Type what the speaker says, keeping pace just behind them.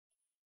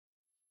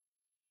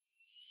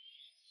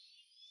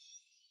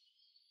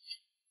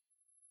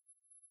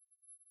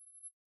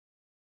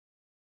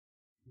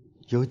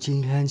由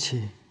今天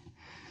起，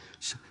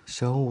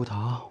神武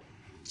堂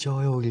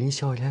交由林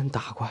孝廉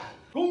打管。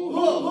恭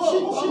贺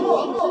新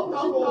王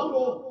堂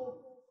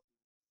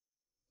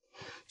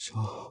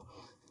主！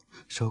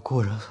受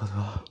故人所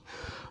托，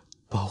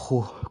保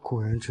护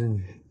故人之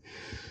女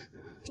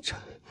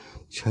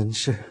陈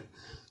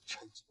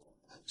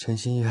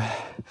新月，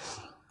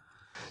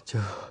就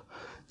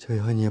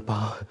由你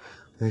帮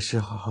为师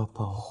好好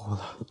保护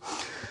了。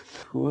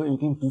我一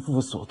定不负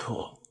所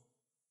托。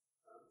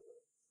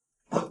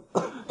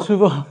师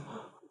父，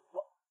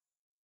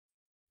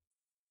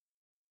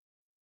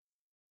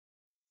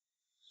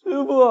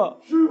师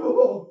父，师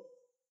父，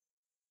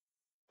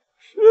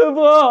师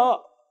父！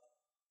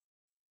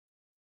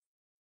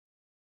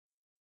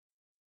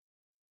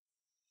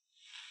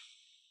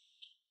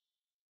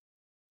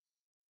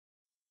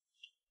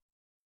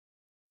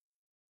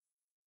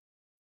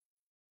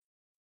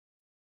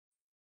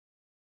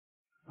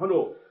堂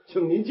主，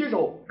请您接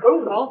手神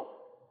武堂。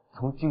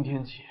从今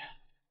天起，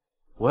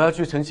我要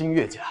去陈新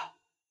月家。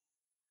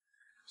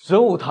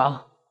神武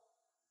堂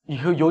以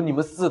后由你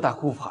们4大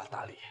护法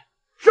打理。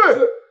是。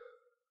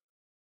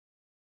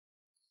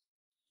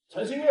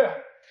陈新月，陈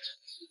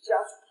氏家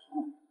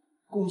族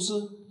公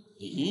司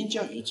理应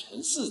交由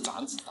陈氏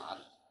长子打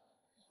理，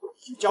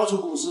交出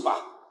公司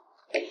吧。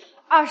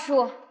二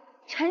叔，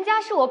陈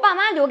家是我爸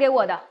妈留给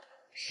我的，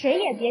谁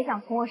也别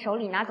想从我手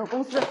里拿走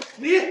公司。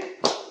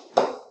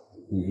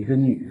你一个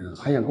女人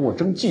还想跟我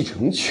争继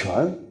承权，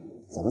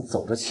咱们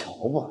走着瞧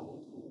吧。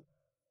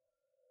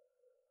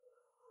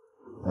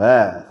喂，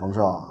冯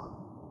少，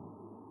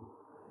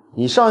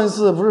你上一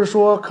次不是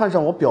说看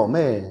上我表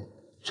妹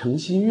程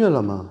新月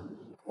了吗？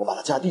我把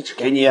她家地址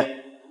给你，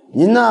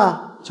您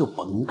呢就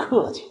甭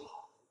客气了。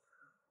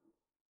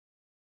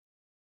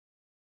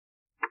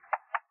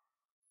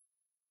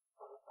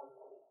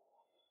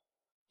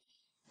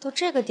都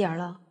这个点儿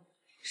了，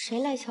谁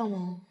来敲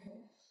门？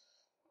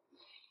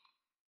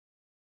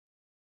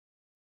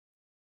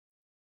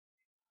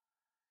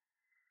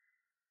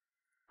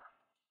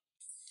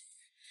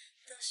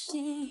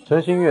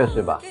陈新月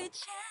是吧？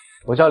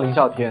我叫林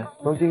啸天，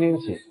从今天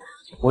起，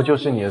我就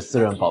是你的私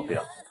人保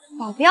镖。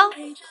保镖？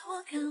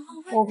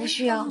我不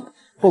需要。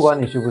不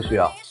管你需不需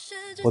要，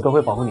我都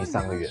会保护你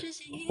3个月。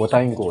我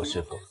答应过我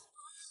师父。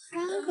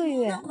3个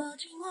月？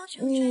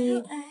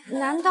你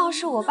难道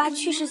是我爸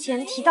去世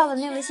前提到的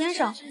那位先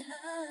生？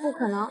不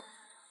可能，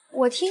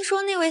我听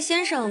说那位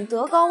先生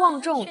德高望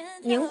重，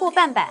年过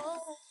半百，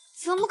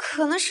怎么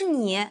可能是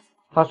你？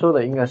他说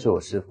的应该是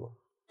我师父。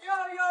呀！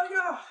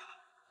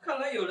看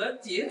来有人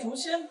捷足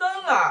先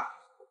登了。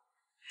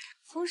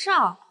风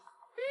少，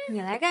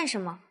你来干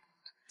什么？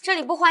这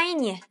里不欢迎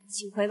你，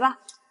请回吧。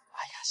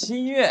哎呀，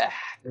新月，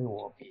跟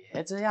我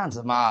别这样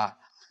子嘛！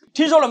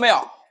听说了没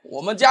有？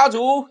我们家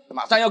族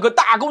马上要跟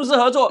大公司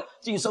合作，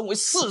晋升为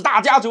4大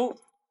家族。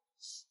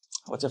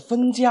我这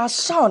分家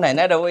少奶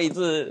奶的位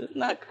置，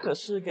那可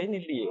是给你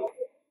留。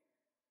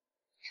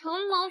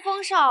承蒙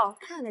风少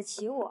看得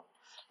起我，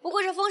不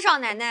过这风少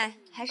奶奶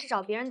还是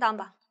找别人当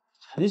吧。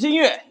陈新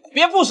月，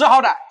别不识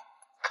好歹，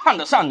看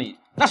得上你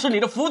那是你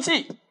的福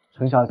气。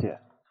陈小姐，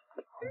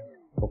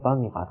我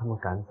帮你把他们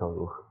赶走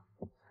如何？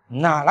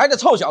哪来的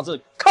臭小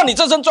子？看你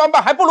这身装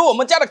扮，还不如我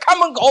们家的看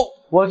门狗。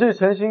我是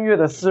陈新月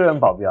的私人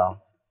保镖，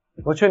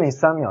我劝你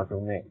3秒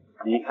钟内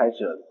离开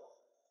这里，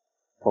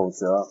否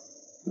则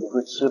你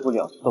会吃不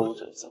了兜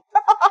着走。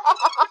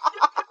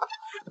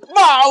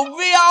保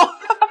镖，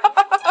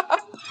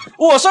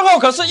我身后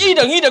可是1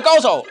等1的高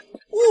手，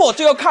我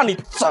就要看你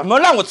怎么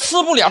让我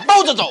吃不了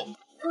兜着走。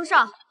风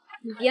少，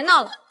你别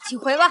闹了，请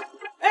回吧。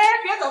哎，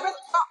别走，别走！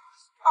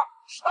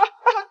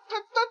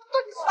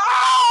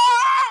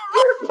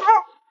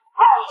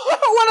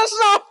我的手！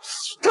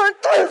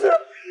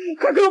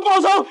快给我报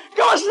仇！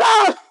给我上！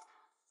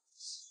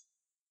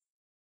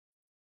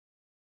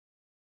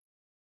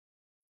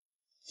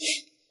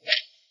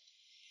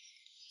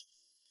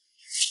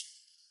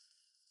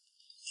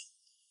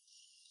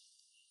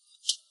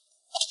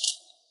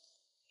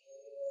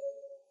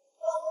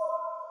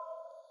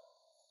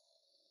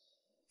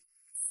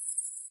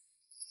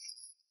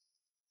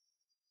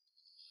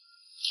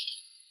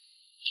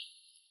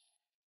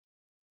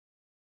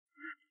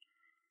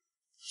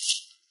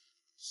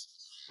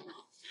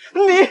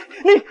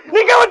你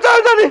给我站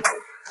这里！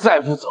再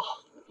不走，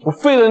我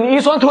废了你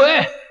一双腿！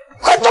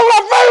快走了，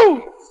废物！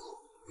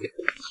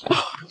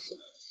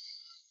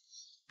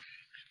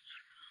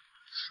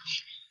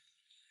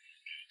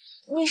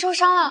你受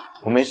伤了？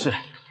我没事。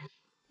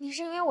你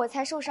是因为我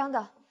才受伤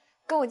的，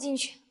跟我进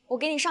去，我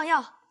给你上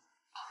药。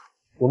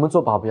我们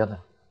做保镖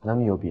的，男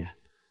女有别，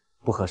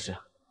不合适。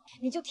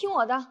你就听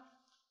我的。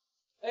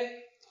哎，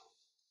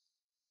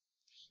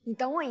你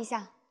等我一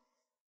下，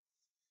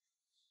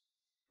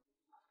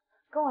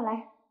跟我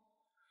来。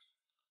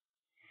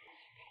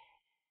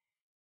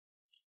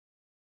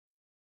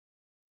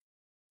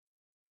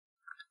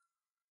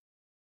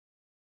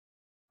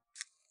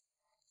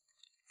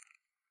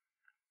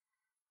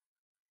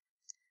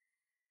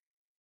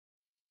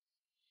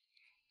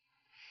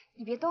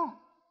你别动。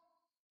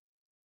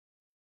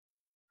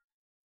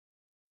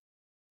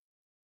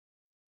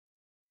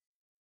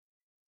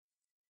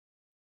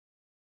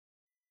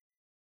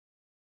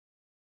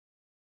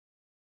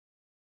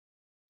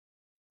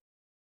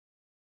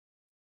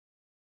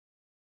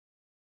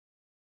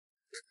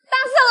大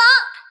色狼！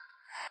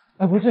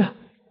哎，不是，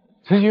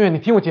陈新月，你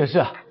听我解释，你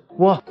当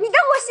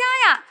我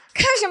瞎呀？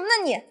看什么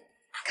呢你？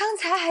刚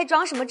才还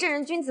装什么正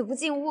人君子不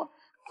进屋，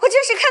我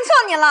真是看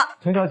错你了。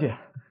陈小姐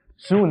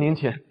，15年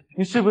前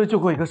你是不是救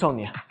过一个少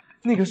年？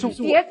那个是我。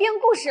别编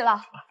故事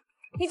了，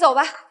你走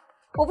吧，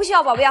我不需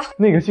要保镖。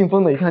那个姓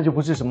封的，一看就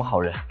不是什么好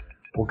人，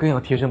我更要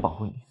贴身保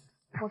护你。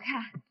我看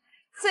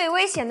最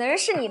危险的人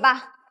是你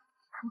吧？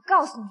我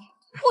告诉你，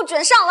不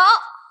准上楼。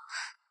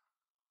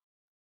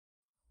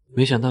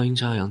没想到阴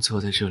差阳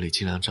错，在这里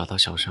竟然找到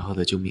小时候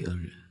的救命恩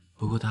人。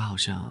不过他好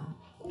像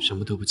什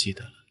么都不记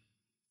得了。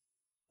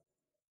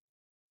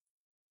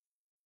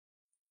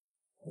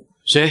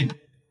谁？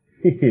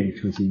嘿嘿，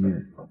程新月，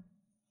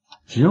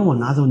只要我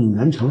拿走你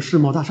南城世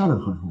贸大厦的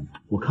合同，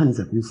我看你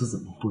在公司怎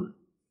么混。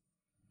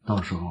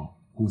到时候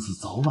公司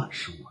早晚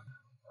是我的。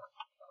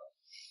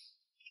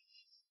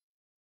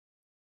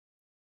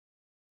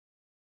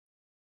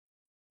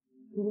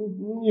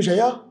你谁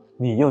呀？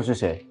你又是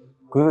谁？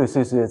鬼鬼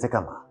祟祟的在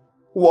干嘛？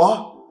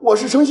我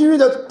是程新月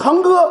的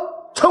堂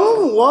哥程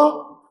武啊！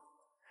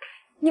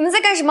你们在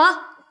干什么？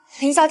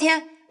林啸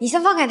天，你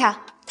先放开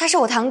他，他是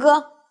我堂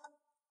哥。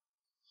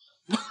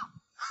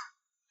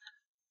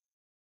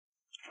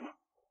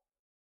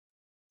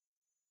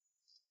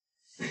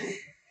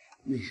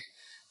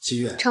新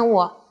月，程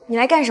武，你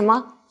来干什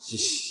么？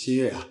新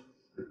月啊，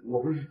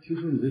我不是听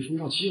说你被风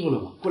少欺负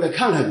了吗？过来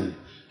看看你。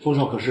风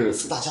少可是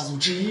4大家族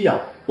之一呀，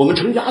我们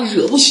程家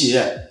惹不起。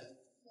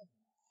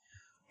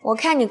我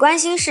看你关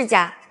心是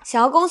假，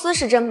想要公司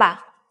是真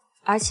吧？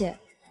而且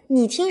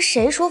你听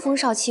谁说风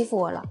少欺负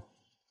我了？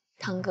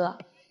堂哥，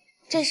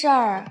这事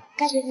儿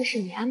该不会是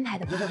你安排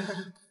的吧？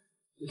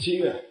新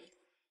月，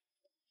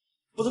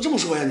不能这么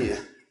说呀你。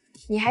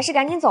你还是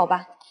赶紧走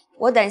吧，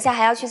我等一下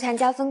还要去参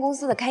加分公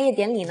司的开业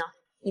典礼呢，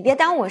你别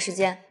耽误我时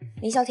间。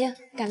林啸天，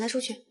赶他出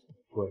去。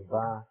滚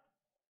吧。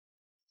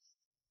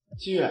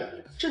新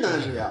月，这男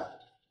人谁呀？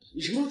你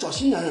什么时候找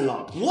新男人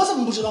了？我怎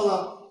么不知道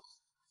呢？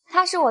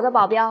他是我的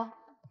保镖。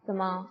怎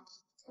么，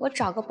我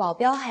找个保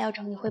镖还要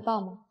找你汇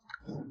报吗？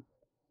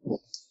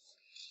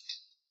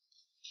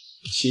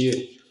新月，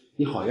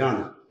你好样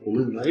的，我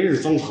们来日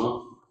方长。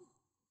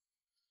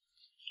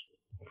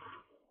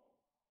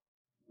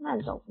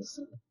慢走不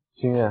送。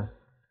新月，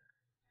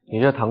你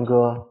这堂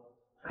哥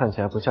看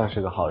起来不像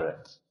是个好人，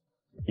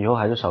以后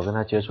还是少跟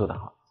他接触的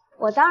好。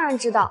我当然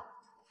知道，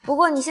不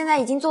过你现在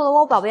已经做了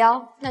我保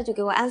镖，那就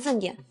给我安分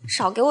点，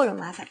少给我惹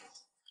麻烦。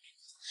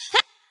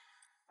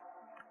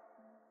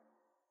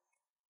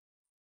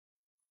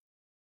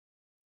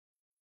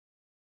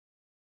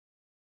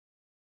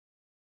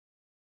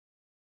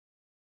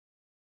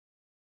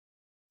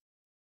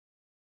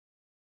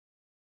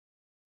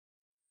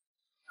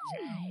摘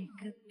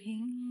个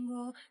苹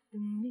果，等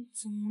你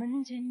从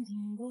门前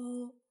经过，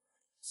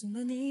送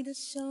到你的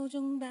手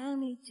中，帮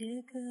你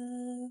解渴。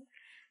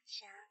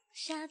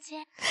夏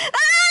天。啊！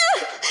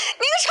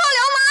你个臭流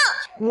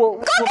氓！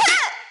滚开！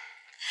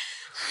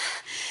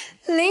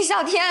林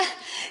啸天，你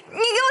给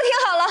我听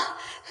好了，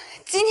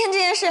今天这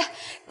件事，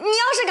你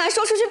要是敢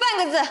说出去半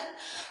个字，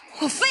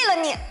我废了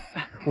你！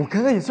我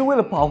刚刚也是为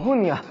了保护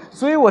你啊，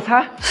所以我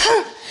才……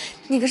哼！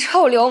你个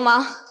臭流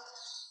氓！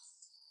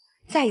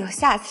再有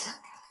下次，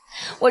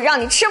我让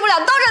你吃不了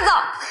兜着走！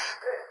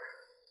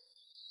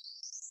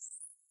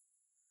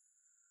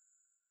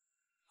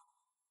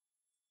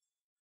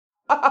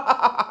哈哈哈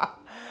哈哈！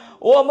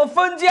我们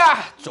分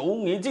家终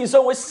于晋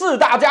升为4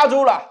大家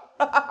族了！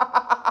哈哈哈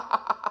哈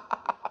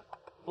哈！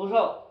冯少，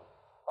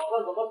打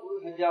算怎么处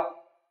置陈家？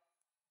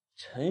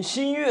陈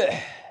新月，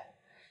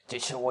这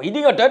次我一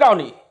定要得到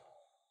你，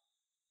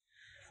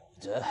否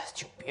则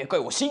就别怪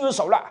我心狠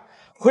手辣，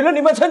毁了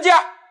你们陈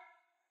家。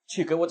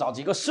去给我找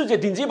几个世界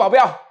顶级保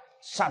镖。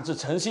上次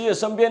陈新月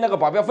身边那个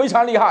保镖非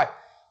常厉害，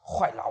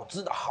坏老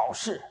子的好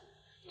事。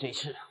这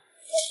次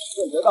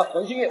要得到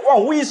陈新月万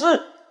无一失。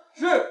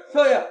是，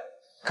少爷。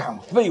敢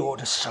背我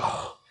的手，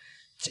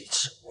这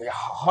次我要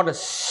好好的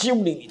修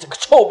理你这个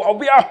臭保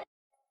镖。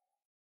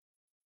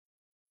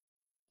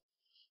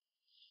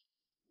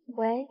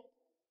喂，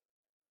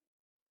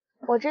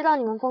我知道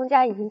你们封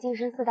家已经晋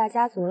升4大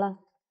家族了，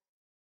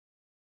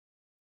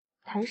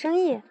谈生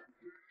意。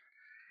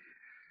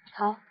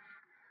好，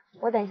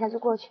我等一下就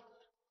过去。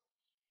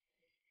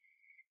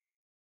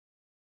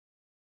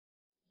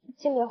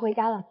先别回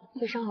家了，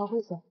去商河会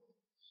所。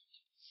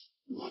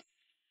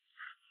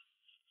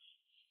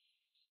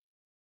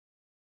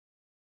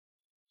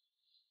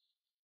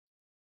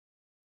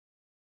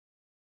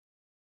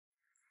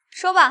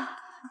说吧，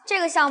这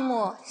个项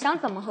目想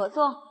怎么合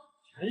作？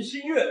陈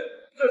新月，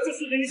这就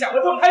是你想合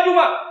作态度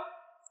吗？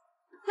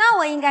那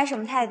我应该什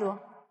么态度？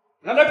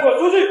让他滚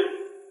出去！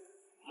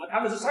他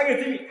们是商业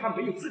机密，他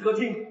没有资格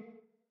听。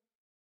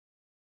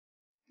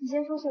你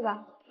先出去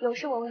吧，有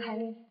事我会喊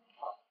你。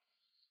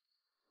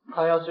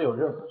他要是有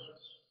任何事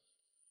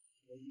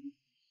情，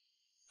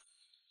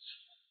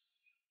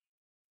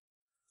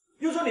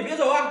又说你别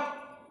走啊！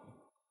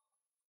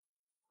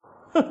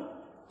哼，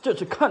这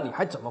次看你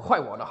还怎么坏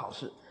我的好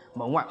事！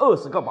门外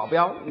20个保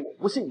镖，我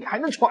不信你还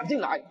能闯进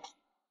来。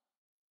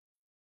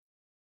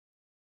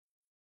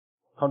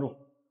堂主，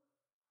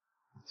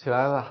起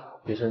来吧，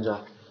别声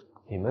张。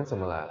你们怎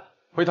么来了？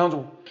回堂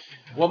主，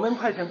我们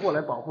派遣过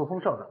来保护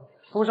风少的。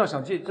风少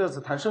想借这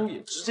次谈生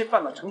意，直接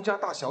办了程家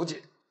大小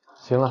姐。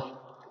行了，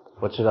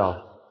我知道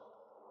了，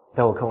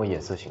待我看我眼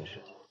色行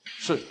事。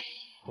是。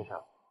等下。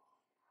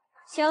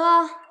行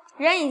了，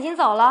人已经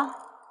走了，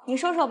你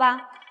说说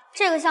吧，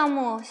这个项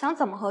目想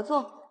怎么合作？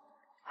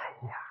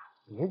哎呀，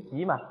别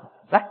急嘛，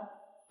来，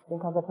先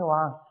看这片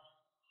网。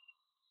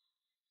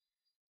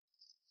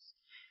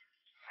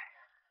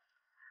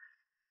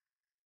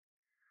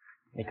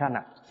你看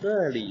呐，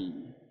这里，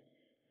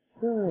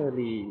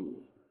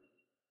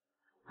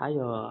还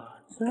有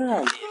这里。你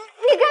干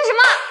什么？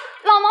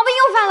老毛病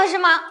又犯了是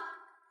吗？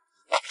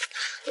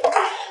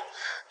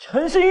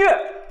陈新月，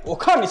我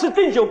看你是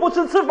敬酒不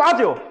吃吃罚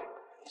酒。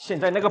现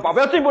在那个保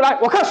镖进不来，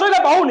我看谁来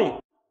保护你？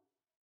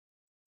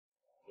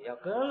你要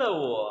跟了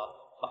我，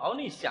保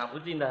你享不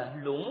尽的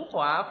荣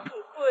华富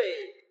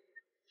贵。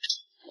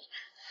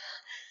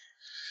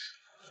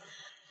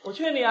我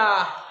劝你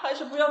啊，还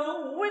是不要做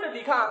无谓的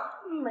抵抗，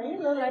没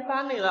人来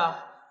帮你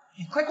了。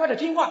你快快的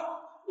听话，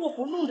我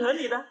不弄疼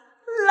你的，来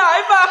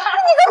吧！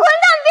你个混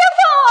蛋，别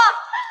放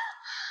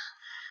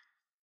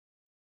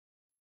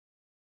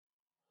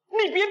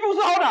你别不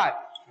识好歹，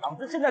老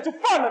子现在就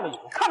放了你，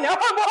我看你还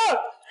恨不恨？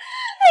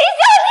林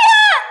小天！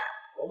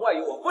门外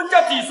有我分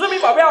家几十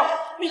名保镖，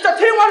你再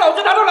天王老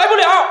子他都来不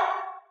了。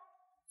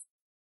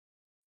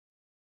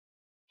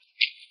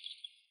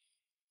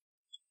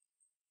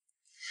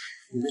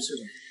你没事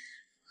吧？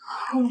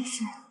我没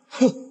事。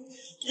哼，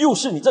又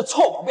是你这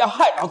臭保镖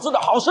害老子的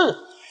好事！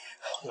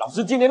老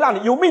子今天让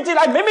你有命进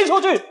来，没命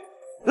出去！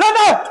来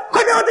人，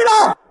快给我进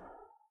来！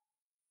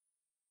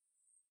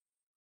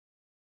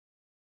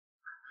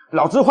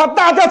老子花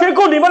大价钱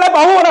雇你们来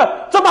保护我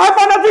的，怎么还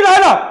放他进来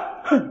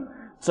了？哼，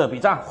这笔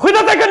账回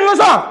头再跟你们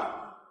算。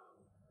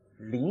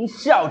林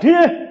啸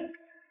天，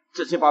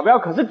这些保镖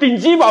可是顶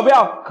级保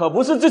镖，可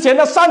不是之前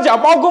那三角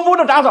包功夫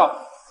的打手。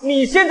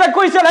你现在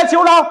跪下来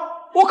求饶，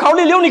我考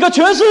虑留你个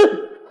全尸。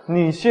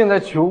你现在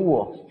求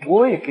我，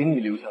我也给你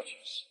留下全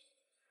尸。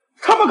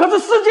他们可是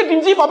世界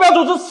顶级保镖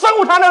组织生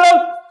物堂的人，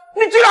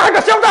你居然还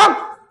敢嚣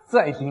张！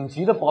再顶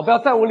级的保镖，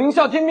在我林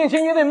啸天面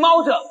前也得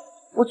猫着。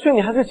我劝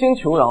你还是先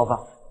求饶吧，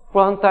不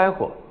然待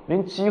会儿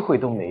连机会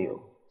都没有。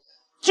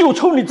就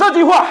冲你这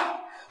句话，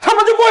他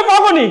们就不会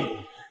放过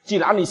你。既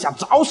然你想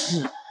找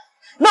死，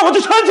那我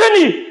就成全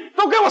你，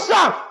都给我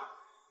上！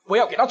不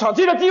要给他喘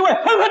气的机会，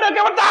狠狠的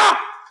给我打！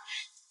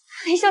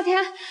林啸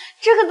天，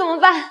这可怎么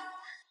办？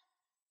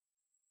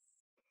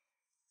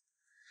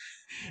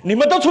你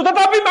们都处得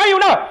大兵马俑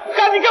呢，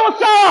赶紧给我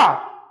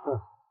上！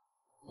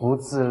不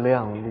自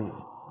量力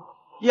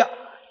呀，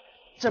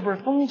这不是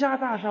封家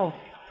大少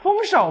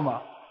封少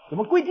吗？怎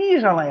么跪地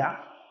上了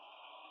呀？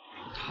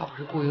他不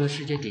是雇佣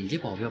世界顶级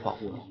保镖保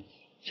护我，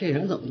这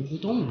人怎么就不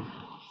动呢？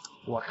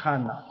我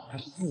看呐，他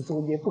是自作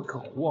孽不可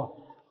活，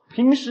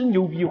平时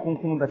牛逼哄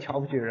哄的瞧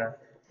不起人，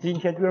今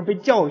天居然被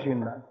教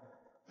训了，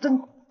真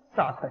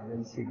大快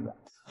人心了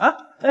啊！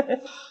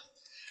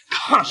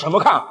看什么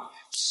看？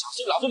小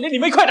心老子连你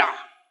们一块打！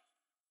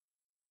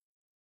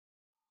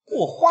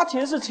我花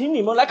钱是请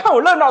你们来看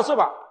我热闹是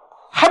吧？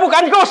还不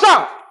赶紧给我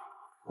上！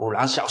不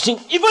然小心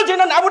一分钱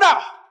都拿不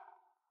到！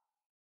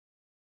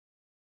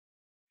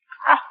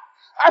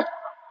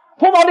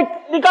婆宝，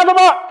你干什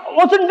么？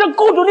我是你的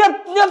雇主，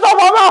你要造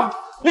反吗？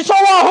你说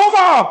我婆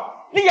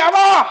宝，你哑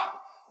巴！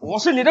我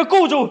是你的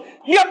雇主，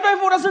你要对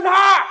付的是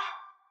他。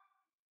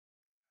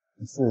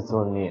自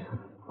作孽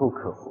不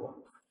可活。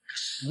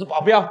死保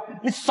镖，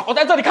你少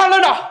在这里看热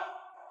闹！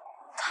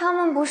他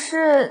们不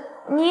是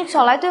你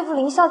找来对付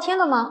林啸天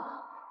的吗？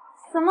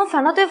怎么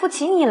反倒对付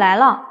起你来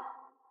了？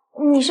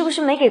你是不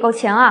是没给够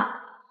钱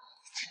啊？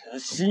陈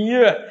新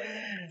月，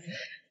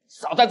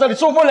少在这里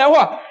说风凉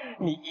话！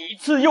你一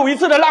次又一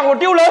次的让我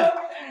丢人，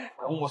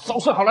等我收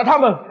拾好了他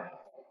们，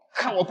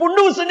看我不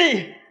弄死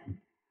你！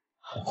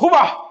胡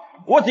宝，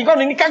我警告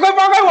你，你赶快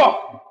放开我！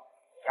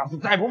要是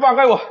再不放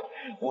开我，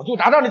我就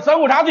打到你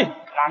神武堂去，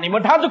让你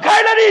们堂主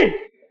开了你！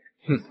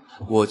哼，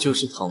我就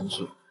是堂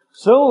主。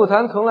神武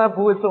堂从来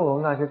不会纵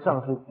容那些仗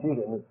势欺人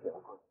的权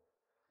贵，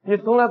也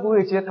从来不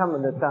会接他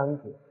们的单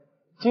子。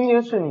今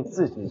年是你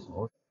自己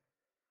手里，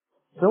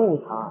神武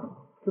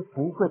堂是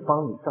不会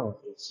帮你仗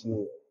势欺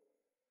人。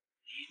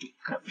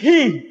个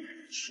屁！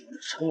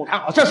神武堂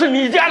好像是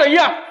你家的一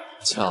样。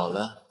巧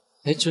了，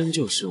还真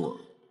就是我。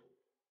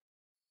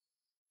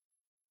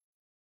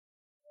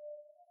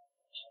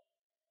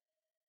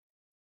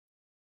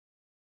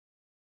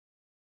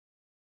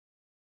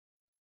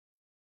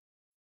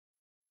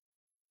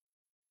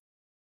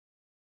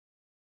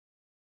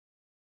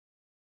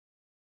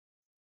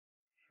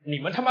你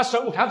们他妈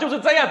神武堂就是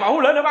这样保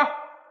护人的吗？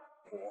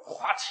我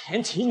花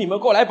钱请你们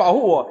过来保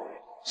护我，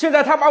现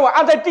在他把我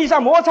按在地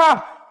上摩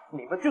擦，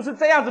你们就是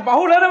这样子保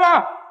护人的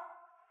吗？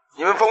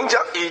你们冯家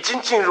已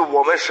经进入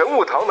我们神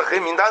武堂的黑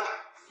名单，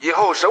以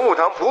后神武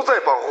堂不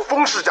再保护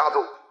封氏家族。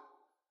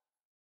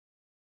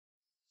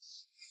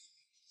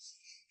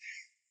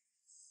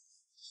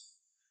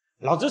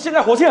老子现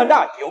在火气很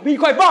大，有屁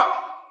快放！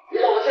我现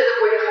在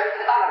火气还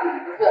太大了，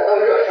到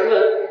热神门，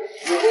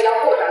有封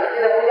家破产的，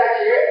现在封家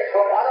其实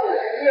和华道的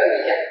是一人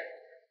一下。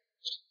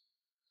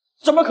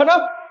怎么可能？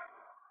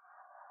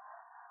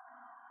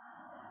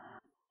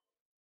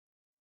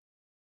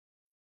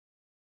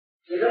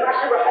你他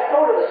妈是不是还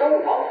招惹了生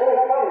物堂？生物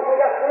堂把你封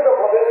家所有的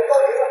保镖都召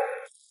回了。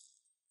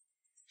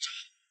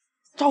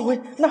召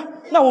回？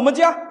那我们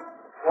家？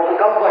我们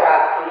刚破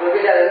产，我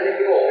接下来必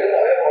须我为保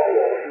镖保护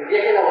我。你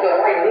别现在我在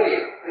挖1公里，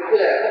你回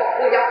来可把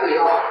封家毁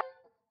了。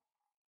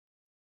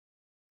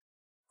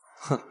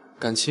哼，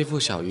敢欺负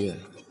小月，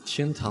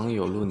天堂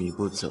有路你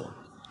不走，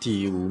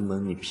地狱无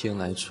门你偏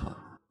来闯。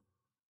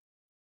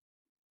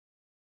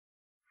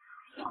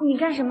你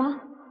干什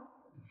么？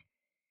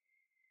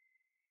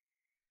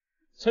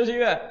陈新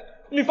月，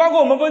你放过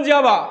我们分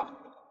家吧！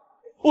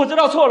我知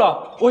道错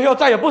了，我以后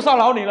再也不骚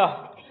扰你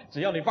了。只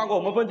要你放过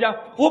我们分家，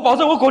我保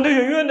证我滚得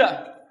远远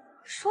的。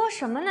说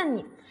什么呢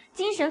你？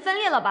精神分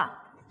裂了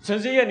吧？陈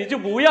新月，你就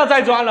不要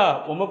再装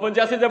了。我们分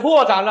家现在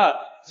破产了，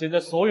现在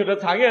所有的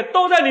产业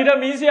都在你的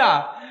名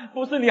下，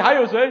不是你还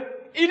有谁？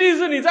一定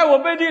是你在我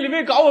背地里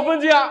面搞我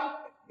分家。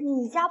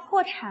你家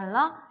破产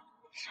了，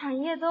产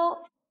业都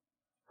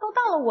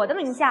到了我的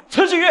名下。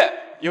陈新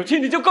月，有气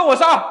你就跟我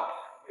上，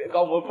别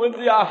搞我们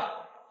分家，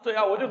这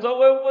样我就成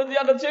为分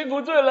家的千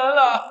古罪人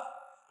了。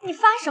你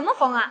发什么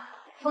疯啊？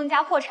封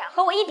家破产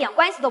和我一点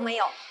关系都没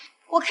有。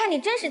我看你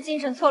真是精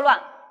神错乱，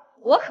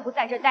我可不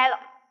在这待了。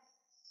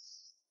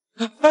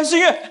新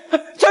月，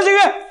陈新月，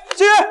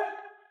新月，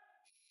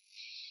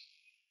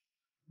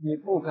你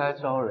不该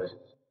招人，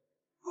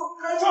不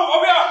该臭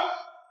毛病！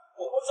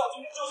我们少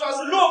今天就算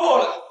是落魄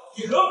了，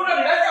也轮不到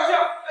你来吊孝。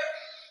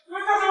你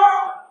们干什么？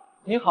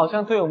你好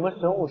像对我们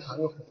神武堂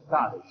有很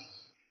大的意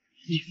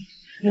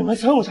思。你们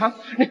神武堂，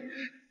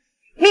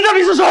你到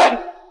底是谁？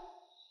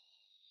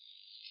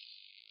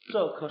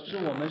这可是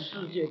我们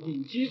世界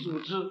顶级组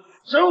织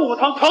神武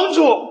堂堂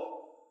主，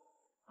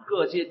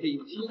各界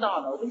顶级大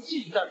佬都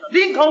忌惮的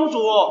林堂主。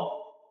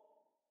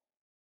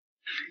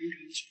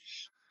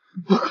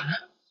不可能！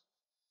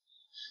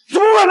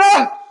怎么可能？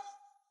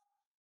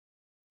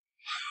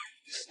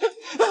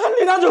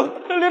林堂主，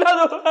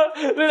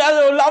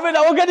老妹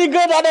的，我跟你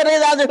哥谈的，林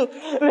堂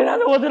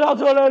主，我知道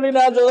错了，林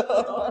堂主。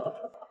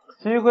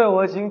机会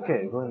我已经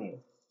给过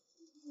你，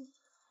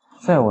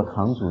在我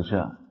堂主这，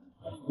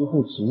机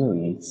会只有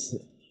一次，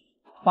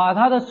把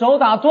他的手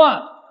打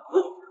断，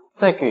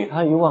再给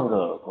他1万个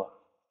耳光。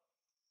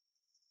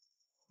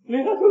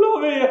林堂主老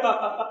妹呀！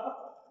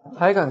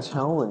还敢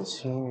强吻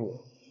清月，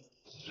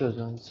这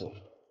张嘴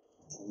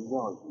不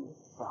要也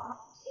罢。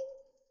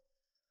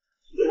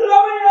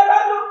老妹呀，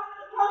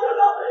堂主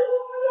老妹，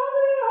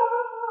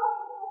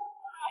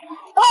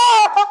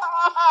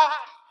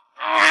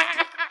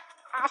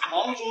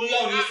堂主要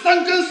你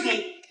3根笋，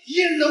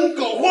阴人苟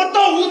活到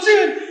无尽。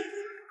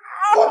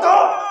我打！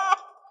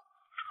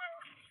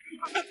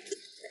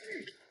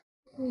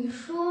你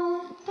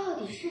说到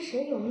底是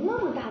谁有那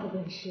么大的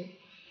本事，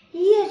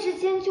一夜之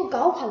间就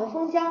搞垮了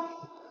封家，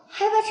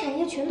还把产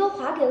业全都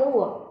划给了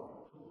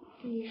我？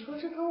你说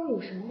这跟我有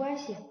什么关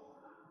系？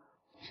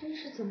真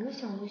是怎么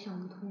想都想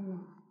不通了。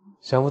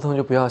想不通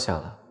就不要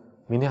想了，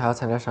明天还要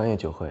参加商业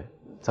酒会，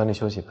早点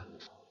休息吧。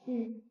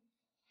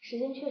时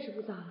间确实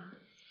不早了。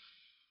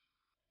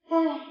唉，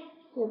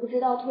也不知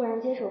道突然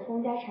接手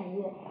封家产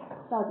业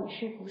到底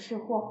是福是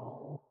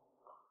祸。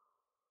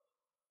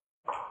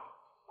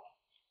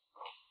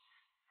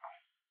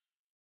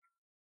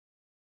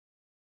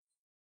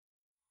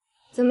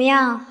怎么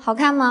样，好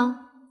看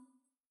吗？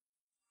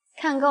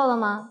看够了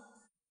吗？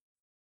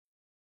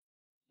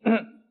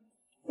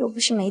又不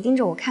是没盯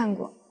着我看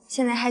过，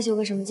现在害羞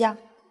个什么叫？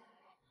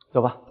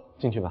走吧，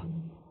进去吧。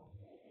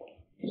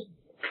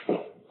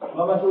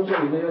老板说这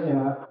里的邀请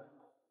函。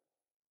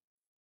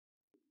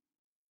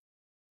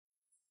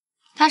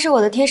他是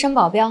我的贴身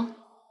保镖。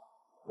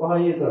不好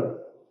意思，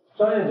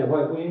商业酒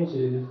会不允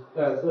许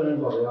带私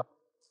人保镖。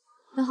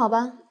那好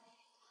吧，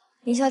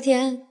林啸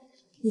天，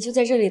你就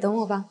在这里等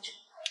我吧。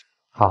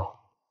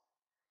好，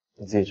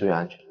你自己注意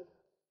安全。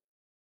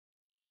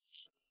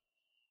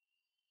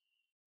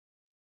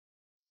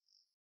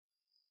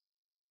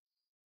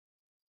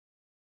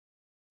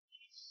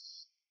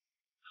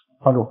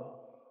堂主，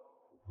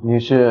你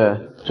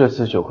是这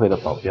次酒会的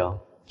保镖？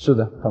是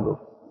的，堂主。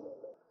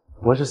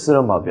我是私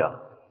人保镖，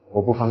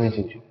我不方便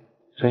进去。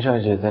陈小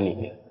姐在里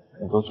面，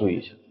你多注意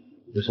一下，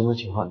有什么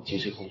情况及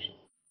时通知。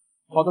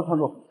好的，堂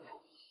主。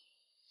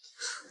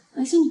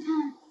而且你看，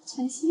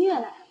陈希月来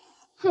了。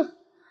哼，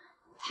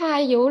他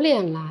还有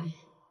脸来？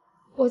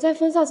我在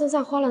分少身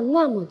上花了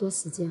那么多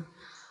时间，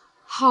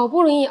好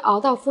不容易熬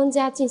到分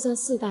家晋升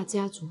4大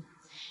家族，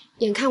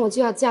眼看我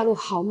就要嫁入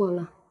豪门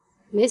了，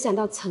没想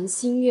到陈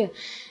新月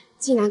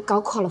竟然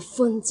搞垮了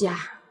分家，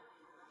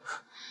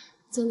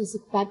真的是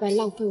白白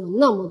浪费我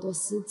那么多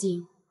时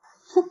间。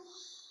哼，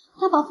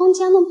他把封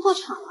家弄破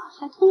产了，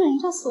还吞了人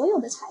家所有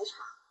的财产，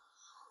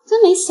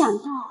真没想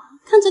到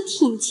啊，看着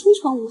挺清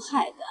纯无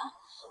害的，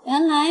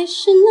原来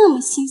是那么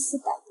心思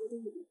歹毒的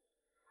人。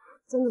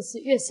真的是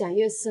越想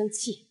越生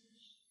气，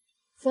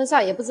分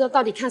少也不知道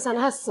到底看上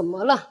了他什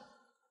么了，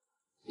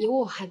有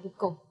我还不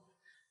够，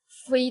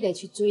非得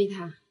去追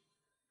他，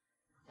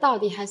到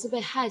底还是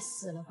被害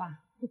死了吧？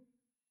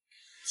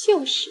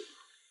就是，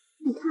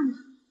你看嘛，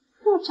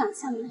要长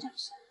相没长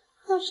相，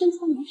要身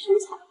材没身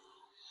材，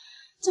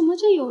怎么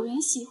就有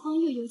人喜欢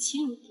又有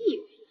钱有地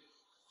位？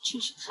真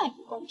是太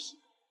不公平。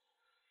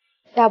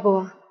要不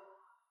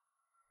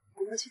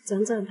我们去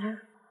整整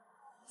他，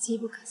机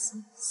不可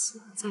失，失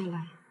了再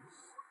来。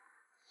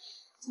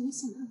怎么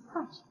想那么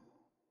快？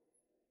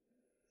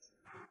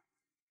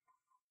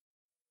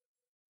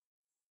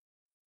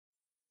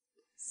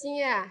新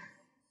月，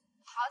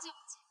好久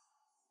不见。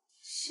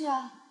是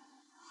啊，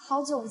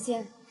好久不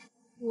见。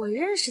我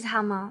认识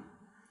他吗？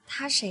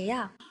他谁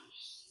呀？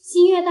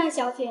新月大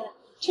小姐，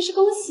真是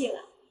恭喜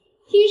了。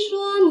听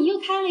说你又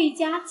开了一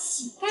家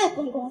乞丐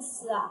分公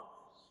司啊，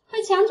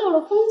还抢走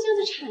了封家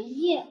的产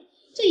业，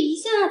这一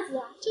下子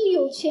啊，就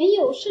有权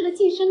有势的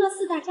晋升到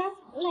4大家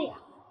族了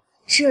呀。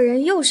这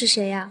人又是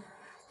谁呀？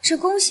这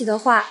恭喜的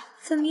话，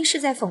分明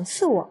是在讽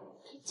刺我。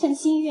陈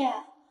新月，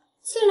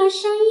虽然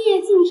商业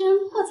竞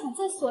争破产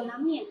在所难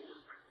免的，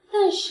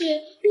但是你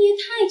也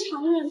太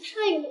残忍、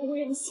太无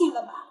人性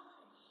了吧？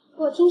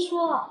我听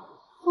说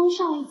封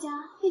少一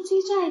家被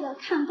追债的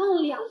砍断了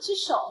2只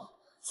手，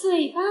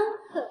嘴巴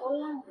可都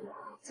烂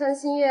了。陈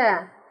新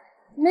月，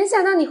没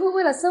想到你会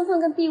为了身份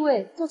跟地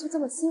位做出这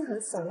么心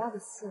狠手辣的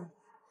事。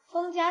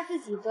封家自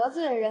己得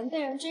罪的人被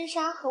人追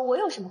杀，和我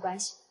有什么关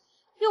系？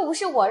又不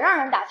是我让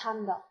人打他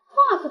们的。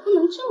话可不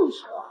能这么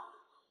说。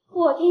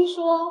我听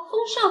说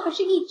封少可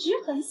是一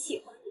直很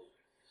喜欢你，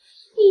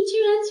你居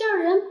然叫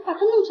人把他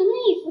弄成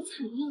那副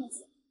惨样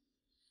子，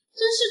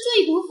真是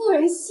最毒妇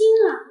人心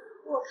啊！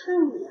我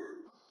看你啊，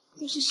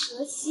就是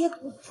蛇蝎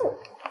不富。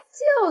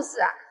就是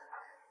啊，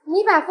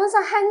你把封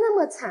少害那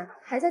么惨，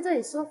还在这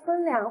里说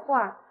风凉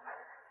话。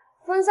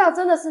封少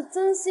真的是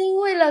真心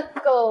为了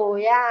狗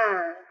呀！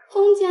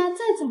封家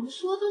再怎么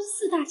说都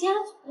是4大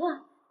家族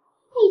啊，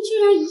你居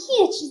然一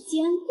夜之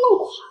间弄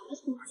垮了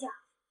封家，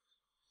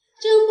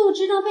真不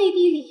知道背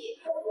地里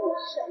有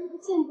什么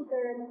见不得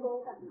人的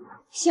勾当。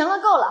行了，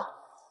够了！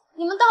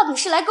你们到底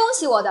是来恭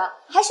喜我的，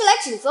还是来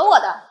指责我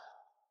的？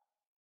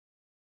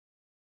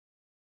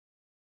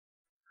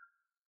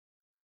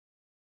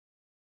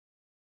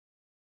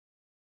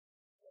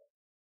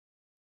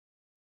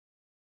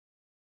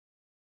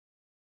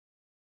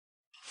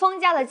封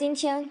家的今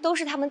天都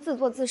是他们自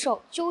作自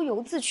受、咎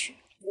由自取，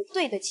我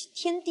对得起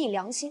天地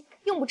良心，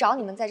用不着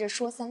你们在这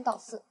说3道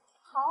4。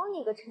好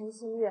你个陈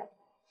新月，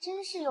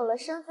真是有了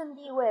身份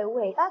地位，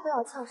尾巴都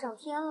要翘上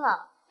天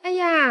了。哎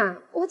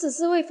呀，我只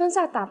是为封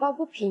少打抱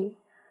不平，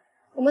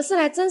我们是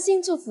来真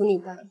心祝福你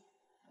的。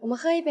我们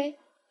喝一杯。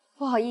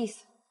不好意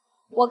思，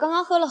我刚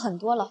刚喝了很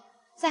多了，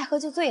再喝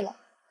就醉了。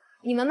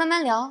你们慢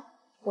慢聊，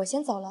我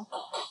先走了。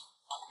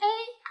哎，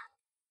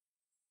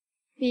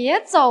别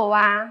走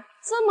啊，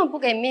这么不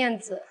给面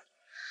子，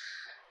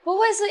不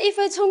会是一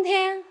飞冲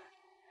天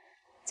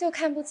就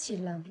看不起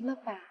人了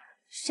吧？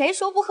谁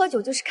说不喝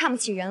酒就是看不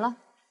起人了？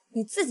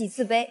你自己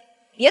自卑，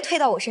别推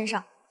到我身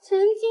上。曾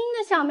经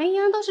的小绵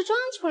羊都是装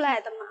出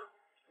来的嘛，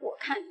我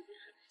看你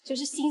就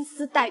是心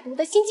思歹毒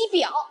的心机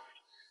婊，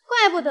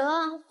怪不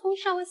得封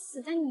少会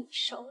死在你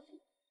手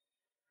里。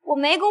我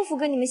没工夫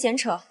跟你们闲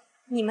扯，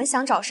你们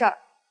想找事儿，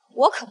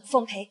我可不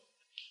奉陪。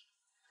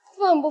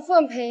奉不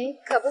奉陪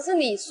可不是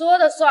你说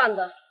的算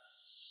的。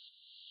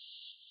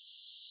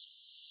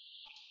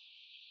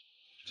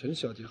陈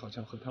小姐好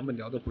像和他们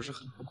聊得不是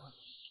很愉快。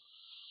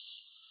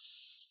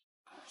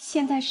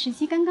现在时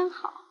机刚刚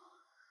好，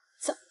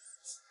走。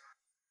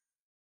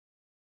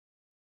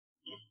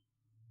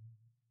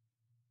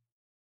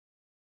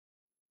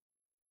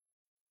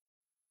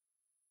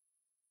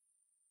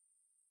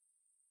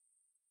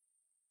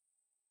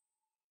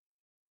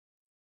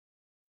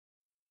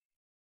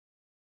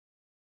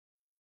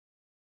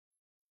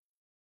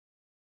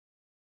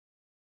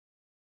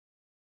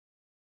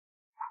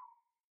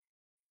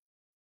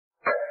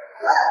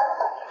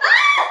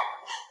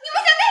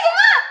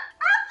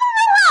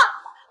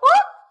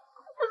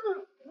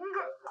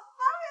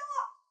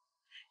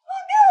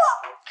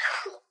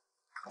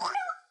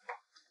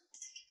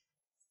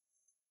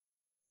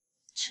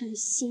陈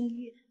新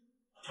月，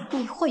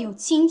你会有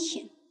今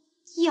天，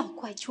要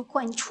怪就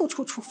怪你处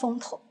处出风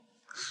头，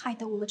害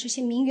得我们这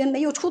些名媛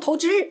没有出头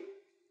之日。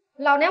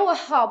老娘我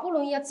好不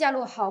容易要嫁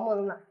入豪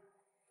门了，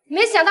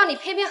没想到你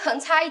偏偏横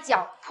插一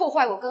脚，破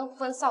坏我跟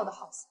封少的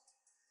好事。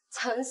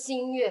陈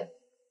新月，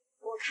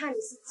我看你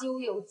是咎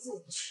由自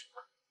取。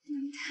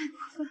你太过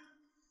分了。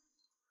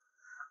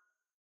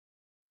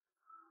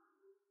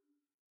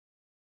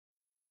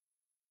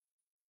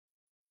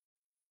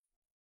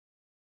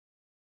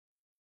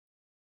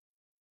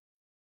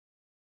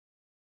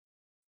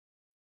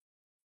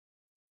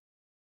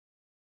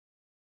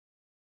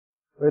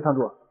喂，堂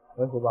主。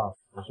喂，胡爸，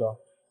我说，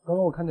刚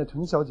刚我看见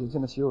陈小姐进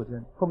了洗手间，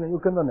后面又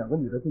跟了2个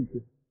女的进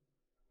去，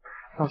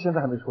到现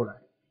在还没出来。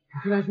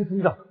你进来去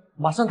听着，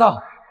马上到。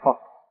好。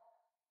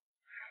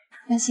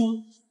文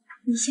心，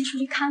你先出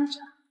去看着，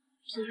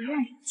别让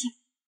人进。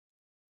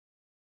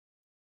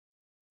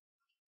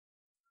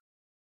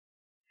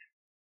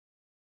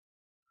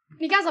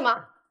你干什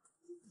么？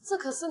这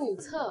可是女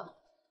厕。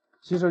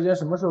洗手间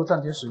什么时候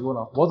暂停使用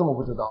了？我怎么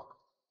不知道？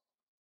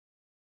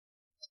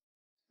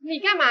你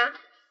干嘛？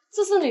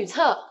这是女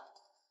厕，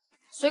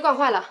水管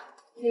坏了，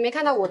你没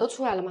看到我都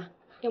出来了吗？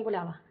用不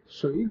了了。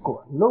水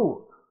管漏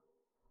了，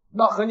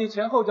那和你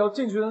前后脚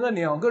进去的那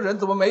2个人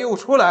怎么没有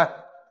出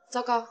来？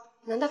糟糕，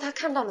难道他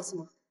看到了什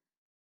么？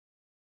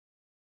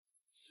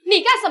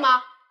你干什么？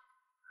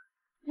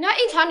你要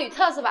硬闯女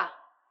厕是吧？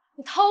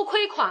你偷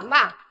窥狂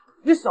吧？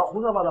你少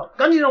胡说八道，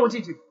赶紧让我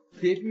进去，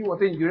别逼我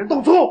对女人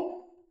动粗！来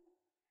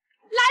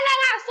人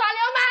啊，耍流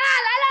氓啊！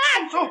来人啊，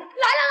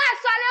来人啊，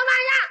耍流氓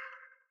呀！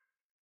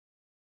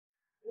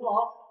流氓？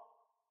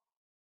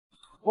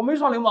我没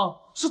耍流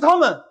氓，是他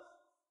们。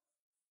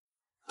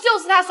就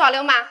是他耍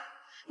流氓，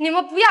你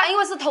们不要因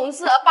为是同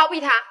事而包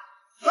庇他。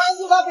看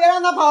住他，别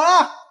让他跑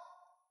了。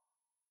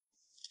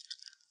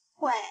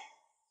喂，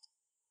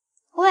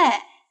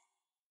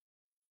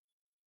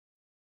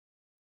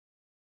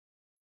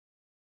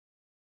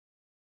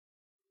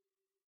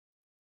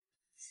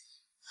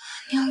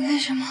你要干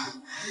什么？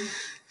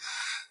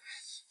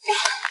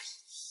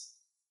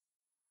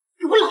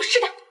给我老实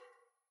点！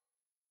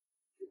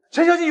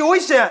陈小姐有危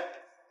险！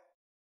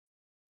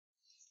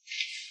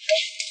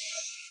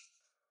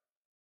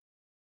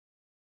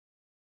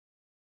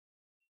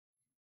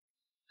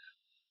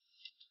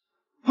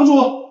堂主，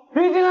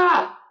别进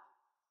来！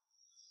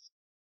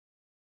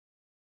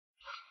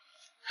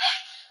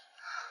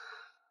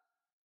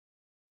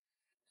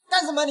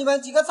干什么？你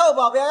们几个臭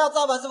保镖要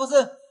造反是不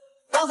是？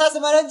刚才什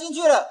么人进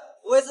去了？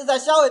不会是在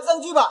销毁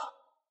证据吧？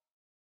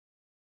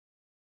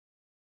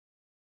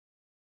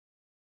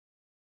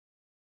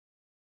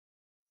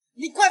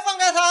你快放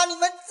开他！你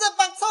们这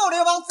帮臭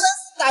流氓真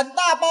是胆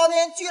大包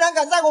天，居然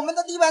敢在我们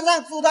的地盘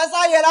上组团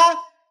撒野啦！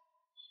站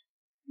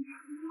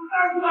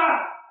住吧！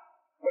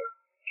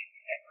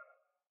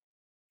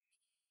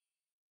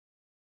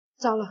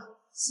糟了，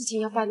事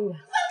情要败露了。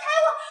放开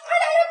我！快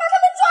点人把他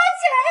们抓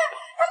起来呀！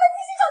他们进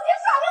洗手间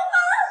耍流氓！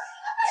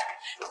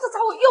这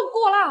招我用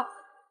过了。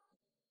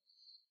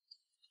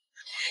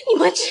你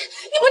们这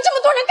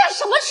么多人干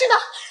什么吃的？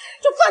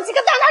就放几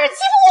个大男人欺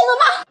负我们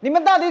吗？你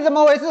们到底怎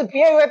么回事？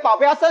别以为保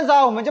镖伸手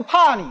我们就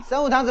怕你。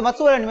神武堂怎么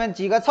出了你们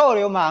几个臭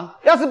流氓？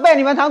要是被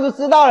你们堂主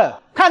知道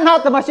了，看他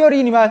怎么修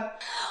理你们！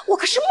我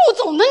可是穆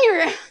总的女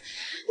人，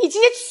你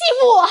今天欺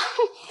负我，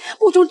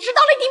穆总知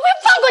道了一定不会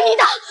放过你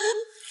的。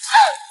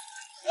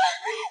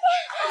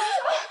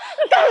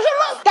你干什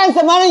么？干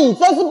什么呢？你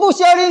这次不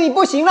修理你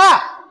不行了！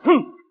哼，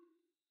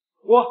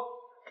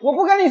我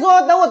不跟你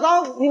说，等我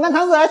找你们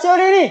堂主来修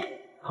理你。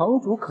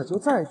堂主可就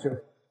在这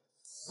儿，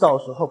到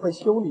时候被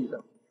修理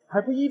的还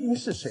不一定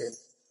是谁呢。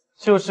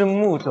就是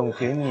穆总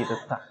给你的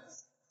胆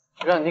子，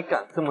让你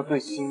敢这么对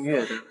新月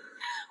的。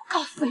我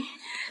告诉你，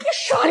你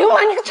耍流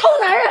氓，你个臭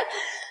男人！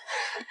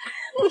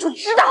穆总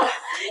知道了，一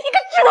个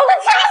指头能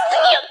掐死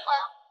你！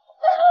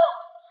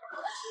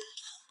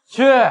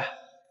去，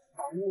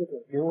把穆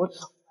总给我找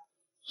来。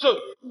这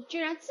你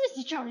居然自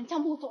己找人叫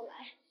穆总来，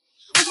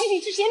我觉得你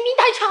这时间命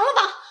太长了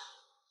吧！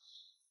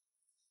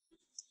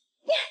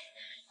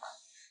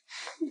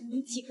你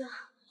们几个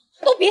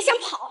都别想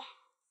跑，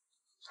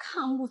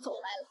看穆总来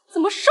了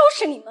怎么收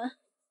拾你们！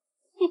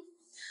哼，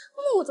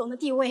穆总的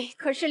地位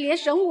可是连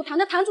神武堂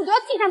的堂主都要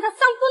祭坛他3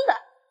分的，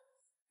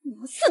你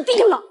们死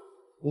定了！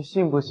你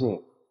信不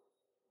信？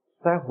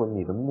待会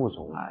你的穆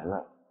总来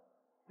了，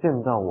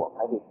见到我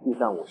还得忌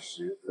惮我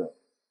10分。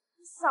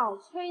少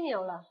吹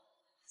牛了，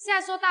现在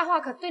说大话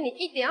可对你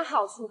一点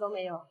好处都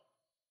没有。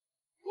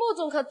穆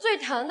总可最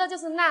疼的就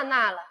是娜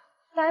娜了，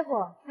待会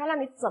儿他让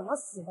你怎么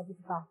死都不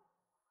知道。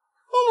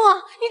默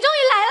默，你终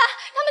于来了！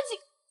他们几……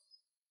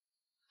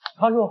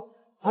堂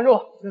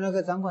主，是那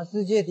个掌管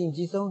世界顶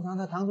级神武堂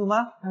的堂主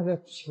吗？那个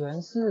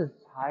权势、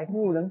财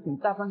富、人品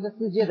大半个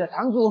世界的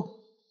堂主。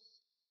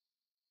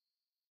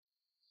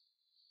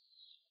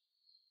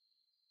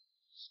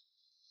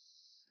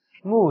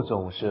穆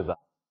总是吧？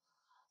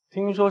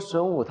听说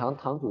神武堂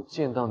堂主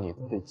见到你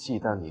都得忌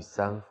惮你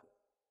3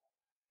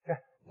分。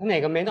是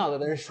哪个没脑子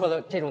的人说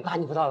的这种大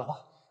逆不道的话？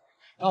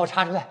让我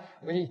查出来，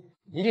我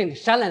一定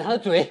扇烂他的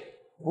嘴！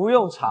不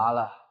用查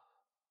了，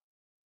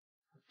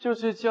就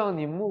是叫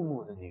你木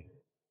木的女人。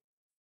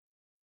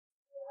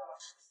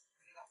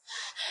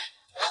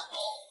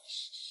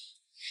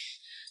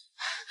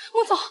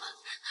穆总，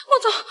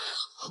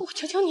我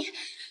求求你，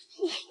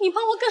你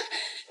帮我跟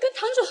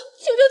堂主求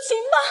求情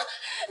吧！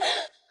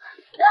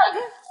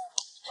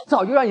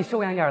早就让你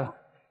收养点了，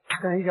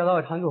但一找到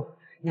我堂主，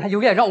你还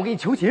有脸让我给你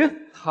求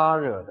情？他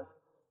惹的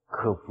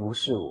可不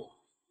是我，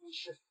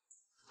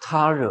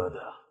他惹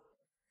的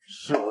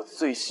是我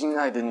最心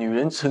爱的女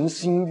人陈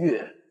新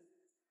月，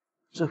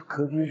这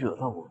可比惹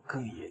到我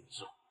更严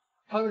重。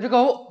堂主，这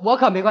个我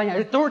可没关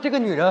系，都是这个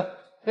女人，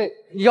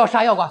你要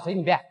杀要剐随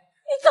你便。你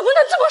怎么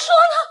能这么说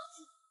呢？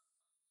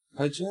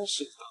还真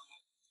是的。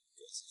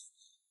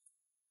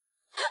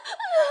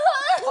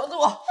堂主，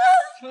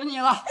求你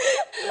了，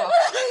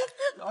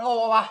饶了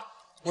我吧！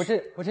我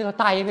这都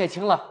大义灭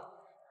亲了，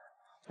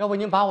要不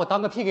您把我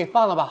当个屁给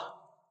放了吧？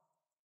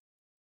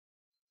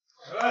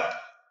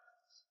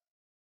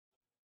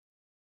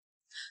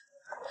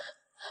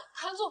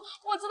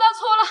我知道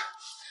错了，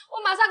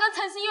我马上跟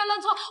陈心月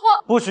认错。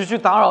我不许去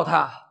打扰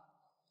他，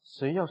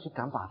谁要是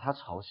敢把他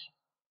吵醒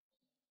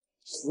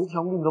，10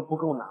条命都不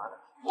够拿的。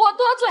我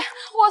多嘴，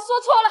我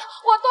说错了，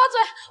我多嘴，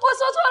我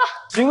说错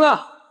了。行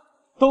了，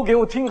都给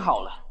我听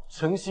好了，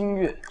陈心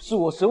月是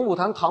我神武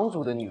堂堂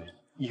主的女人，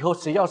以后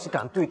谁要是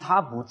敢对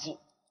她不敬，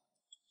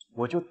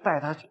我就带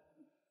她去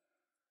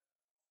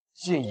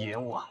见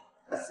阎王。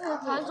是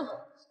堂主。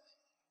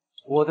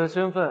我的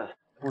身份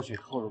不许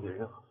透露给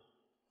任何人。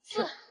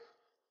是。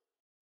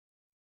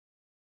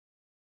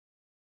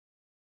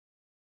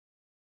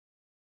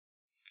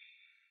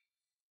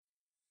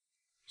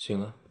醒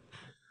了，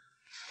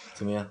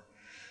怎么样？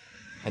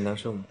还难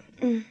受吗？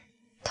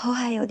头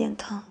还有点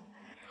疼。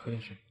喝点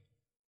水。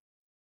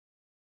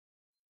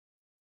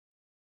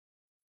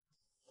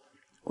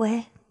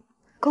喂，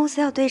公司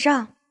要对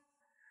账。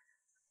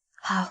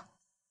好，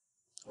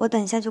我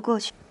等一下就过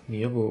去。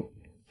你要不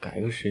改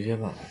个时间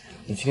吧？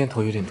你今天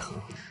头有点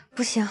疼。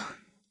不行，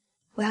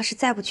我要是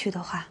再不去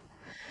的话，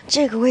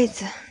这个位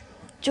子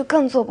就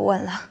更坐不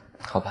稳了。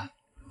好吧，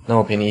那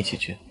我陪你一起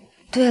去。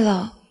对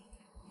了，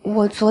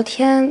我昨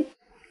天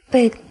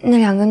被那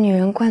2个女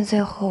人灌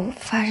醉后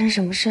发生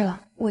什么事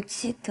了？我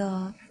记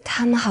得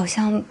她们好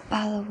像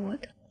扒了我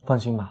的。放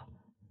心吧，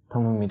他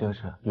们没得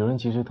逞。有人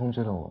及时通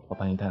知了我，我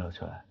把你带了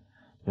出来。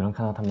有人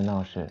看到他们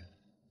闹事，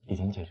已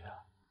经解决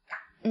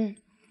了。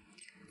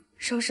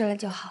收拾了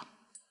就好。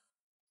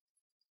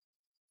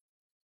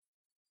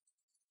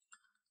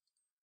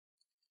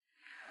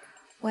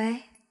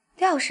喂，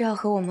廖氏要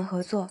和我们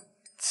合作，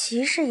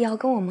骑士也要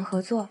跟我们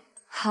合作。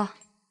好，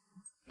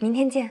明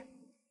天见。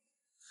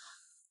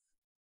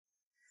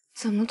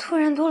怎么突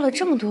然多了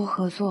这么多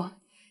合作？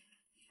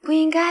不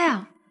应该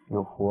啊。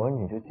有活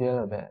你就接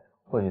了呗，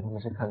或许他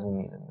们是看中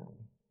你的能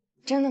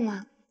力。真的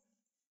吗？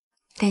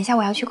等一下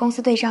我要去公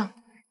司对账，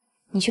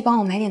你去帮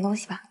我买点东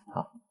西吧。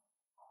好。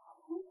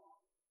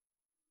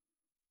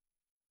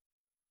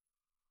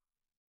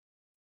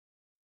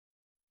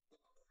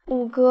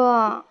五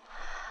哥，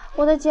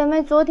我的姐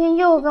妹昨天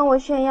又跟我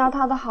炫耀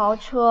她的豪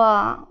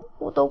车，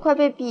我都快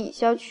被比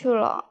下去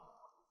了。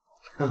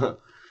呵呵，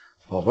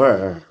宝贝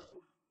儿，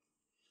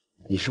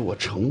你是我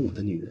成武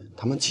的女人，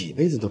他们几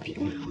辈子都比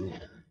不了你。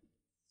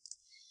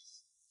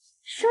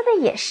说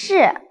的也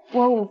是，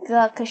我五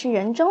哥可是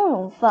人中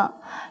龙凤，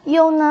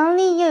有能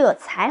力又有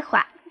才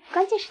华，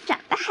关键是长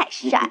得还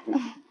帅，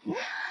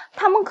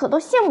他们可都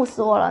羡慕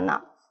死我了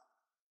呢。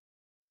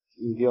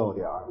低调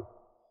点儿。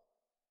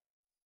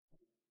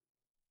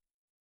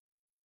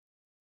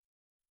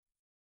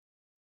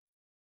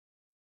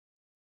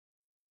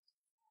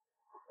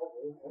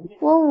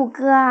我五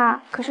哥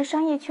啊，可是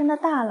商业圈的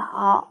大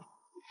佬，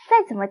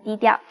再怎么低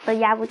调都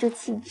压不住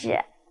气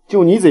质。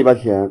就你嘴巴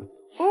甜。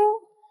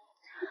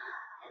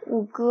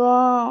五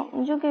哥，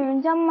你就给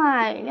人家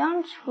买一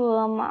辆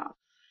车嘛。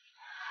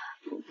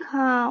你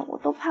看，我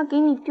都怕给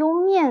你丢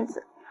面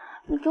子，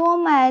你给我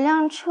买一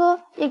辆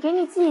车，也给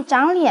你自己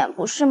长脸，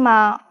不是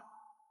吗？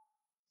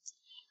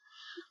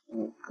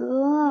五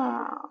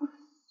哥，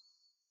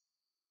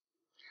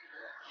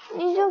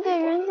你就给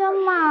人家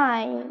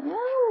买一辆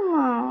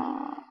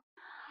嘛。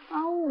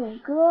啊，五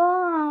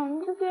哥，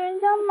你就给人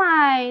家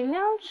买一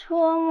辆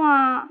车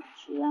嘛。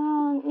只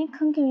要你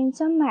肯给人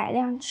家买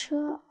辆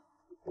车，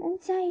人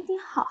家一定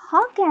好好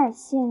感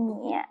谢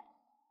你。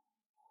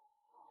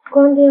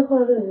光电话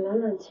论满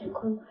满乾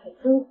坤，还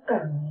真敢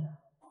呀！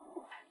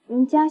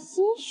人家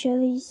新学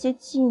了一些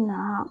技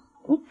能，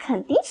你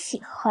肯定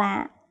喜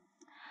欢。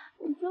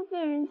你就给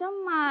人家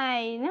买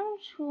一辆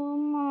车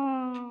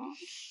嘛。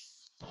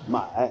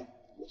买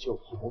就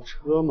豪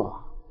车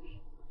嘛。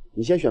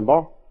你先选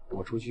包，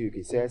我出去给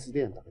 4S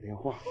店打个电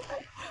话。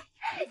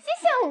谢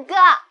谢五哥，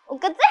五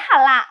哥最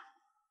好啦。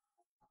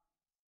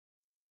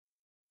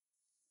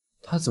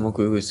他怎么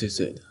鬼鬼祟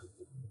祟的？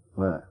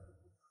喂，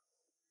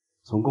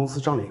从公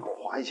司账里给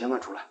我划1000万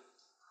出来。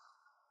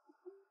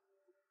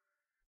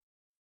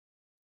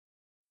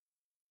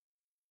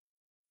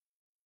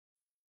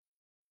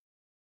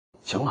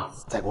行了，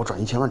再给我转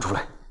1000万出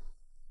来。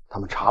他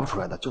们查不出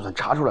来的，就算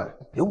查出来，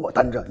由我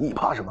担着，你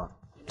怕什么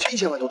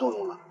？1000万都动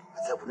用了，还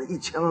在乎那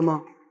1000万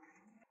吗？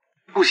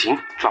不行，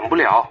转不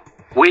了。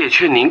我也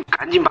劝您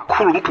赶紧把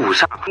窟窿补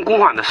上，公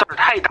款的事儿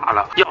太大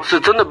了，要是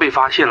真的被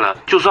发现了，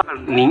就算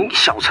您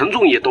小陈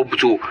总也兜不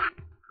住。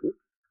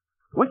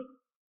喂，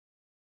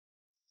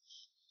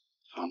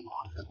他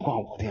妈的挂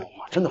我电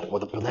话，真的活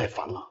得不耐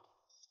烦了。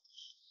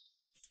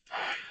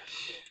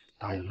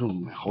答应陆陆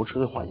买豪车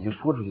的话已经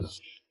说出去了，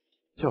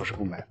要是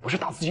不买，不是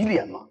打自己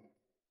脸吗？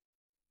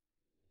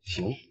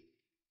行，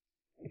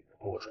你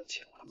不给我赚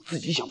钱，我他妈自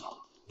己想办法。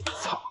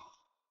操！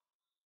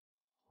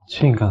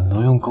竟敢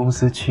挪用公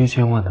司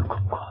7000万的公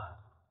款，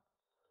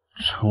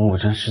陈武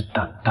真是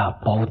胆大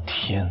包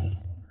天。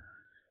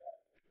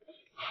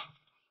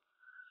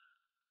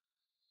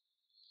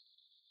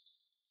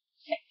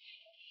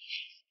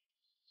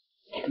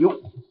哟，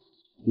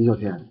李小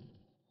天，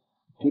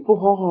你不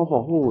好好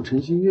保护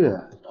陈新月，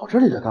跑这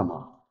里来干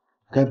嘛？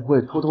该不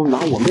会偷偷拿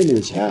我妹妹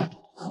的钱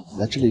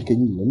来这里给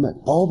女人买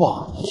包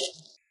吧？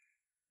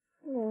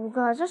五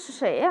哥，这是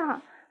谁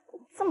呀？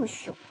这么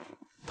凶？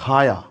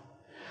他呀，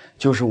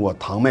就是我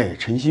堂妹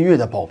陈新月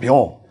的保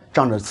镖，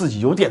仗着自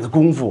己有点子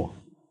功夫，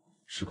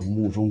是个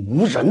目中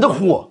无人的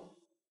货。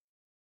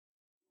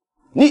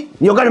你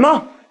要干什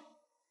么？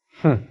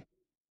哼！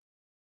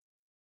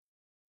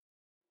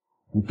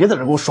你别在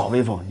这给我耍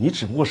威风，你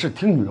只不过是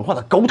听女人话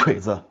的狗腿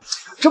子，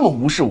这么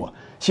无视我，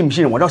信不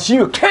信我让新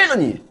月开了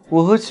你？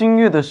我和新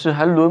月的事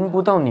还轮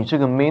不到你这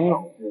个没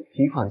脑子的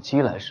提款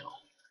机来说。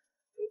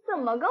你怎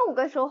么跟五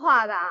哥说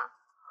话的？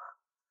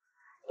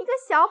一个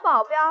小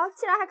保镖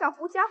竟然还敢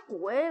狐假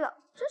虎威了，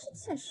真是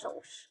欠收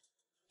拾。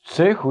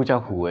谁狐假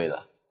虎威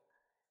了？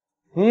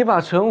你把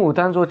陈武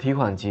当做提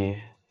款机，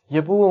也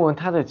不问问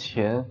他的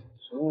钱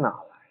从哪来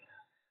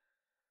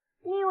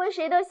的。你以为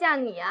谁都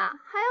像你啊？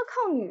还要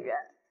靠女人？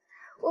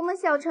我们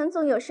小陈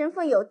总有身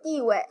份有地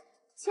位，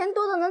钱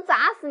多的能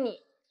砸死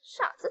你，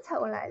傻子才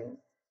会来理你。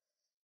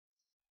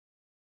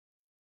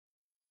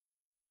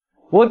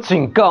我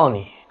警告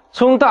你，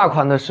充大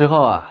款的时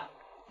候啊，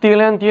掂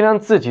量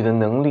自己的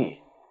能力，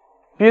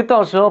别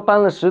到时候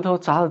搬了石头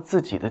砸了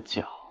自己的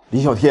脚。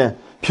李小天，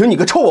凭你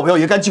个臭保镖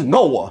也敢警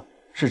告我？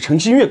是陈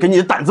新月给你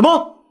的胆子吗？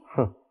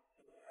哼！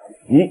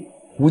你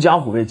狐假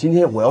虎威，今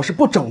天我要是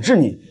不整治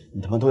你，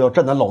你他妈都要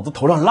站在老子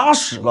头上拉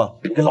屎了！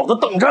给老子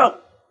等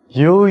着！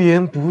油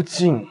盐不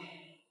进，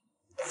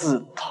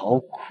自讨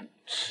苦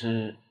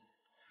吃。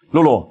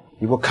露露，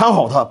你给我看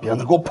好他，别让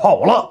他给我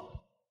跑了。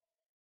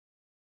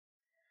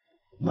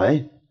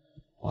喂，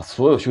把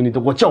所有兄弟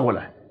都给我叫过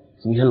来，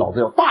今天老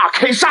子要大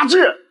开杀戒！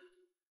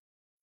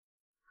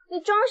你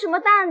装什么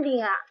淡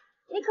定啊？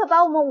你可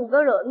把我们五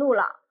哥惹怒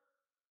了，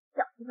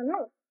小子他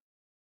弄死。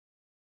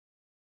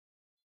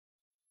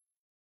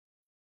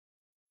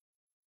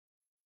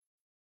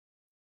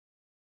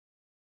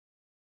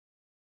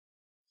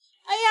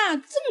哎呀，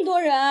这么多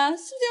人，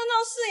是不是要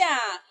闹事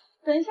呀？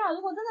等一下，如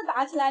果真的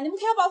打起来，你们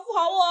可要保护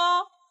好我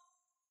哦。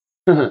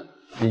哼哼，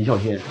李小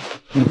天，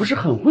你不是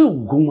很会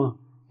武功吗？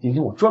今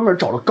天我专门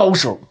找了高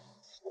手，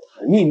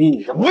来灭灭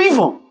你的威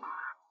风。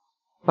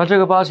把这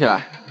个包起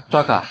来，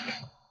抓卡。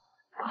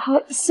好，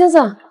先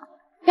生，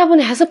要不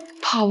你还是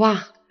跑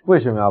吧。为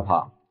什么要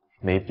跑？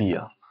没必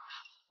要。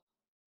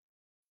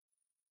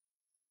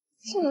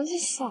这人是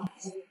傻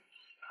子，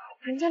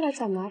人家来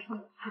找麻烦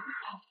还不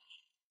跑。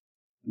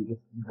你个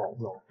死保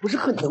镖，不是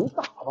很能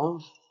打吗？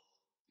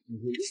今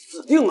天你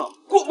死定了，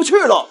过不去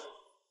了。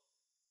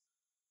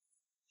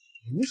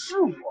不是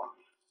我，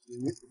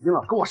你死定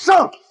了，跟我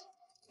上！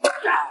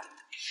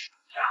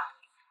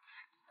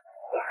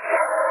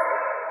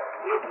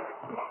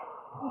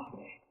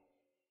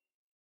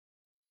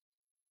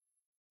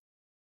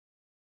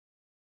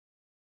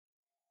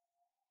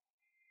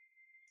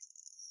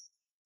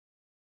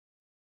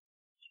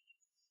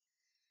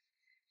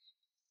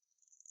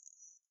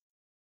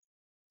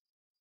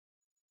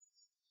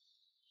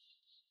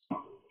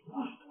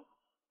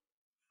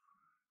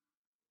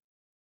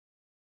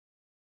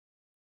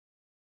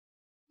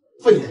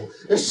废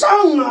物，上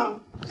啊！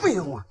废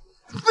物，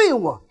废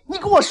物，你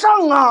给我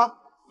上啊！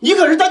你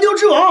可是单挑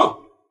之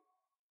王。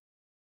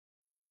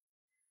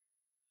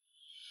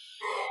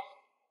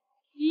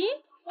咦，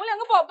我两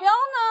个保镖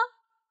呢？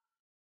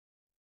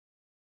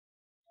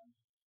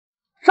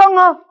上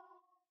啊！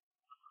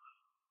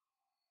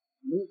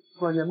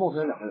突然间冒出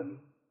来两个人，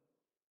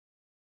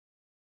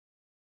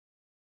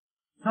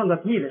上个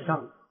屁的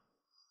上！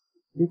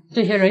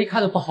这些人一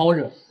看都不好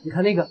惹。你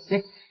看那个，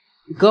哎，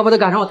胳膊都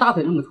赶上我大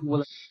腿那么粗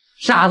了，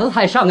傻子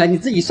才上啊！你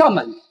自己上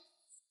吧你。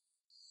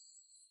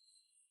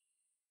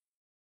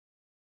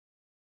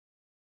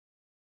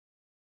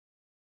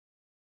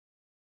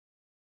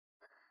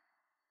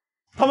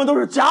他们都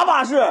是假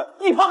把式，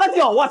一趴个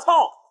屌！我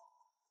操，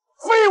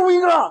废物一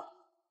个！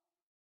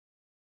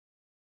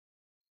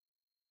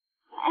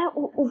哎，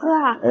五哥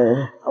啊，哎，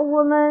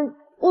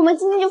我们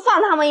今天就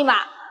放他们一马。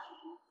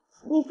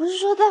你不是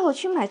说带我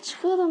去买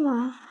车的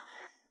吗？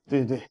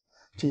对对对，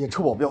这些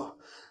臭保镖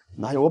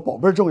哪有我宝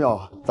贝儿重要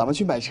啊？咱们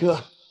去买车。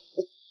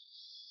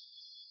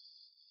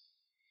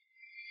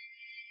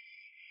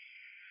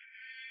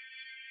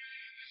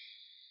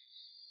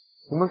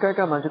你们该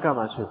干嘛就干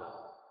嘛去。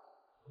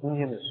今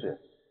天的事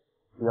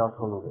不要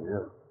透露给任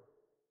何人。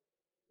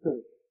对。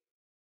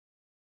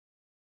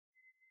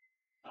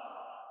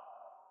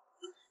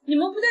你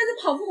们不在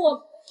这跑步，我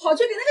跑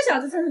去给那个小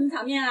子撑什么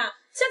场面啊？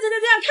下次再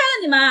这样开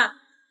了你们！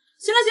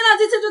行了行了，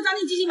这次就长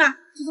点记性吧。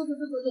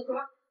走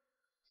吧。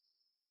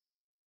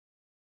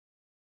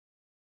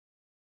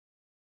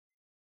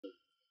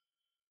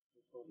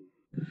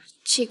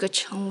这个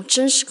陈武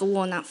真是个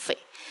窝囊废，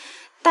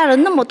带了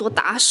那么多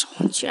打手，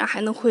居然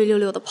还能灰溜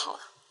溜的跑了，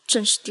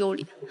真是丢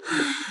脸。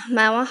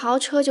买完豪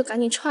车就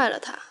赶紧踹了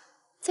他，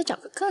再找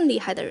个更厉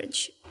害的人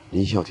去。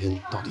林小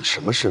天到底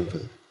什么身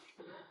份？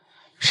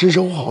身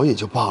手好也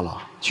就罢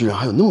了，居然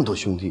还有那么多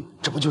兄弟，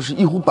这不就是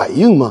一呼百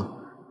应吗？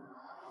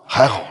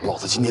还好老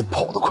子今天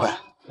跑得快。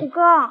五哥，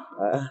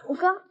五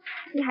哥，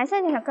你还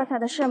在想刚才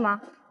的事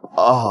吗？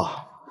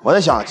啊，我在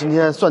想今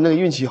天算那个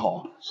运气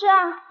好。是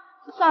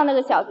啊，算那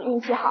个小子运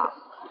气好。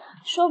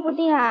说不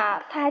定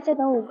啊，他还在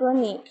等五哥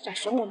你找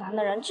神武堂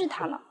的人治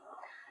他呢。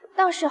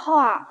到时候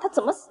啊，他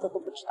怎么死的都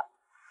不知道。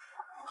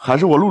还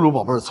是我露露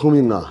宝贝儿聪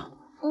明呢。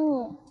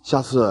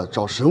下次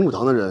找神武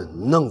堂的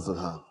人弄死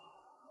他，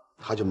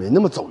他就没那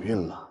么走运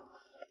了。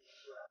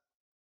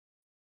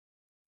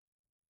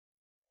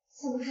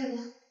怎么可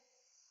能？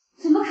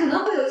怎么可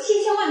能会有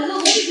7000万的漏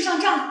洞对不上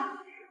账？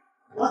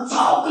我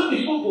早跟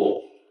你说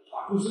过，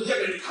把公司交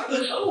给堂哥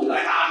陈武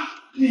来打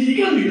理，你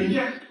一个女人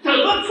家怎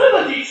么撑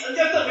得起陈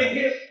家这边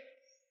天？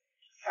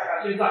看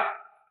看现在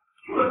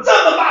出了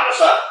这么大的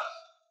事，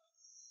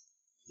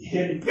今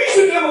天你必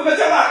须给我个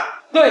交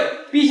代。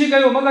对，必须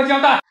给我们个交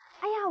代。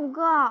哎呀，五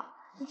哥，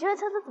你觉得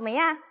车子怎么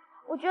样？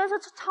我觉得这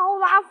车超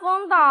拉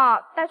风的，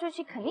带出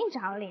去肯定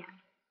长脸。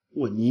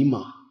我尼玛，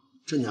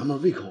这娘们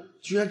胃口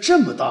居然这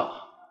么大！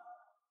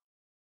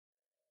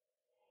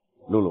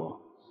露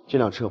露，这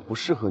辆车不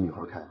适合女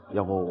孩开，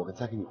要不我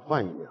再给你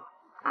换一辆。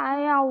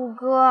哎呀，五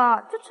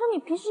哥，这车你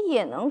平时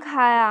也能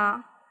开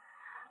啊，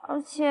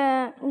而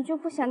且你就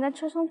不想在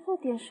车上做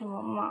点什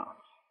么吗？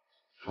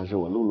还是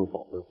我露露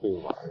宝贝会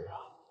玩啊！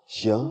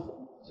行，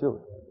就。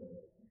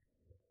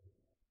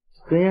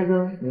根先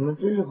生，你们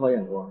真是好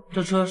眼光！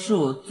这车是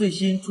我最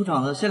新出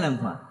厂的限量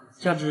款，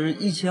价值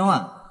1000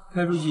万，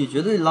开出去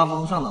绝对拉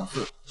风上档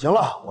次。行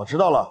了，我知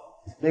道了。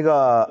那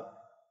个，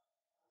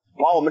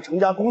划我们程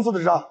家公司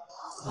的账。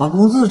划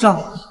公司的账？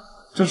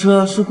这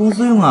车是公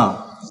司用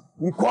啊！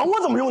你管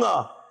我怎么用呢？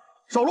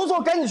少啰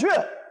嗦，赶紧去！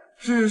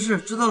是，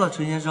知道了，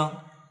陈先生。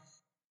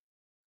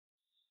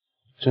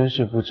真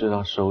是不知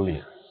道收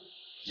敛。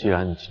既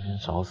然你今天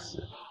找死，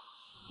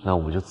那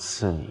我就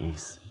赐你一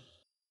死。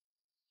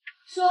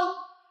说，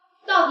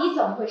到底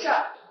怎么回事？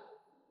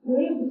我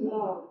也不知道。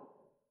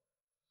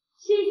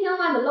7000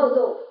万的漏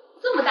洞，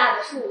这么大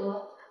的数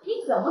额，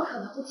你怎么可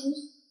能不清楚？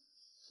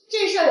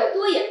这事儿有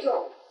多严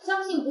重，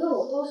相信不用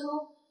我多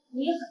说，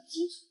你也很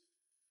清楚。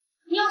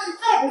你要是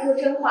再不说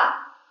真话，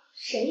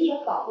谁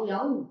也保不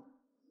了你。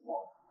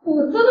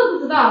我真的不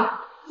知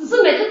道，只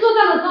是每次做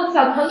账的时候，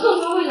小陈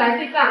总都会来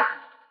对账，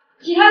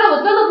其他的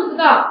我真的不知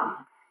道。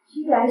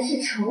居然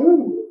是陈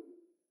武！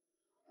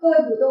各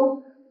位股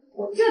东，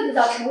我这就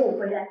叫陈武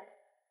回来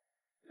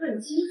问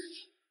清楚。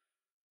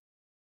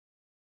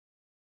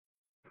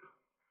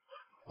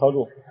曹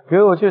主，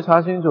给我去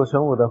查清楚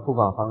陈武的付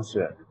款方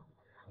式，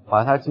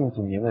把他近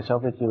几年的消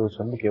费记录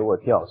全部给我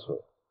调出来，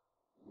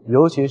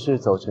尤其是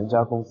走陈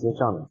家公司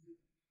账的。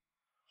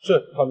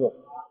是，曹主。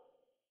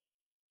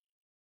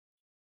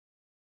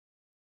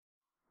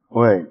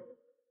喂，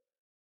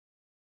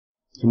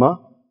什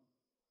么？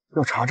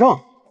要查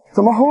账？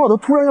怎么好好的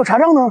突然要查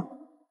账呢？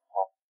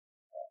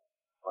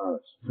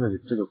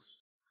这就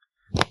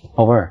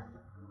宝贝儿，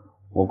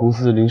我公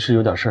司临时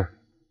有点事儿，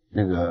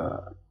那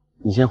个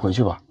你先回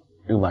去吧，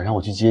这个晚上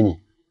我去接你。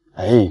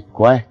哎，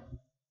乖，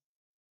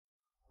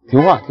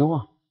听话。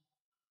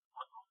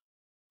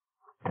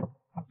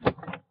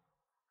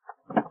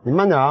你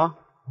慢点啊。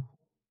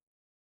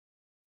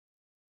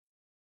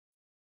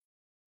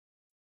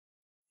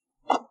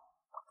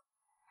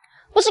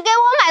不是给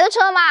我买的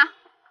车吗？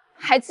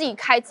还自己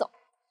开走，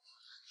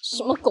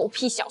什么狗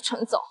屁小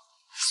陈总！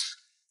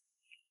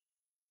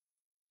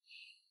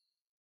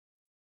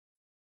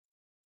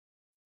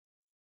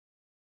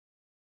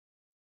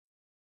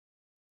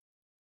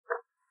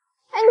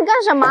哎，你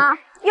干什么？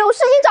有事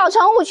情找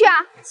陈武去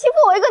啊！欺负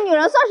我一个女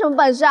人算什么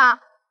本事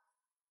啊？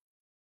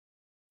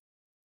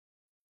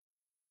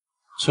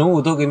陈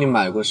武都给你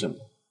买过什么？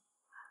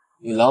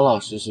你老老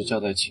实实交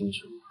代清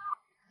楚。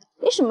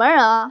你什么人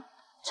啊？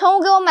陈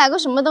武给我买过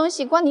什么东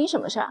西，关你什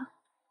么事儿？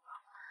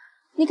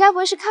你该不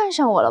会是看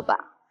上我了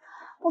吧？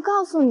我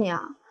告诉你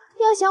啊，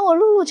要想我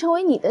露露成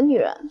为你的女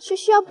人，是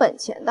需要本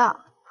钱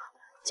的。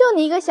就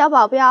你一个小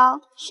保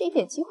镖，是一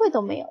点机会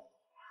都没有。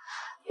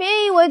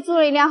别以为租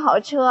了一辆好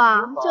车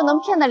啊，就能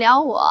骗得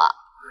了我。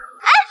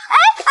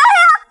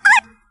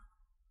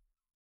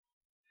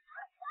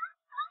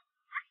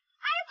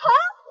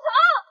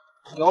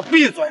你给我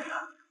闭嘴！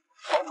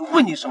房主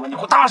问你什么，你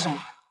给我答什么。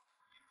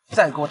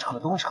再给我扯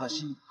东扯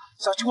西，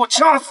小心我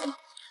掐死你！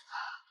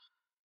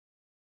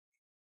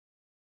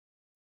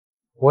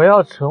我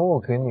要陈武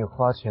给你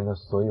花钱的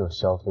所有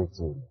消费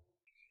记录。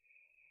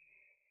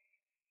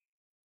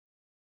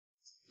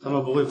他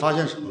们不会发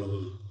现什么了吧？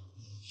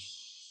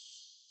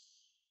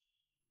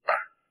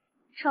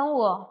陈武，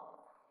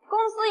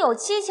公司有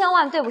7000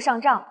万对不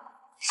上账，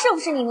是不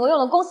是你挪用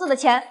了公司的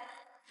钱？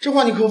这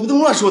话你可不能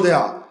乱说的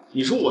呀！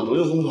你说我挪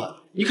用公款，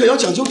你可要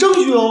讲究证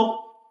据哦。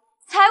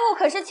财务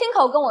可是亲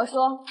口跟我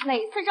说，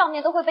每次账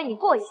面都会被你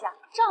过一下，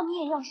账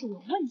面要是有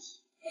问题，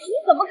你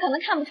怎么可能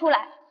看不出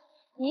来？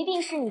一定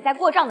是你在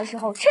过账的时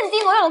候趁机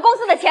挪用了公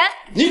司的钱。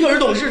你可是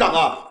董事长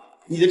啊，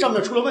你的账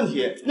面出了问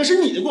题，那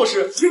是你的过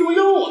失，为什么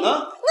冤枉我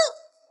呢？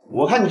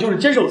我看你就是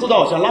监守自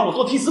盗，想拉我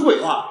做替死鬼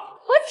吧？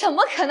我怎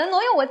么可能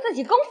挪用我自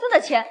己公司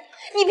的钱？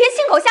你别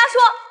信口瞎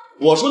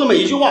说。我说的每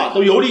一句话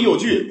都有理有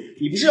据，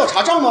你不是要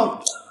查账吗？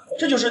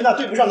这就是那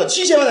对不上的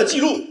7000万的记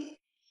录。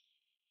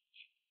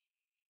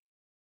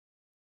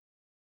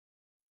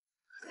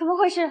怎么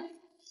回事？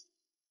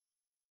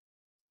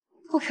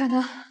不可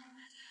能，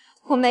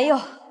我没有，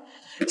这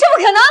不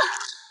可能！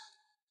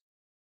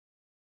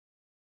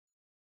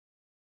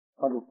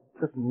堂主，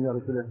这是您要的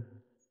资料。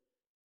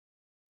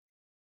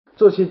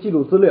这些记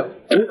录资料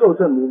足够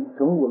证明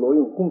陈武挪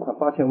用公款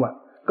8000万，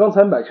刚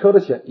才买车的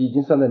钱已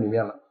经算在里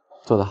面了。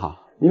做得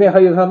好。里面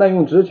还有他滥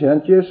用职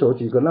权、接手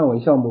几个烂尾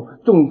项目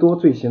众多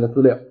罪行的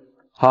资料。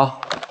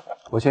好，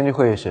我先去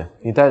会议室，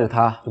你带着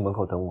他去门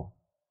口等我。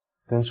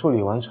等处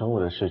理完陈武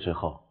的事之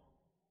后，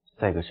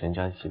再给陈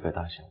家起个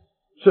大姓。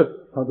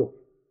是，堂主。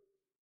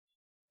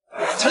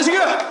陈星月，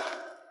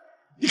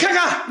你看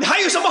看，你还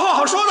有什么话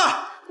好说的？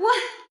我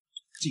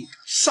竟敢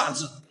擅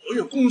自挪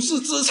用公司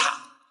资产，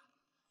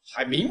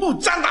还明目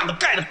张胆的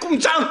盖了公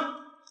章，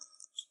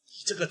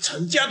你这个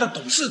陈家的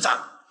董事长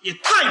也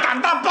太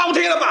胆大包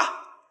天了吧！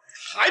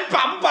还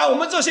把不把我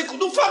们这些股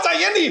东放在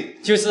眼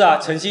里？就是啊，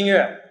陈星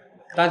月，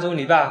当初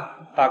你爸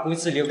把公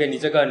司留给你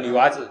这个女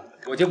娃子，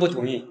我就不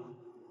同意。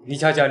你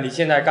瞧瞧你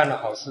现在干的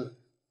好事，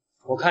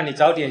我看你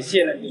早点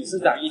卸了董事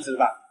长一职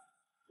吧。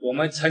我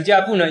们陈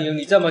家不能有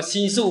你这么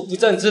心术不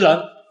正之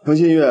人。程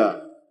新月，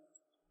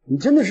你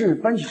真的是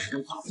搬起石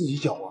头砸自己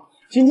脚啊！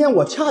今天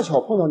我恰巧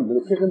碰到你们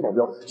的贴身保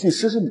镖去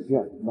奢侈品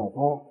店买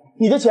包，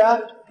你的钱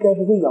该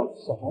不会养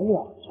小白脸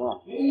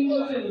吧？明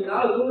明是你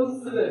拿了公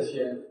司的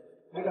钱，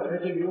还敢在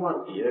这冤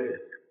枉别人？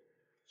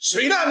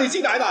谁让你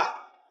进来的？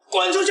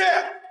滚出去！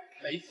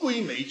没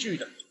规没矩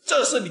的，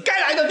这是你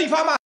该来的地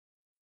方吗？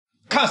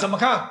看什么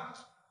看？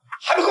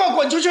还不给我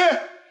滚出去！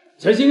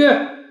陈星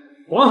月，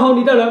管好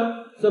你的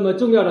人，这么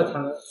重要的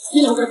场合，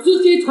最好该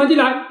直接传进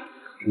来。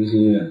陈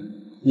新月，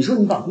你说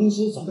你把公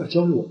司早点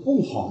交给我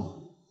不好吗？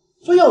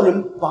非要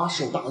人把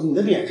手打在你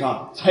的脸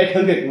上才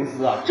肯给公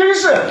司啊！真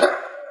是！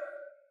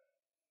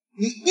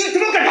你怎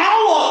么敢打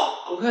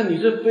我？我看你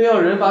是非要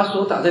人把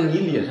手打在你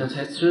脸上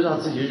才知道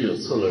自己惹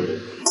错了人。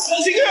陈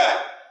星月，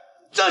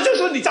这就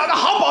是你找的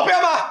好保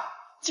镖吗？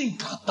竟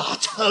敢打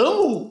陈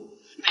武！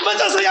你们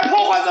这是要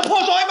破罐子破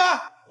摔吗？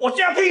我就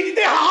要替你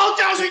爹好好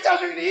教训教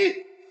训你！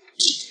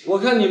我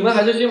看你们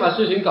还是先把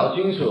事情搞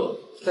清楚，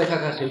再看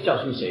看谁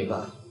教训谁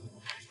吧。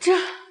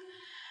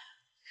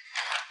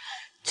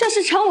这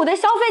是陈武的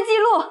消费记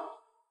录。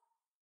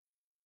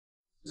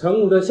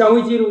陈武的消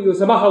费记录有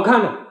什么好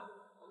看的？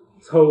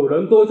丑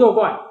人多作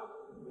怪，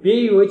别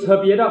以为扯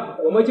别的，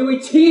我们就会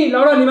轻易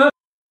饶了你们。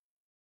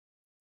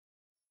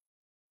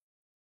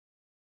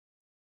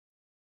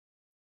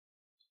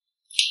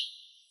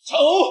陈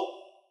武，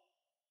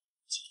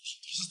这到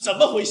底是怎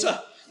么回事？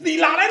你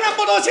哪来那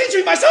么多钱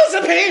去买奢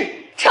侈品？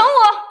陈武，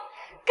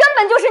根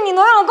本就是你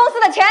挪用了公司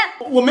的钱。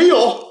我没有。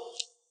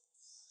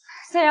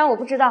虽然我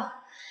不知道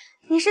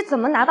你是怎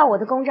么拿到我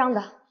的公章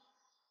的，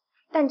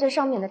但这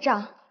上面的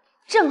账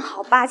正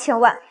好8000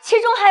万，其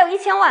中还有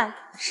1000万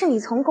是你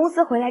从公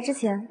司回来之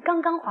前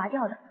刚刚划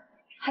掉的，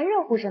还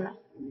热乎着呢。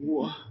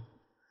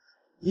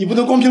你不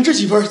能光凭这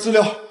几份资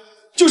料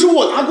就是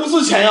我拿公司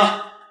的钱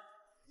呀，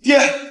爹。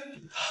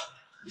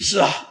是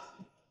啊，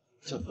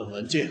这份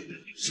文件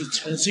是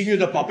陈星月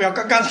的保镖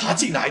刚刚拿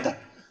进来的，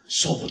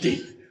说不定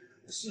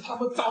是他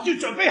们早就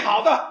准备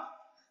好的，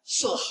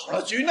设好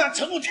了局让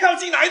陈武跳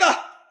进来的。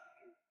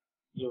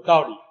有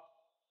道理，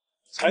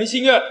陈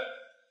星月，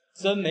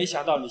真没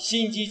想到你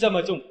心机这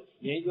么重，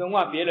连冤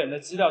枉别人的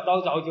资料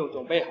都早就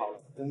准备好了，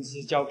公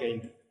司交给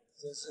你，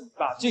真是你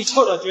爸最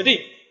错的决定。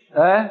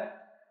哎，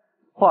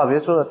话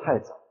别说的太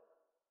早，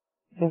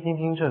先听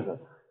听这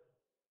个。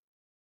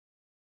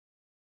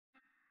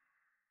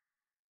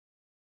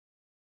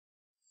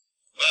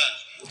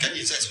赶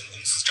紧再从公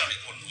司账里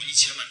给我挪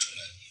1000万出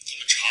来，怎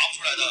么查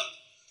不出来的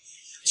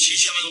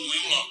？7000万都挪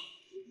用了，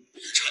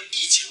还差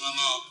1000万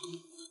吗？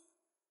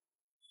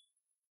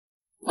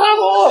阿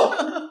母，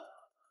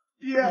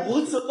爹，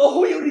我怎么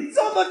会有你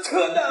这么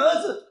蠢的儿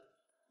子？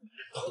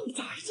兔崽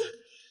子，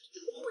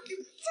怎么会给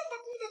我这么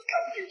多的干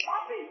品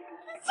麻痹？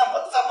你怎么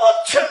这么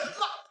蠢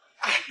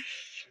啊？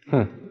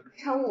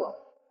陈武，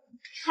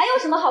还有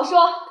什么好说？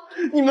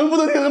你们不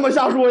能听他们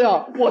瞎说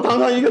呀！我堂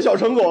堂一个小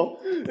成狗，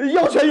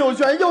要权有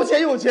权，要钱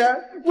有钱，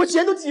我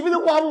钱都几辈子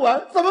花不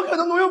完，怎么可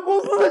能挪用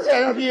公司的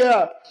钱呀，爹！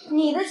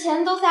你的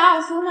钱都在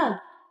二叔那里，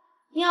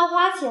你要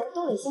花钱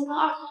都得先跟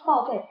二叔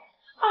报备，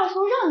二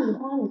叔让你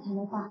花你才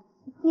能花，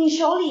你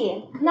手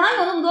里哪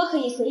有那么多可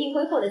以随意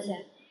挥霍的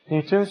钱？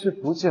你真是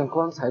不见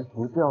棺材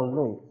不掉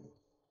泪，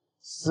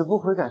死不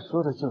悔改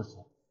说的就是。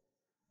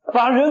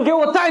把人给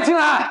我带进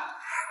来！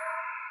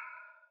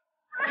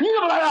你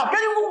怎么来了？赶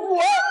紧给我滚！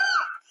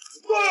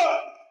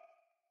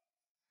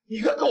你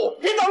个狗，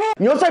别挡路！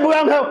你要再不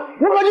让开，我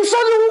可就伤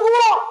你无辜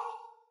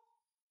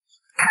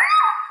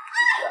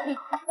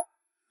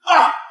了！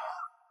啊！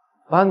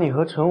把你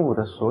和陈武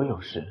的所有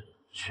事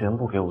全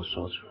部给我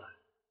说出来。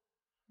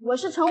我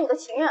是陈武的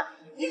情人。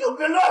你可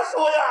别乱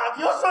说呀！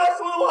你要说来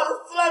说的话，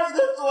撕烂你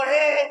的嘴！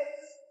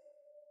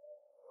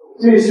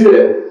这事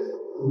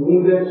你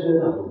应该知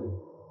道，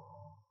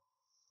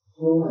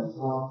千万他。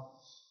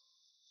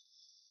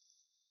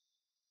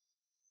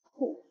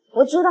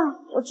我知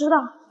道，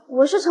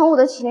我是陈武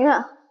的情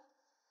人，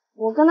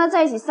我跟他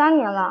在一起3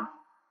年了，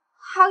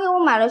他给我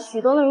买了许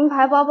多的名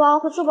牌包包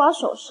和珠宝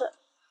首饰，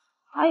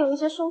还有一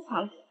些收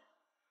藏品。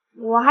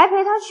我还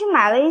陪他去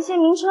买了一些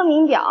名车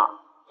名表。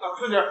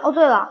快点！哦，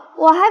对了，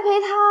我还陪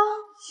他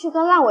去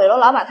跟烂尾楼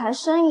老板谈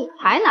生意，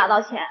还拿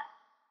到钱，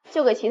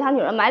就给其他女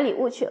人买礼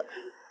物去了，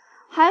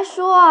还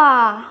说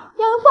啊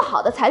要用不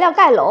好的材料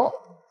盖楼，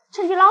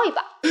趁机捞一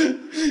把。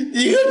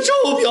你个臭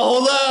婊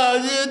子，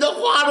你这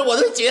花着我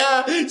的钱，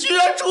居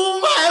然出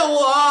卖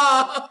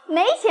我！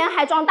没钱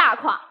还装大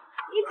款，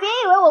你别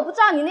以为我不知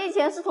道你那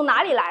钱是从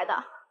哪里来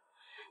的。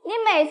你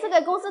每次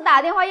给公司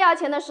打电话要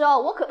钱的时候，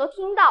我可都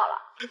听到了。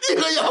你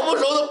个养不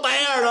熟的白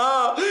眼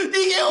狼，你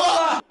给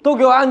我！都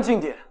给我安静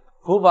点！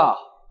福宝，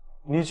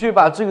你去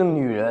把这个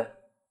女人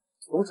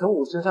从陈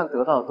武身上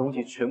得到的东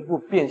西全部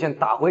变现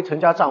打回陈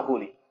家账户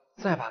里，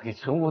再把给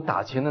陈武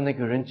打钱的那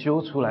个人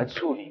揪出来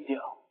处理掉。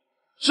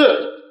是。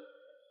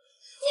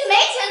你没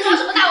钱装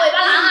什么大尾巴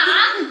狼啊？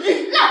浪费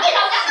老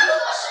家那么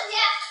多时间，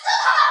这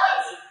他妈会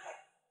气！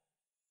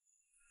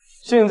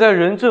现在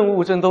人证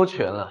物证都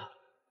全了，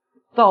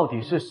到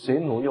底是谁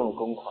挪用了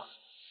公款？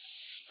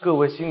各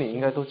位心里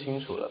应该都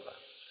清楚了吧？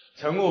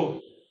陈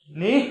武，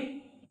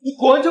你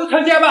滚出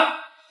陈家吧！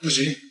不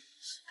行，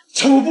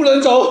陈武不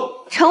能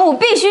走。陈武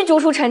必须逐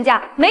出陈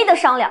家，没得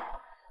商量，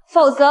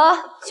否则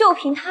就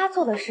凭他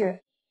做的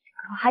事，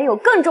可还有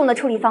更重的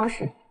处理方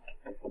式。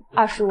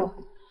二叔，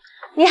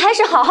你还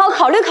是好好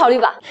考虑考虑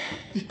吧。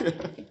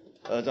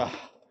儿子，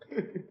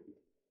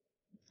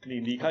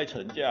你离开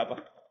陈家吧。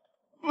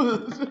不是，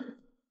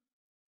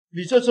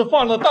你这次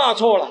犯了大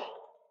错了，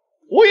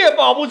我也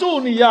保不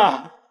住你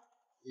呀。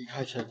离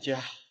开陈家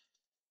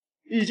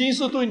已经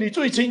是对你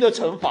最轻的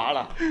惩罚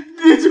了。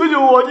你救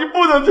救我，你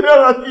不能这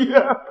样啊，你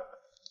啊！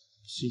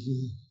行，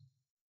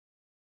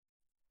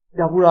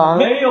要不然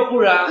没有不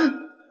然，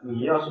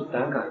你要是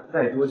胆敢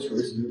再多求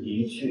情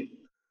一句，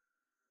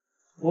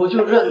我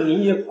就让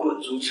你也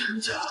滚出陈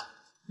家。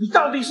你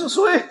到底是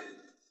谁？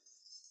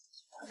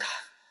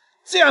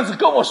这样子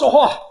跟我说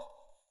话，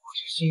我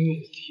是心月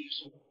的贴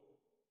身。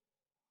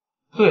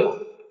对了，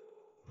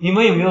你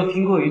们有没有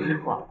听过一句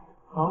话？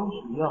堂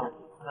主要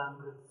3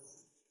个字。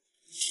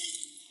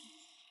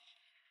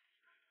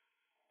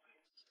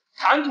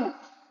堂主，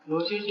有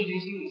些事情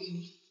心里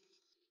清楚。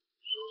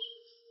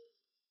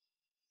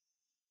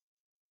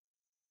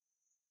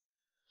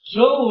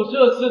陈武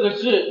这次的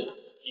事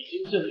已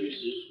经证据实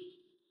属，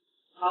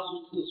他是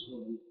自出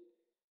名，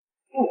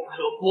不可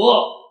驳。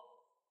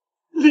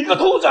你个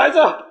兔崽子，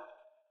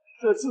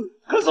这次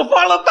可是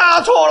犯了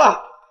大错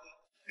了，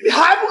你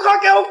还不快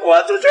给我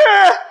滚出去！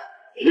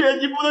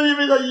你不能因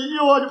为他一句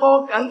话就把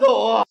我赶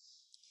走啊！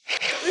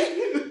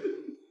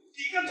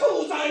你个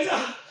兔崽子，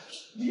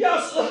你要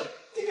死，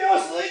你给我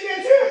死一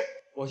边去！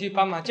我去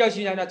帮忙教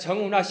训一下那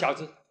陈武那小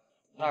子，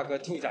那个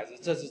兔崽子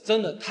这次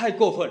真的太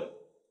过分了，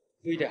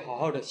非得好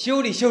好的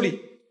修理修理。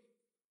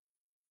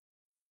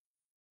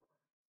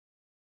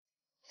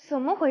怎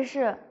么回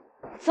事？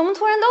怎么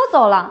突然都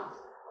走了？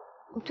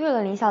哦，对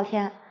了，林啸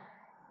天，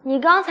你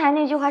刚才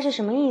那句话是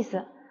什么意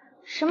思？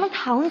什么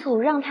堂主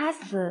让他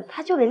死，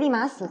他就得立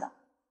马死的？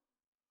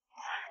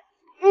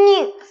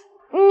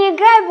你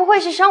该不会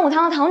是商武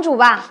堂的堂主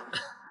吧？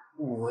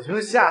我就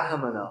吓他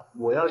们了，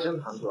我要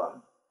升堂主啊，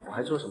我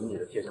还做什么你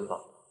的贴身保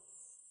镖？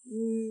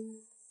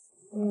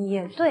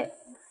也对，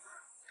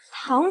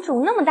堂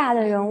主那么大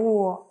的人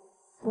物，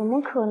怎么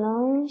可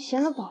能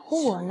闲得保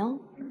护我呢？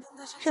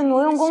这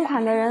挪用公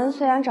款的人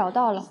虽然找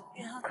到了，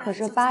可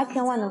这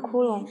8000万的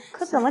窟窿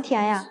可怎么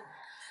填呀？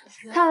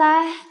看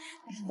来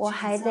我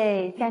还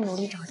得再努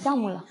力找项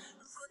目了。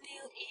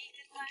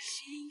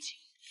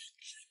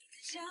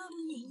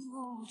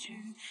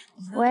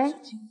喂？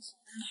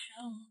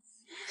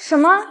什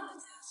么？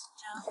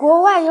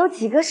国外有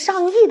几个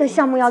上亿的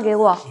项目要给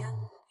我？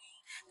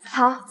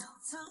好，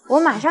我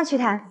马上去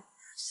谈。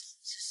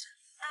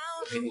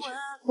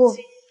不，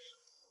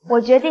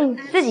我决定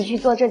自己去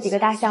做这几个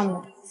大项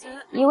目。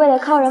一味的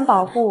靠人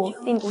保护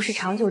并不是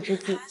长久之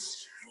计，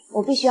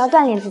我必须要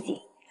锻炼自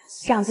己，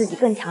让自己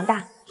更强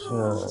大。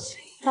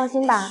放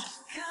心吧，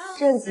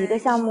这几个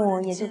项目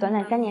也就短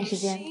短3年时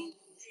间，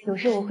有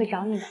事我会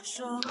找你的。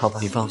好吧，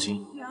你放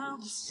心，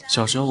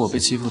小时候我被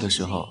欺负的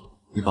时候，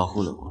你保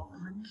护了我。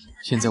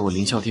现在我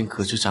林啸天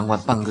可是掌管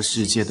半个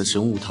世界的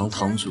神武堂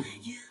堂主，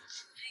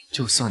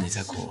就算你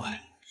在国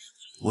外，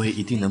我也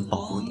一定能保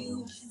护你，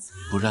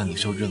不让你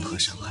受任何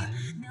伤害。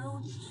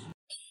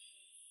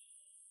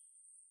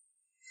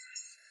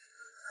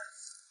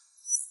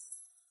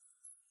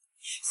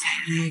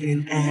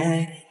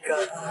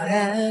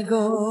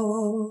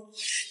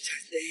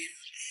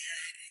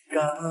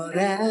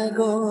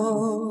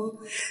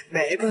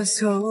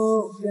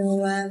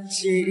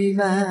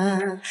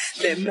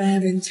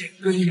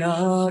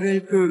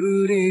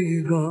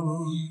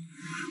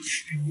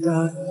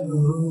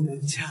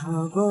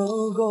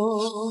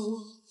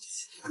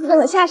哥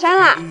哥下山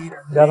啦！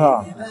丫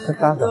头，快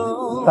撒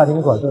手，大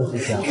庭广众之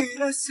下。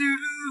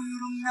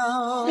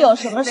有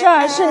什么事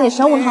儿是你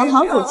神武堂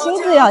堂主亲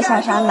自要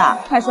下山的？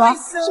快说，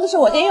是不是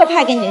我爹又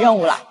派给你任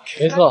务了？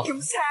没错，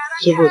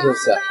师父这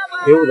次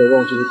给我的任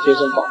务就是贴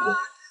身保护，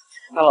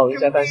他老人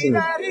家担心你。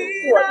我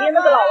爹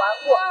那个老顽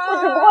固，我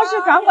只不过是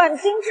掌管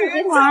精致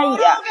集团而已，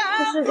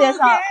这世界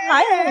上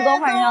哪有那么多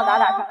坏人要打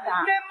打杀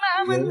杀？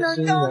人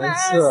心难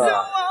测啊！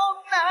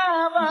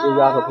你这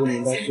丫头不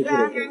明白世界的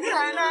真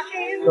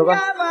理。走吧，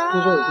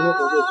听说你今天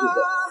同学聚会，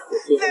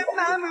我最后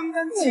保证。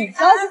你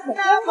消息可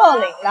真够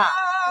灵的。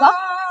走，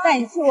带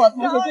你去我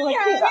同学聚会去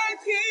吧。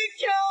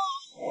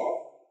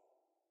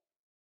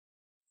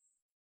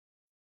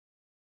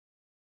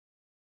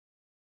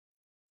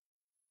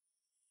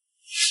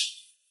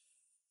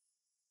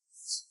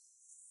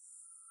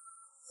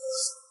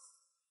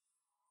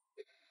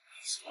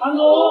安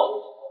总，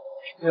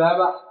你来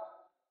吧。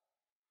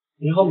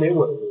以后没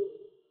我的日子，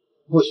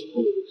不许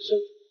碰你的身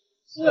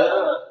体。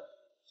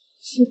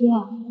师哥，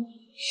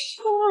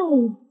帅呀！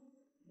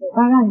我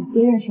爸让你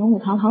接任神武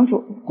堂堂主，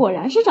果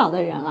然是找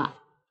对人了。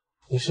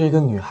你是一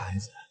个女孩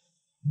子，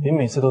别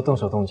每次都动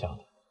手动脚的。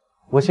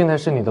我现在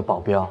是你的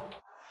保镖，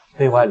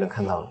被外人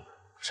看到了，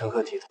成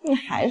何体统？你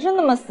还是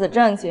那么死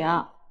正经。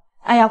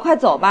哎呀，快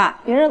走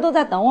吧，别人都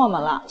在等我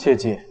们了。切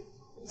记，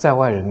在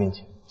外人面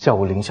前叫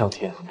我凌啸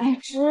天。哎，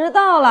知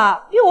道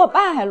了，比我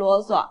爸还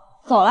啰嗦。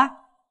走了。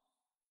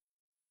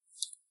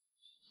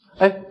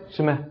哎，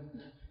师妹，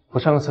我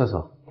上个厕所。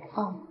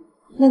哦，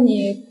那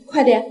你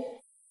快点。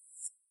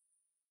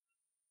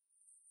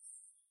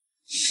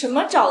什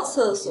么找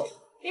厕所？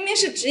明明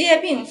是职业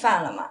病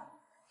犯了嘛，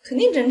肯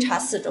定侦查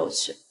四周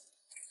去。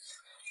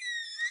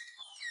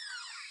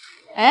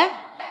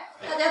哎，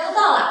大家都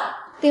到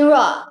了。丁若，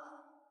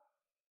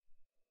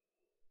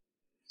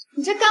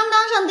你这刚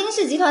当上丁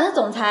氏集团的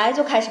总裁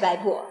就开始摆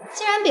谱，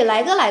竟然比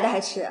来哥来的还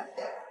迟。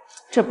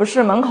这不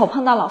是门口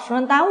碰到老熟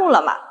人耽误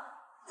了吗？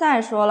再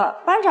说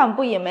了，班长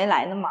不也没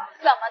来呢吗？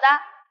怎么的？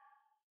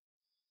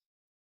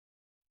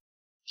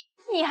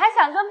你还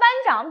想跟班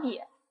长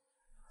比？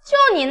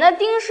就你那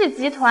丁氏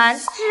集团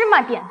芝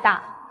麻点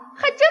大，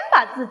还真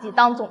把自己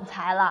当总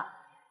裁了。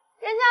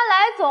人家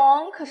来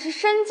总可是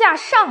身价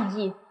上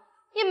亿，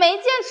也没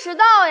见迟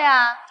到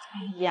呀。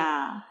哎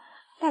呀，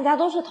大家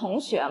都是同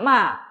学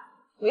嘛，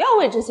不要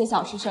为这些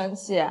小事生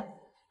气，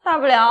大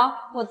不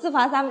了我自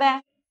罚3杯。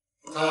哎，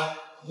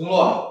林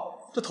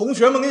洛，这同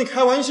学们跟你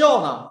开玩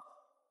笑呢，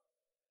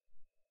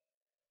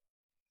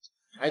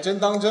还真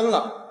当真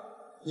了。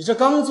你这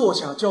刚坐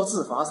下就要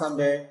自罚3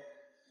杯，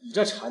你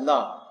这馋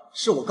的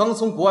是我刚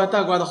从国外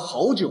带过来的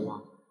好酒啊，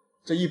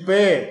这一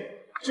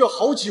杯就要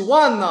好几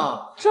万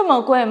呢。这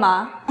么贵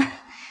吗？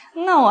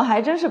那我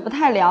还真是不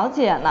太了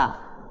解呢。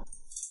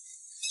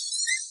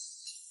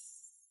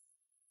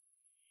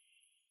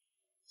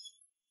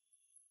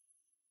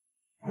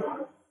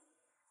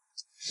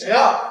谁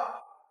呀？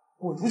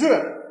滚出去！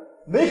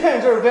没看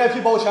见这是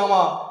VIP 包厢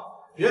吗？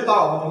别打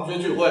扰我们同学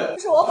聚会。这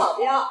是我保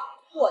镖，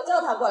我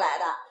叫他过来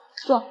的。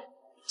坐。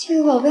这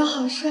个保镖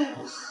好帅，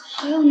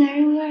好有男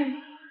人味儿。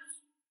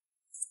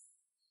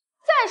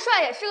再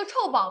帅也是个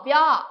臭保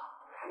镖。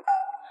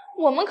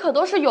我们可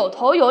都是有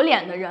头有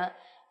脸的人，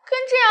跟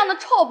这样的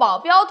臭保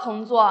镖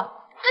同坐，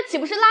那岂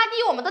不是拉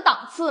低我们的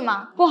档次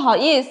吗？不好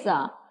意思，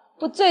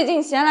我最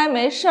近闲来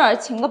没事儿，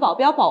请个保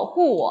镖保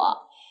护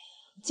我。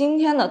今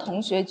天的同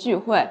学聚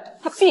会，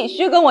他必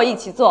须跟我一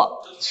起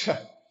做。切，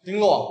丁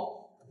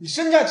洛，你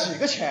身价几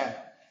个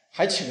钱，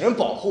还请人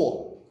保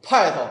护，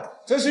派头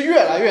真是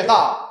越来越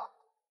大。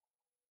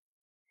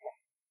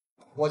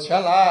我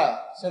前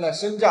来，现在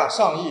身价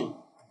上亿，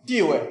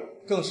地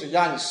位更是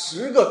压你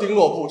10个丁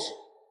洛不止。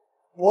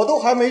我都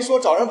还没说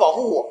找人保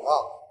护我呢，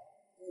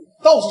你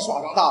倒是耍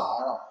张大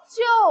牌了。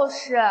就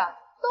是，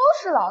都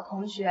是老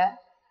同学，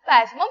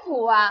摆什么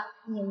谱啊？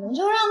你们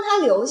就让他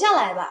留下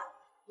来吧，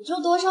不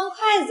就多双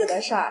筷子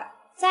的事儿。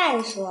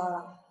再说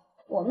了，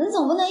我们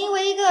总不能因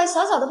为一个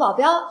小小的保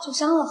镖就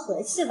伤了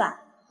和气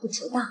吧？不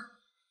值当。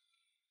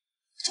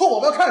臭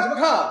保镖看什么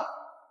看？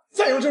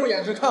再用这种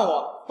眼神看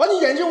我，把你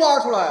眼睛挖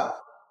出来啊！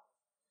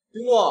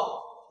丁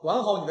洛，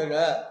管好你的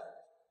人，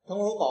等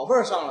会儿我宝贝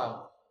儿上来，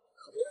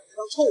可别让这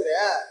张臭脸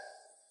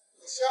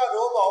吓着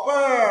我宝贝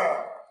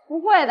儿。不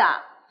会的，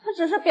他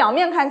只是表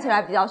面看起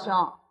来比较凶。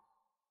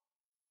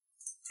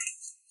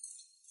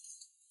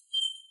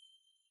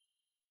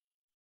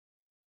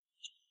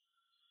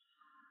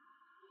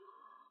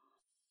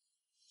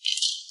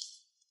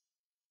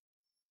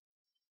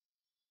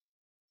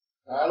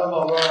来了，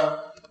宝贝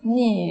儿。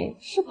你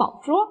是宝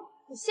珠？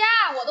你瞎，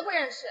我都不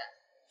认识。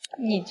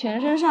你全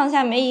身上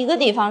下没一个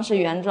地方是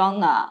原装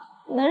的，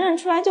能认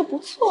出来就不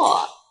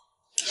错。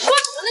说什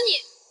么呢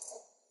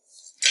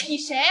你？你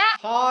谁呀？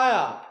他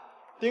呀，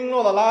丁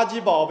洛的垃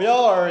圾保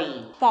镖而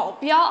已。保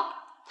镖？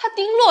他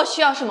丁洛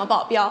需要什么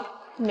保镖？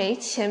没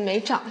钱没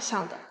长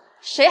相的，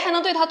谁还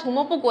能对他图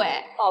谋不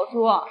轨？宝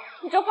珠，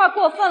你这话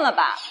过分了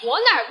吧？我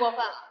哪儿过分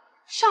了？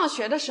上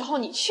学的时候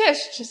你确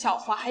实是校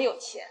花，还有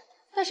钱，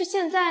但是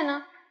现在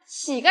呢？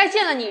乞丐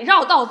见了你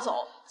绕道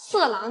走，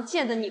色狼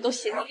见的你都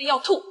嫌弃的要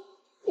吐，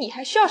你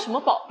还需要什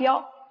么保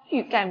镖？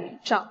欲盖弥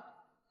彰。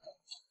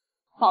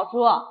宝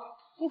珠，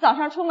你早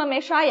上出门没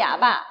刷牙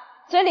吧？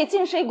嘴里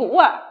尽是一股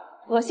味儿，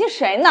恶心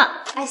谁呢？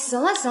哎，行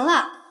了行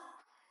了，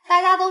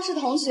大家都是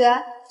同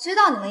学，知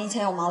道你们以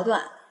前有矛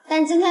盾，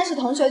但今天是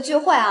同学聚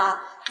会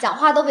啊，讲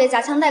话都别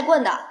夹枪带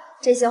棍的，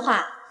这些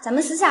话咱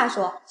们私下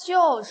说。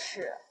就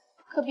是，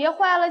可别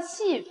坏了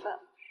气氛。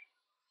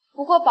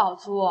不过宝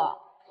珠，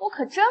我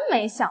可真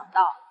没想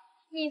到，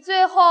你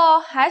最后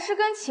还是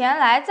跟钱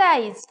来在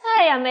一起。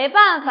那也没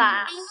办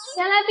法，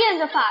钱来变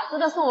着法子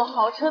的送我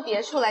豪车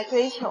别墅来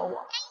追求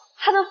我，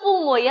他的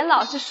父母也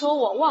老是说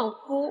我旺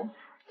夫，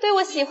对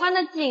我喜欢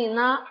的景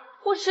呢，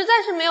我实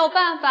在是没有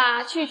办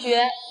法拒绝，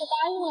就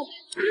答应了。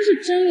真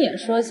是睁眼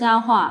说瞎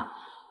话。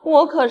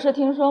我可是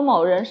听说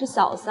某人是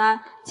小三，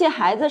借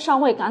孩子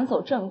尚未赶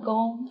走正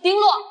宫。丁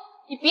洛，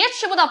你别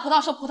吃不到葡萄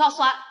说葡萄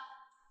酸。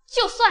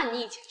就算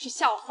你以前是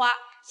校花，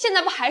现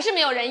在不还是没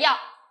有人要？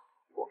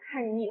我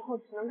看你以后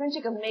只能跟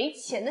这个没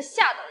钱的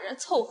下等人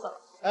凑合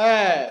了。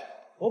哎，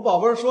我宝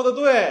贝儿说的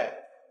对，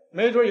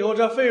没准以后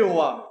这废物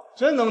啊，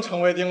真能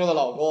成为丁洛的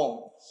老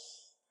公。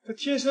这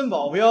贴身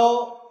保镖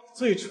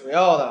最主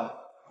要的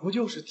不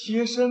就是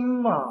贴身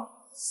吗？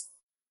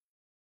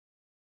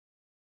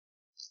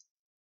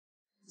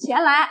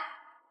钱来，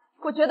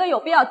我觉得有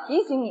必要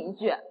提醒你一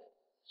句，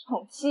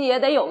宠妻也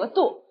得有个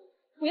度，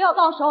不要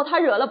到时候他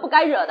惹了不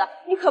该惹的，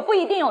你可不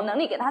一定有能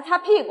力给他擦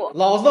屁股。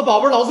老子的宝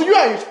贝儿，老子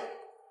愿意宠，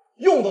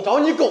用得着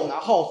你狗拿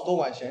耗子多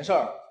管闲事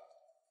儿。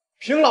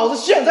凭老子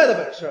现在的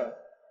本事，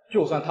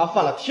就算他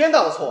犯了天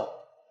大的错，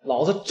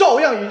老子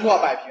照样一句话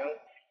摆平。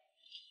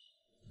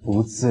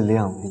不自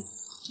量力！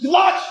你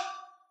垃圾！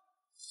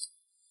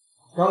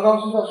刚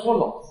刚是在说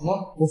老子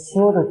吗？我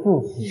说的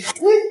就是你。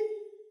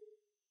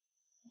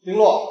丁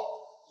洛，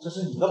这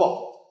是你的宝贝，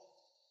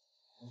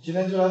我今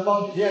天就来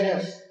帮你练练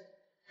手，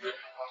他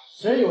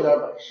是真有点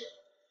本事，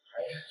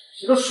还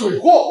是个水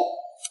货。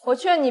我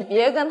劝你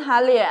别跟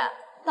他练，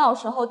到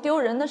时候丢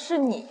人的是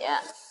你。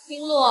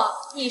丁洛，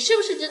你是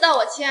不是知道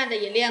我亲爱的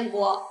也练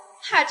过？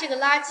怕这个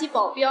垃圾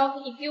保镖给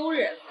你丢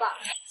人吧？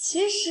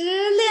其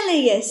实练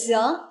练也行，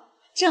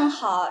正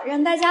好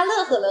让大家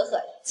乐呵乐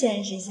呵，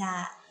见识一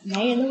下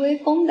男人的威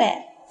风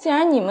呗。既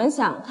然你们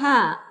想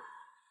看，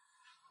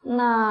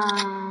那……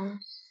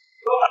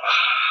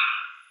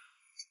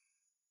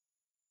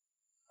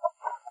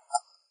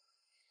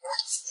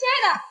亲爱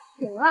的，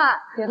行了，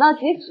点到即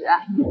止。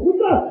混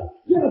蛋，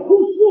竟然偷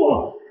袭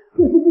我！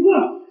这次不干！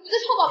一个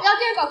臭保镖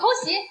竟然搞偷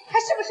袭，还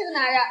是不是个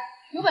男人？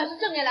有本事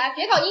正面来，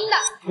别搞阴的。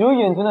有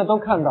眼睛的都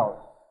看到了，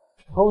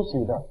偷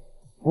袭的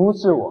不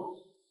是我。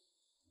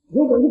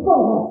有本事放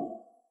他！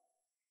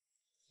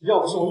要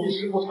不是我一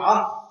时不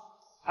察，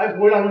还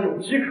不会让你有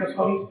机可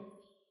乘。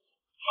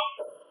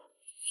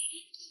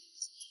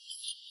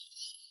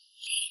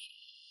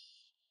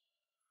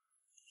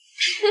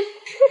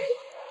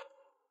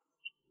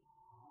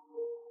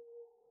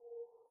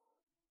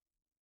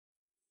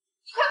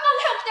快放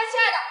开我们家亲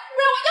爱的，不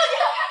然我又去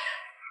找他！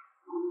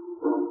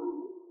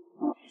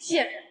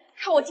贱人，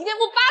看我今天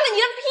不扒了你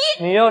的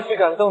皮！你要是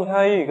敢动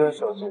他一根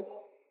手指头，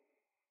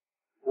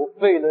我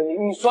废了你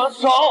一双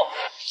手！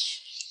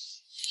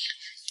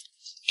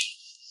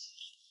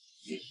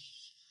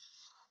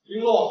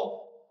丁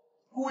洛，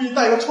故意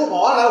带个臭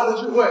保安来我的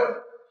聚会，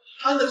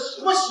安的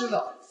什么心呢？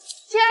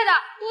亲爱的，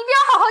你一定要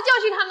好好教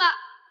训他们。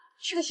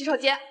去个洗手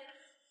间。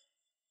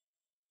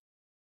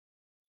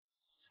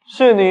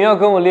是你要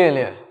跟我练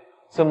练，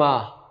怎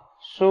么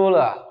输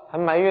了还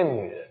埋怨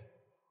女人？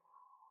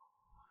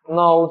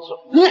孬种！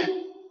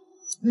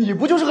你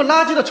不就是个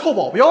垃圾的臭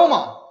保镖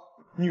吗？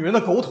女人的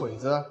狗腿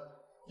子，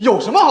有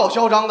什么好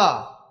嚣张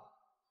的？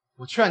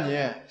我劝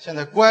你现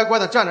在乖乖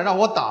的站着让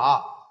我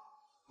打，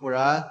不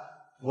然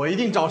我一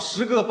定找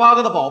10个8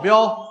个的保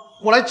镖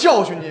过来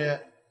教训你。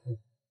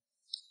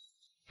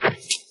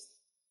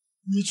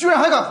你居然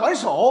还敢还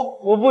手！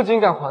我不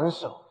仅敢还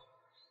手，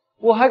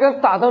我还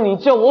敢打到你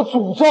叫我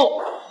诅咒！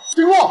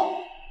丁洛，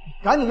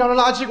赶紧让这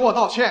垃圾给我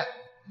道歉，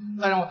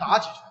再让我打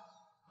几拳，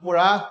不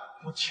然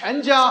我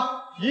钱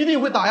家一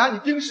定会打压你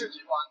丁氏集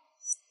团。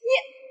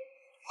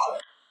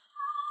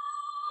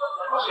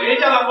谁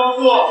家的光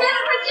速？亲爱的，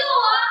快救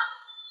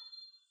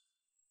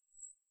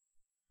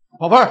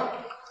我！宝贝儿，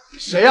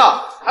谁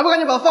呀？还不赶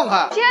紧把他放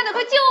开！亲爱的，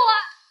快救我！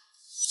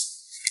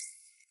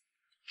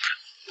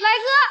来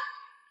哥！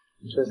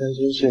这才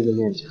真是个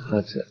练家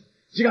子！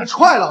你敢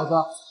踹老子，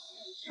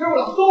吃我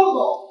的兜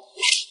走！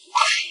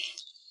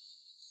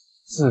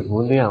自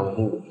不量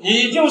力！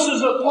你就是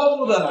这光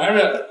速的男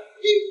人！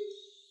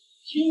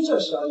听这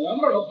小娘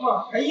们的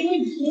话，还以为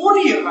你多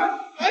厉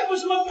害，还不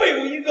是么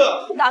废物一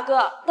个！大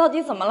哥，到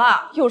底怎么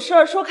了？有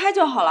事说开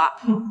就好了。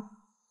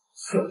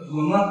怎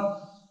么了？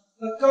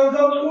他刚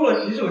刚出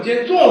了洗手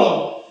间撞了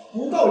我，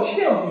不道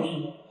歉不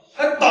说，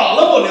还打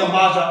了我2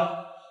巴掌。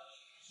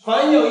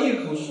反咬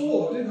一口说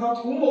我对他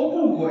图谋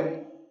不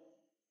轨，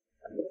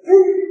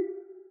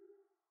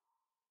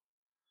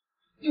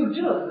就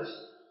这德行，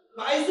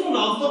白送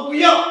老子都不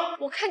要！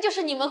我看就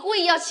是你们故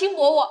意要轻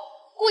薄我，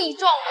故意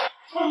撞我。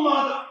他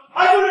妈的，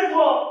还不认错！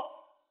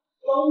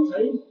刚才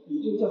你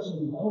就叫是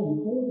男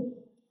武功，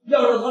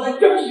要让他来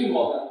教训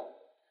我们。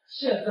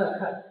现在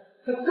看，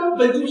他根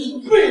本就是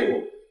废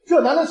物。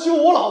这男的欺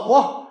负我老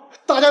婆，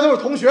大家都是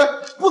同学，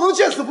不能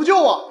见死不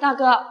救啊！大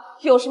哥，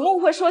有什么误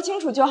会说清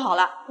楚就好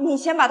了，你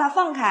先把他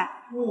放开。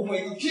误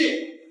会个屁！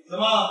怎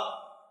么，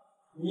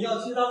你要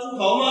替他出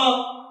头吗？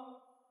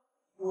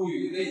物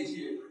以类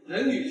聚，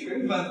人以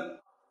群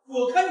分。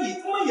我看你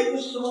他妈也不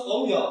是什么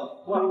好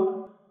鸟。喂，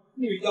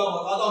你要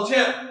么他道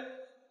歉，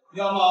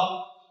要么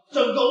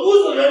整个屋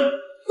子人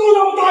都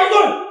让我打一顿。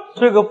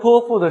这个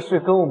泼妇的事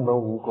跟我们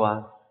无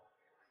关，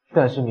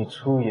但是你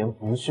出言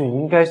不逊，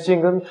应该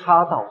先跟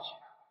他道歉。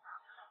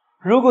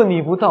如果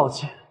你不道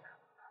歉，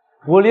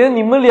我连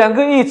你们两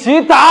个一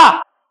起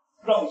打。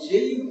让爷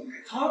爷我给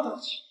他道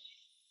歉，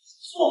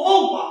做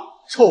梦吧！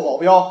臭保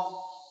镖，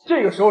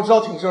这个时候知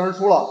道挺身而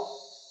出了，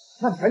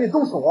那你赶紧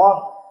动手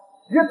啊！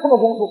别他妈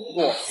光说不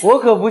做。我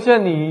可不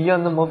像你一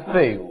样那么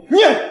废物。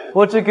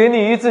我只给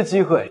你一次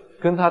机会，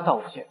跟他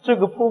道歉。这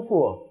个泼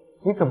妇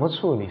你怎么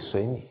处理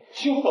随你。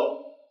听懂？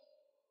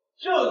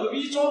这个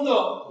逼装的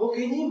我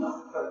给你满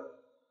分。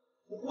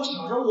我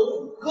想让我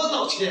虎哥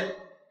道歉，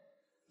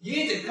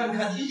也得看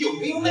看你有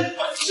没有那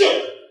本事。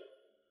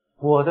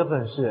我的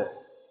本事，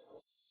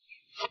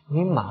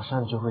你马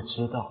上就会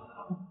知道了。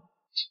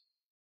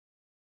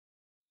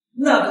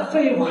那个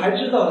废物还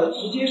知道了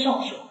直接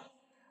上手，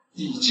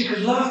你这个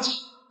垃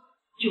圾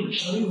就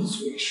只能用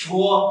嘴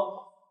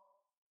说。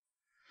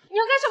你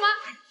要干什么？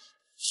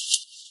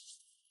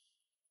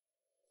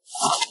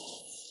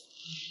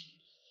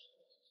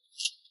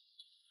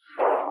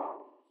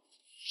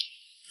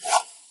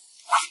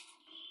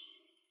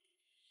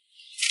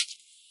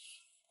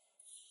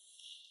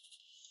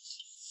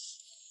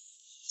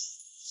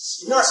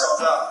你那小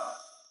子，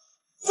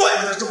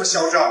怪不得这么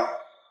嚣张。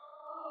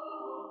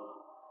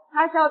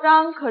他嚣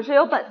张可是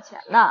有本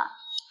钱的。大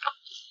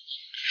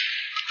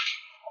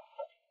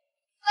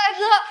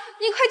哥，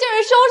你快叫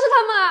人收拾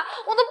他们，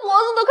我的脖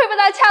子都快被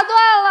他掐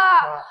断了。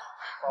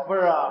宝贝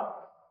儿啊，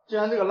既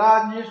然这个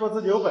垃圾说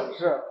自己有本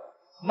事，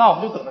那我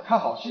们就等着看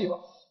好戏吧。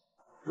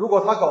如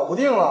果他搞不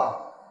定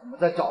了，我们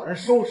再找人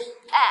收拾。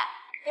哎，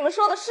你们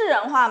说的是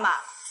人话吗？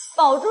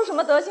宝珠什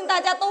么德行大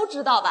家都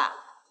知道吧？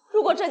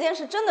如果这件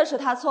事真的是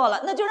他错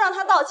了，那就让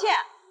他道歉，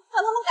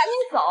让他们赶紧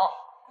走，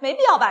没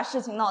必要把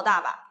事情闹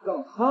大吧。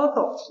让他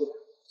道歉，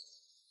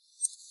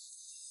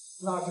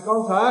那是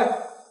刚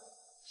才，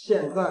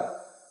现在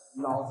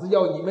老子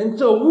要你们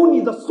这屋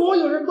里的所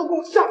有人都给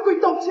我下跪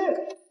道歉，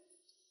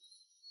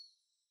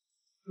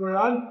不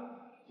然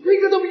一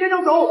个都别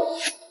想走。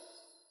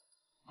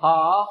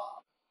好，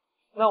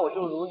那我就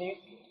如你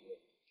所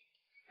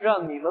愿，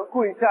让你们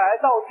跪下来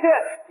道歉。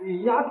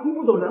你丫听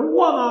不懂人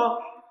话吗？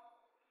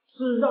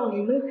是让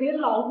你们给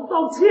老子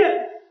道歉。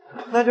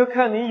那就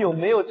看你有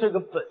没有这个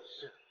本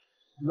事。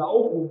老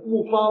虎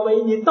不发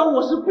威，你当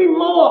我是病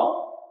猫啊？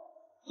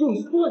就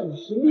算你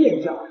是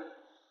练家，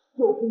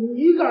就是你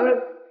一个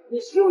人，你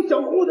休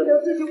想护得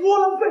了这些窝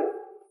囊废。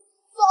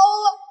糟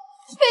了，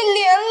被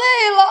连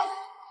累了。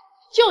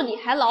就你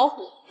还老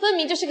虎，分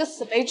明就是个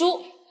死肥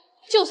猪。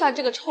就算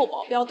这个臭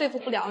保镖对付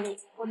不了你，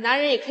我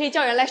男人也可以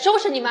叫人来收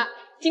拾你们。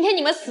今天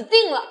你们死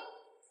定了！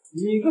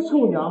你个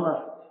臭娘们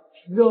儿，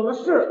惹了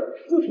事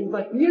就躲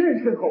在别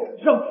人身后，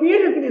让别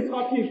人给你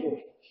擦屁股，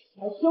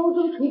还嚣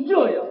张成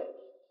这样。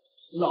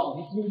老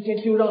子今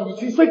天就让你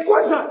去睡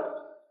棺材！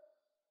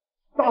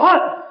大汉，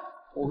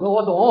虎哥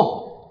我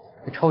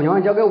懂，这臭娘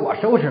们交给我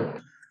收拾了，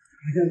赶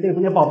紧对付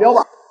那保镖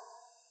吧。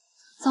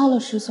糟了，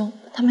师兄，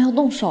他们要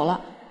动手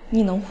了，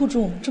你能护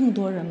住我们这么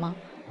多人吗？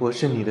我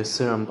是你的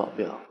私人保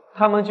镖，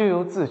他们咎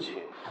由自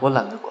取，我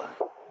懒得管。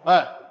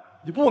哎，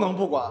你不能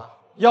不管，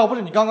要不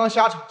是你刚刚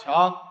瞎逞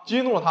强，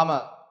激怒了他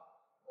们，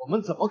我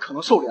们怎么可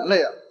能受连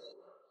累啊？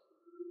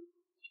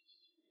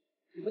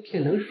你不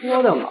挺能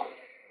说的吗？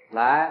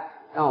来，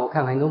让我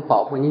看看你怎么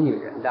保护你女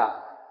人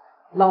的，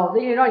老子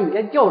也让你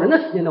连叫人的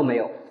时间都没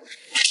有。一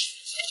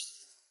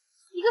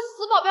个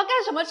死保镖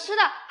干什么吃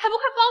的？还不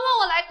快帮帮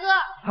我来哥！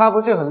他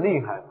不是很厉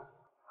害吗？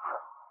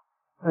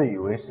自以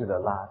为是的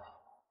垃圾，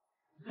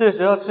这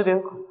时要吃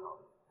点苦头，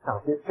长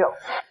些教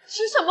训。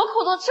吃什么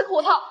苦头？吃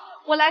骨头！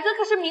我来哥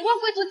可是名冠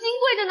贵族，金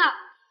贵着呢。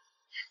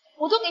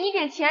我多给你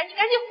点钱，你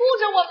赶紧护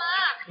着我们。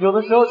有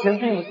的时候钱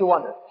并不是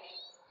万能的，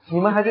你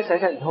们还是想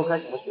想以后该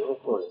怎么学会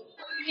做人。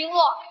林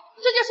洛，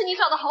这就是你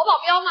找的好保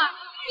镖吗？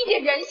一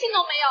点人性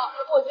都没有。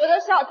我觉得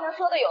啸天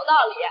说的有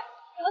道理，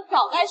你们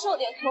早该受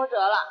点挫折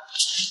了。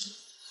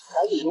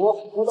赶紧给我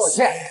虎哥道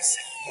歉，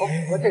我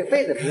虎哥这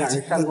辈子没让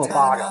人扇过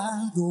巴掌，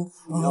你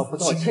要不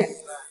道歉，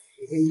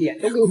你这脸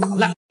都给我垮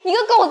烂！你个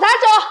狗杂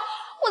种！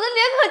我的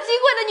脸可金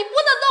贵的，你不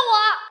能动我！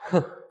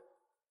哼，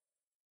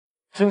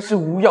真是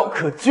无药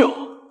可救。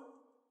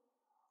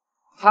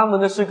他们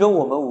的事跟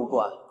我们无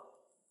关，你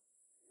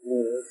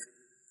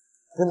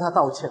跟他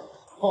道歉。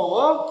好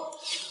啊，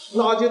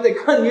那就得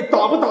看你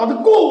打不打得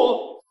过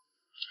我。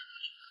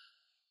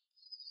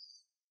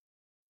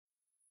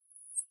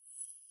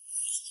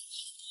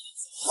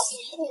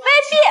你卑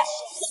鄙！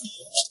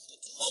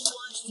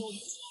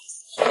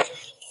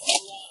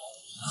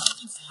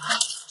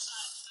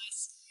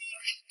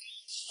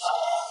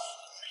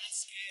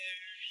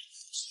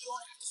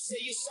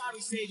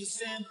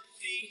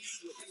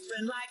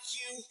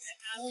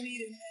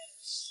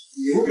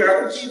有点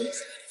本事。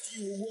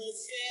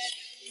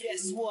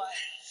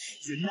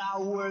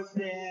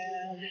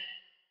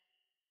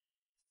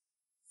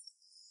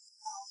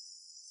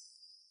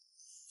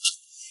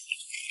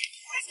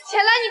钱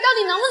来你到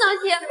底能不能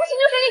接？不行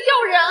就给你叫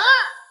人啊！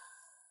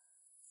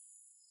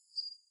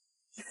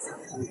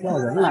叫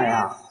人来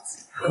啊？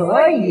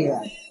可以，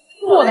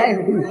过来也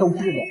是给你收尸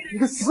的。你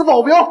个死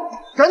保镖，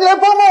赶紧来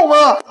帮帮我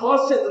们！他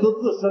现在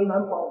都自身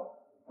难保，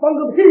帮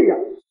个屁呀！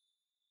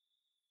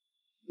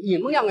你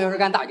们两个要是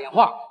敢打电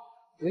话，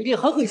我一定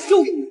狠狠收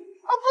你们！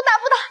不打，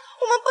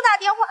我们不打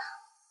电话。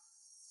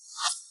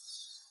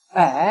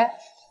哎，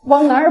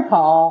往哪儿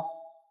跑？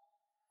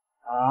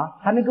啊，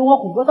还没给我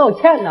虎哥道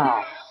歉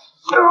呢！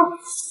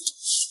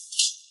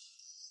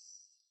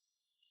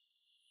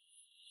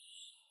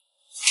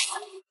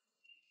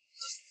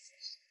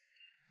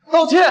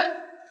道歉！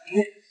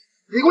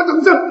你给我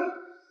等着！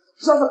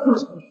上来就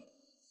是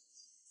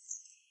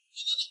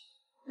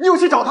你有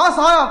去找他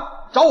啥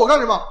呀？找我干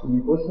什么？你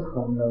不是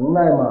很能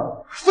耐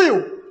吗？废物！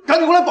赶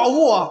紧过来保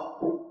护我，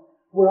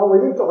不然我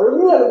一定找人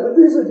灭了你们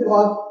丁氏集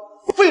团，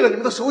废了你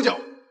们的手脚！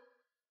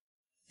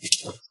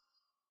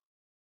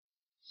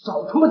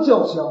少他妈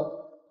叫嚣！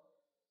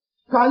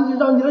赶紧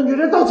让你的女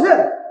人道歉，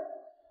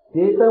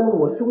别耽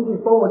误我兄弟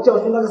帮我教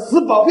训那个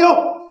死保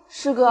镖！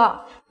师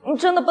哥，你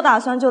真的不打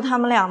算救他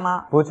们俩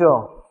吗？不救，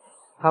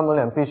他们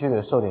俩必须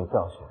得受点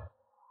教训，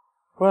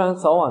不然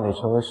早晚得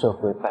成为社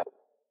会败类。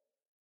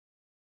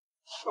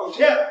道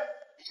歉！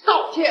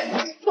道歉！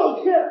道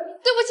歉！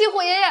对不起，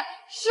虎爷爷，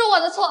是我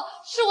的错，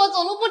是我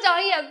走路不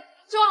长眼，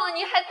撞了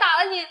你还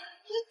打了你，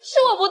是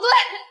我不对。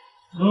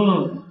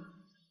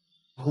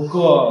不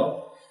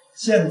过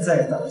现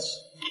在道歉，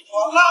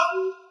完了，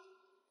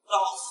老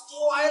子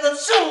都挨了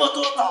这么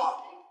多打，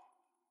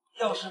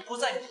要是不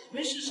在你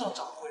们身上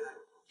找回来，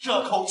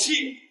这口气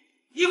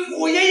你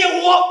虎爷爷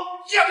我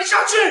咽不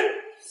下去。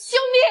兄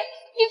弟，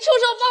你出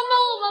手帮帮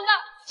我们吧，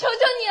求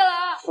求你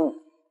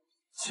了。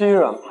欺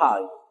软怕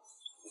硬，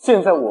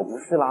现在我不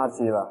是垃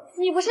圾了。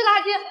你不是垃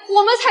圾，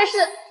我们才是。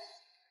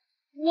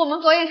我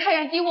们狗眼看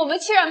人低，我们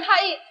欺软怕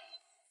硬，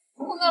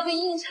碰到个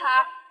硬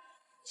茬，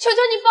求求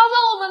你帮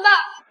帮我们吧。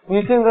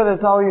你现在的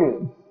遭遇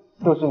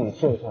就是你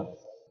欠下的。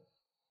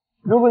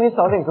如果你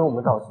早点跟我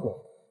们道歉，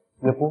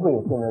也不会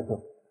有现在这。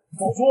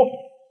早说，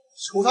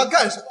求他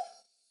干什么？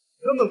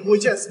根本不会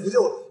见死不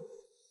救的。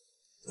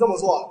这么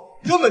做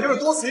根本就是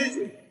多此一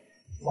举。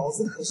老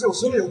子可是有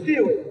身份有地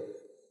位的，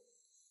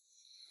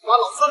把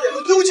老子的脸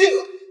都丢尽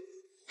了。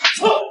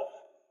操！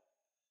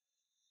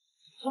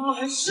他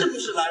还是不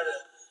是男人？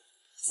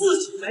自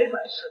己没本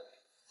事，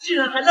竟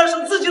然还赖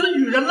上自己的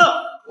女人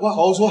了！我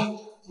好好说，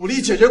武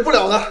力解决不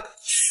了的。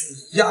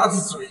死鸭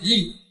子嘴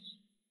硬！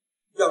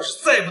要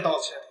是再不道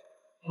歉，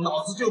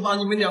老子就把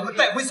你们两个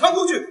带回仓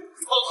库去，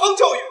好好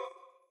教育。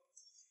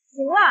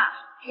行了，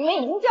你们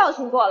已经教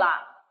训过了，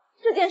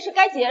这件事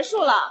该结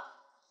束了，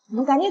你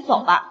们赶紧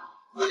走吧。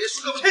结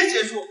束个屁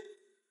结束！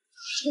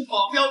这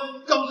保镖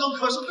刚刚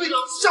可是对老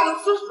子下了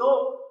死手，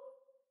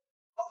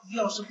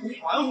要是不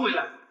还回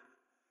来，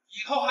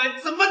以后还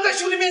怎么在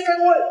兄弟面前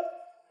混？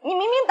你明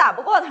明打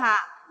不过他，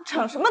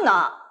逞什么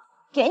能？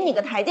给你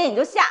个台阶你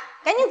就下，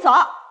赶紧走！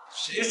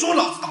谁说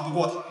老子打不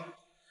过他？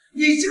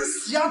你这个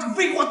死丫头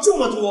废话这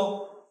么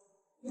多，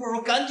不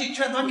如赶紧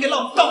劝他给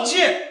老子道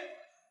歉，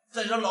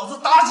再让老子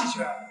打几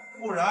拳，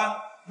不然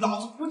老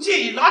子不介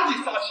意拿你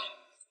撒气。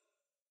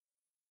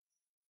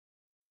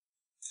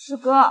师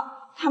哥，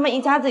他们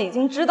一家子已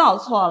经知道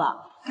错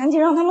了，赶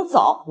紧让他们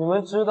走。你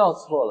们知道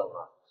错了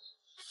吗？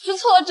知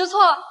错了，知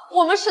错了，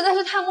我们实在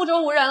是太目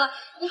中无人了，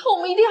以后我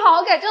们一定好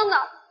好改正的。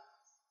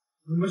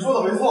你们说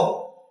的没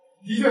错，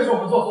的确是我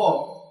们做错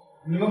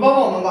了，你们帮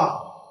帮我们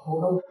吧，我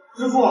们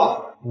知错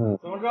了。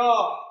怎么着？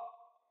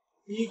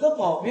你个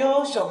保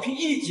镖想凭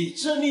一己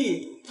之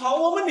力讨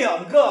我们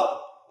两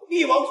个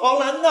力挽狂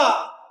澜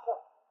呐？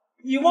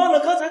你忘了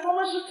刚才他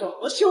们是怎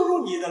么羞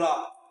辱你的了？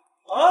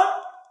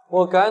啊？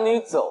我赶你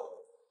走，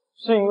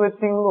是因为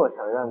丁洛想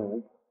让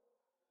你走，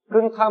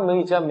跟他们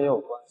一家没有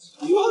关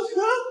系。我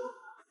靠，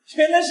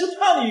原来是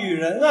他女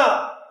人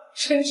啊！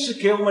真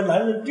是给我们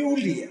男人丢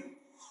脸。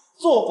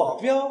做保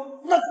镖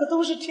那可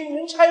都是听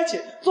人差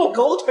遣、做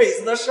狗腿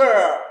子的事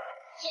儿。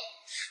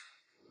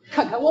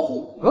看看我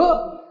虎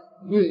哥，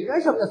女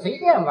人什么的随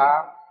便玩，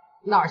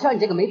哪像你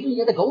这个没尊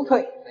严的狗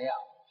腿子呀？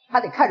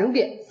还得看人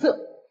脸色，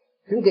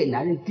真给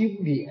男人丢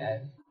脸。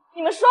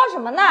你们说什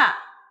么呢？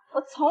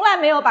我从来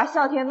没有把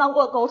啸天当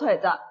过狗腿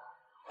子，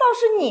倒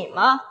是你们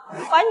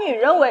把女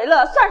人为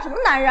乐，算什么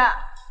男人？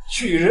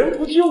娶人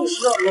不就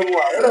是让人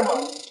玩的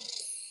吗？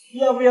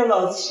要不要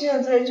老子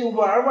现在就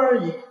玩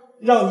玩你，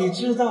让你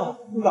知道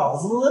老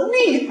子的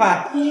厉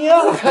害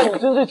呀！我看你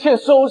真是欠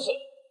收拾。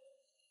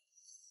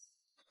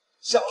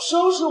想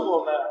收拾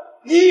我们？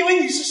你以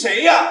为你是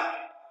谁呀？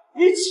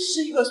你只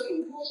是一个水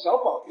货小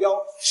保镖，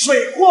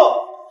水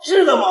货，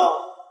知道吗？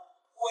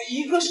我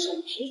一个手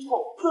指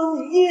头都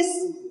能噎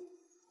死你！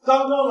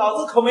刚刚老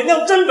子可没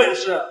亮真本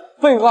事。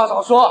废话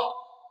少说，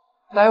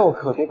待会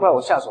可别怪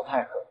我下手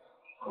太狠，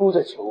哭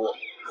着求我。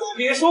可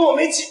别说我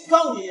没警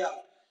告你呀！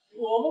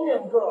我们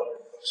两个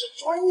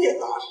是专业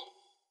打手，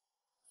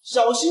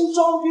小心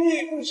装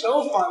逼不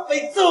成反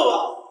被揍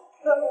啊！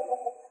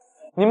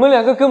你们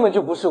两个根本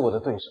就不是我的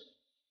对手，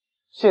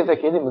现在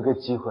给你们个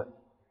机会，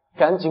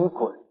赶紧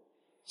滚，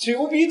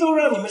牛逼都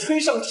让你们吹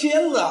上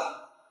天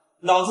了，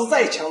老子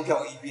再强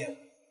调一遍，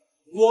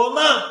我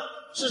们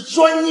是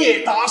专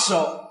业打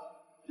手，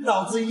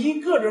老子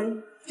一个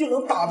人就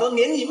能打得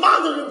连你妈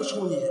都认不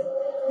出你，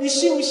你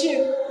信不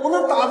信我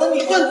能打得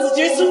你断子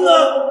绝孙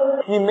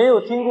啊？你没有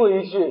听过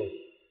一句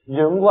“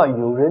人外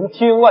有人，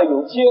天外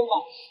有天”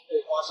吗？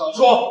废话少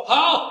说，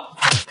好！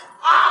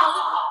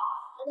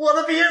我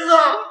的鼻子，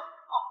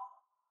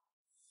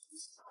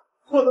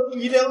我的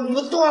鼻梁怎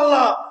么断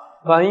了？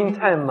反应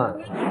太慢。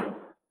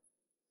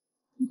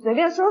你随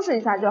便收拾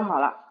一下就好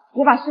了，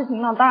别把事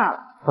情闹大了。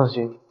放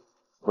心，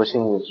我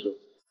心里有数。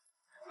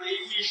卑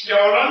鄙小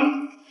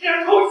人，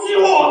敢偷袭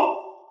我！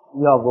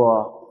要不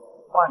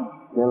换你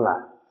先来？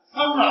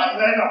当然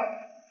来了，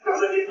要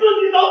是你自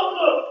己找死，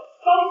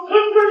老子坑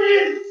死你！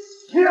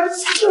天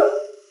死！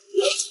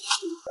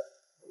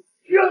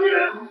要你！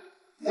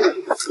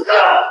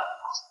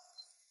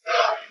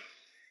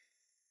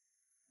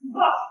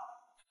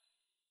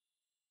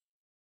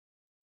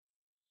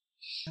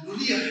不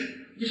厉害，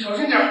你小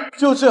心点！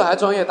就这还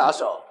专业打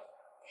手，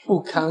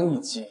不堪一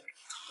击！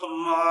他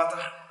妈的，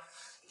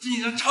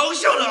竟然嘲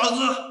笑老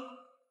子！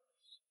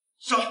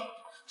小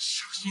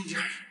心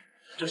点，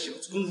这小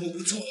子功夫不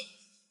错，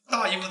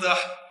大意不得。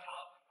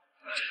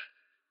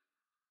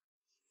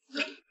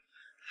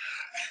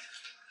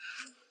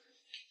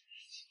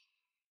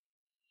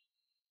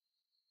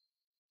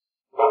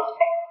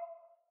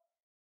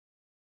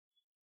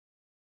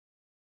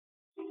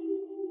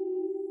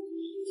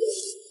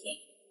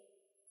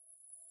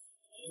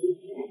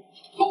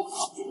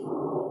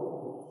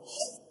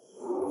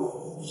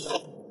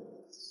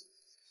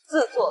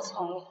自作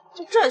聪明，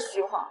就这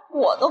虚晃，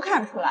我都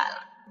看出来了。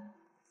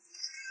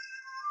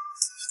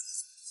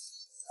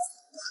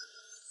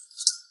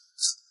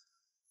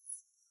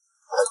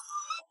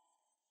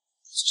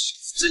这小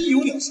子真有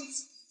鸟撒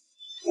子，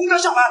轰他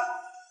上来！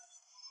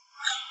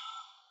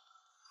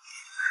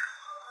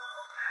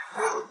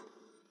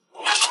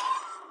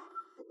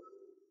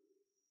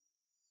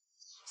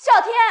啸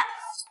天，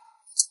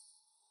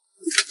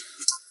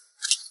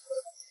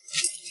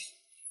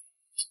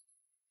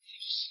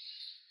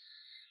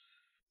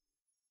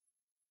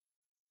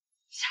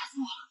吓死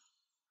我了！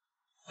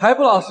还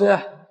不老实？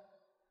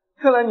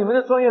看来你们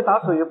的专业打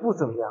手也不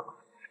怎么样，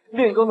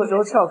练功的时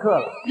候翘课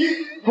了。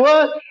滚！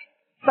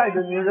带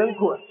着女人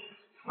滚！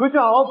回去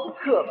好好补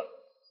课吧。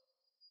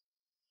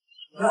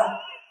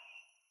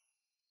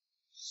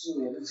是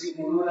我们技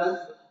不如人，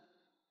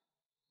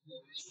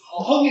好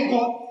好练功，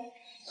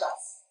下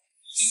次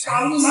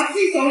打你满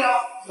地找鸟。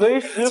随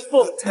时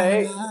奉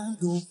陪。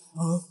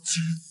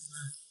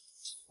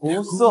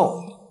不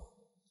送。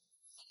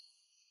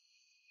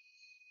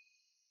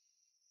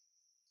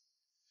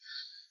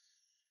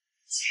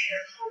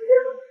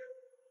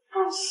好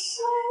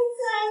帅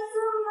才这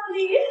么厉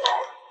害！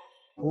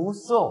不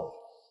送。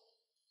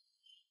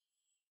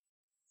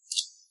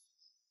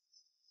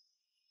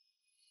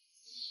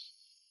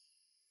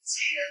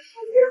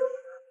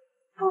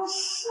好帅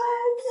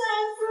才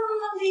这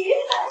么厉害！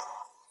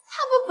他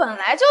不本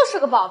来就是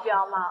个保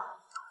镖吗？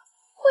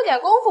会点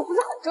功夫不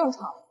是很正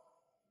常吗？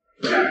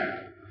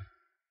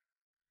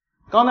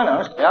刚那两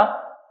个谁呀？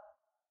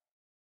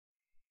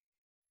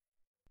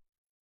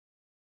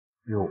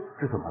哟，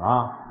这怎么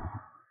了？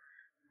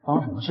发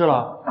生什么事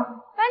了？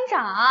班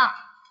长，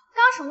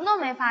刚什么都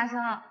没发生，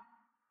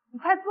你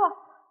快坐。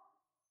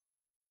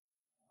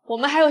我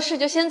们还有事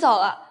就先走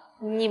了，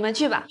你们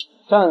去吧。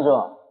站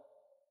住！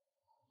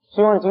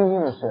希望今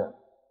天的事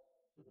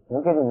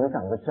能给你们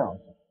长个教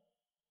训，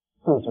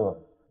记住了，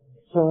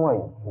天外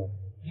有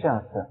天，下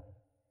次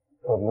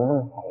可别那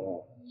么好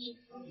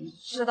运。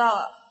知道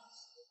了，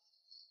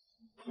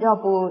要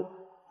不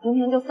今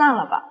天就散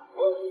了吧？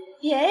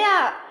别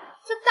呀，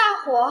这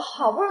大伙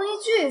好不容易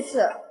聚一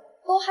次，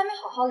都还没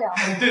好好聊。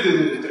对，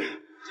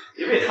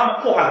别被他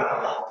们破坏了咱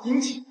们的好心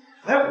情。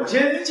来，我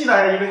先进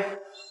来一杯。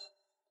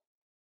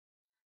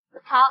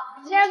好，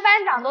既然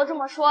班长都这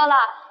么说了，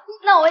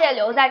那我也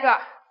留在这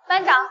儿。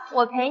班长，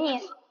我陪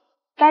你。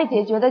该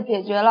解决的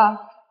解决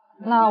了，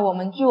那我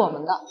们聚我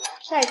们的。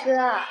帅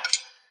哥，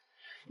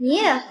你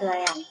也喝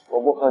呀？我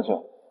不喝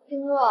酒。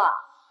丁若，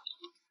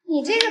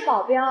你这个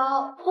保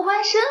镖不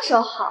光身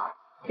手好，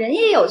人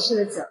也有趣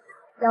的紧，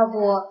要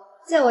不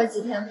借我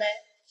几天呗？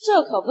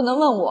这可不能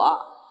问我，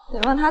得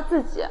问他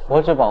自己。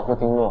我只保护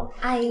丁若。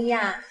哎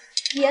呀，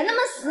别那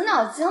么死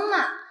脑筋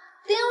嘛！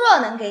丁若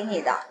能给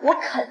你的，我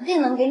肯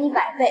定能给你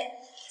100倍，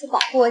就保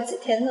护我几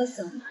天就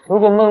行了。如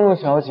果梦露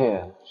小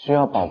姐需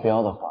要保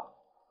镖的话，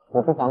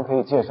我不妨可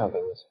以介绍给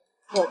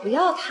你。我不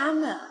要他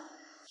们，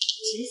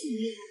谁想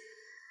练？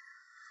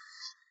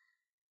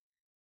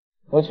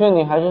我劝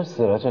你还是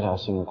死了这条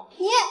心吧。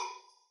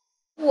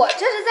我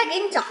这是在给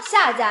你找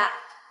下家，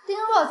丁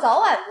若早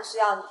晚不需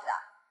要你的，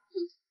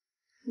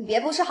你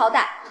别不识好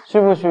歹。需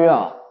不需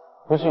要，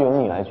不是由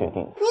你来决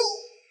定的。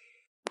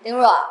丁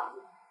若，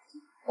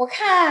我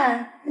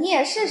看你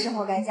也是时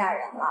候该嫁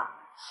人了。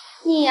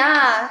你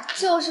呀，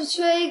就是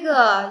缺一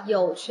个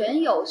有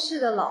权有势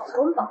的老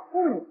公保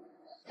护你。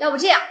要不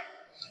这样，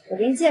我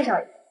给你介绍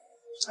一个，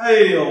哎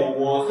呦，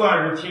我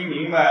算是听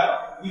明白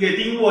了，你给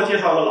丁洛介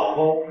绍个老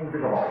公，这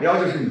个保镖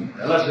就是你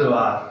的了是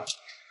吧？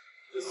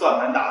这算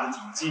盘打得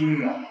挺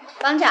精啊。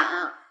帮长，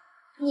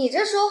你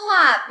这说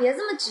话别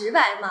这么直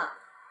白嘛。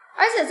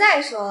而且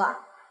再说了，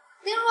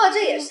丁若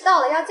这也是到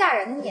了要嫁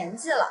人的年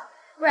纪了，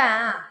不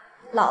然啊，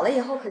老了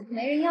以后可就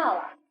没人要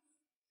了。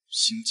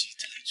心机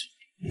太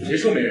重。谁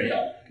说没人要？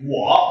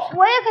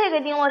我也可以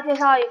给丁洛介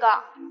绍一个。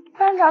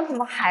班长怎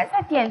么还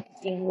在惦记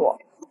丁洛？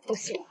不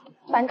行，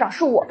班长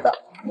是我的，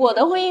我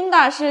的婚姻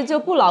大事就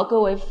不劳各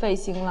位费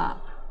心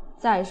了。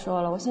再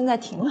说了，我现在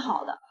挺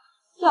好的，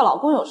要老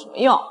公有什么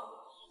用？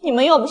你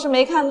们又不是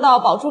没看到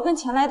宝珠跟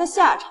钱来的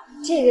下场。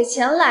这个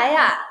钱来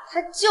呀，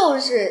他就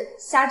是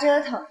瞎折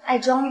腾，爱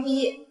装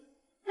逼，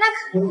那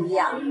可不一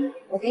样。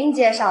我给你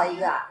介绍一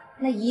个，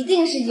那一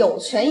定是有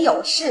权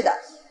有势的。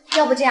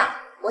要不这样，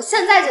我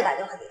现在就打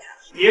电话给他。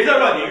别再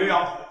乱点鸳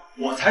鸯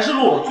谱，我才是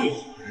洛洛最好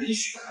的人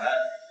选。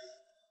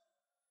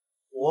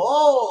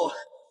哦，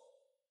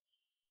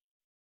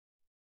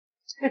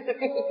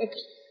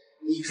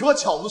你说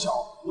巧不巧？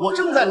我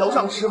正在楼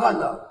上吃饭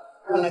呢，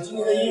看来今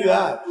天的姻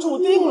缘注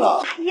定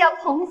了。哎呀，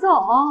彭总，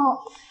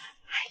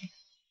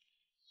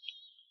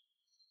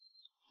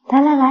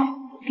来来来，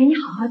给你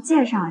好好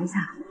介绍一下，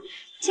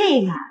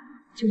这个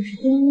就是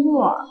丁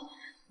洛，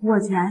我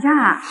觉着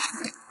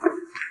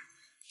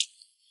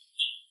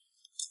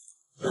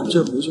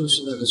这不就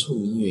是那个臭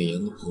名远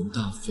扬的彭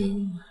大飞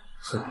吗？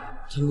哼，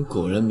他们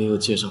果然没有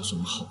介绍什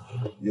么好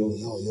人。哟，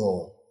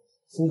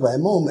肤白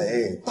貌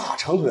美，大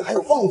长腿，还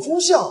有旺夫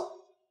相，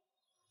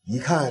一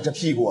看这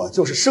屁股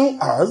就是生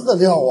儿子的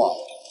料啊！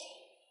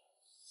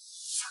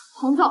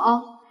彭总，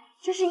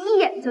这是一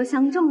眼就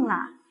相中了。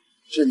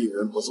这女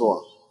人不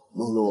错，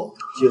梦露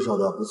介绍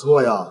的不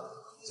错呀，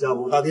下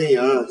部大电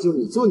影就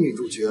你做女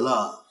主角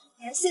了。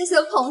谢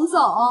谢彭总。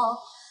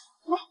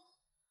来，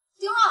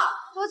丁若，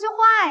多句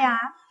话呀。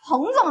彭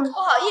总，不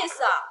好意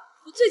思啊，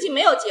我最近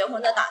没有结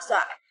婚的打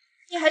算，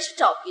你还是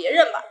找别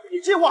人吧。你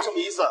这话什么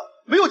意思？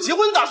没有结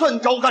婚打算，你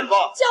找我干什么？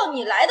叫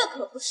你来的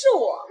可不是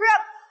我。不是，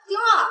丁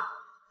若，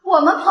我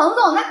们彭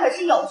总那可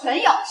是有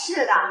权有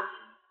势的。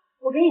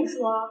我跟你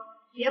说，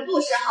别不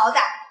识好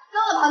歹。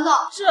跟了彭总，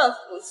这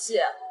福气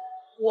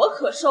我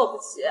可受不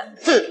起。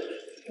哼，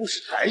不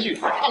识抬举，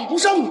还看不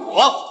上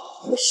我。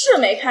我是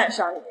没看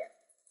上你，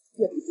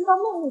也不知道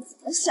梦露怎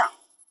么想，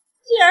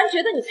竟然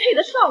觉得你配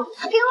得上我。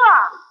丁若，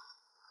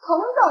彭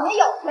总那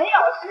有权有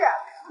势，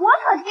我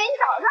可是给你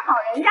找了个好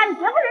人家，你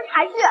别不识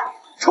抬举。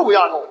臭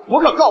丫头，我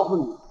可告诉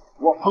你，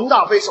我彭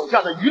大飞手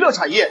下的娱乐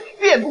产业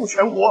遍布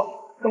全国，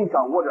更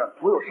掌握着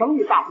所有商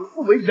业大户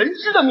不为人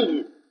知的秘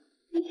密。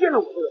你见了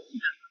我的人，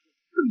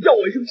更叫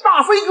我一声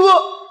大飞哥。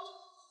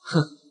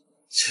哼，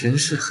权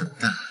势很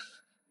大，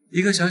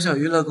一个小小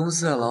娱乐公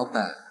司的老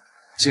板，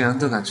竟然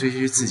都敢吹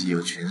嘘自己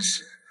有权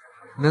势，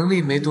能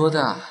力没多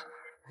大，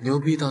牛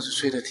逼倒是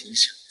吹得挺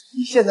响。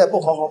你现在不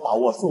好好把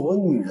握做我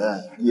女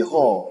人，以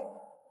后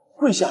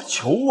跪下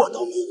求我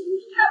都没用。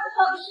看不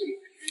上去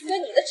跟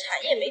你的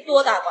产业没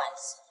多大关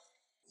系。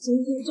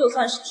今天就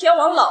算是天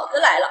王老子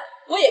来了，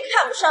我也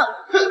看不上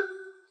你。哼，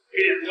给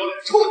脸不要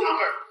脸，臭娘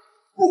们儿，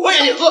不喝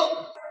也得喝。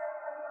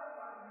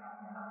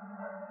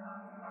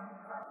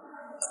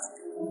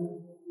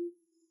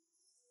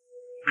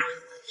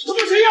他妈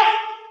谁呀？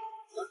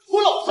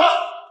我老子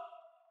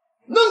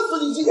弄死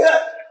你！今天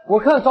我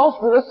看找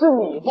死的是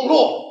你，梦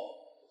露。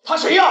他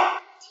谁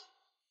呀？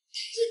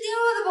是丁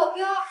若的保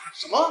镖。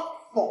什么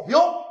保镖？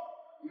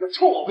你个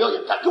臭保镖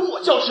也敢跟我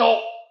叫嚣？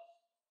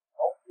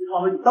他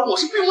们你当我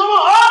是病人吗？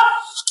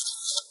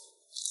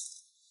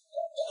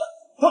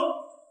啊！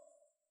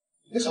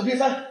你个小瘪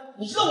三，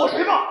你知道我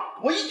谁吗？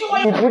我一句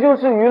话。你不就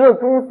是娱乐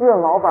公司的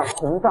老板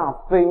彭大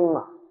飞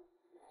吗？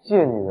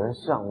见女人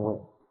上位，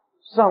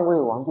上位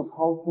完就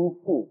抛夫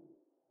弃子，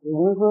离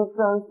婚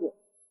3次，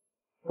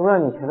都让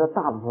你赔了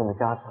大部分的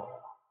家产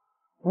了。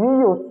你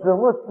有什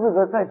么资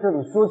格在这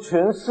里说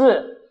权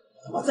势？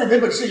他妈再没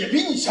本事也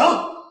比你强！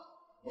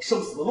我瘦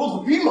死的骆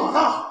驼比你马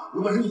大，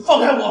有本事你放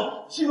开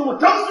我，信任我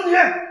整死你！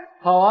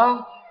好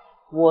啊，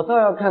我倒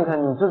要看看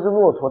你这只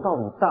骆驼到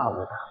底大不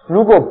大。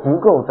如果不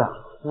够大，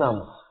那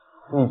么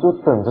你就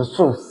等着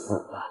受死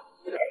吧。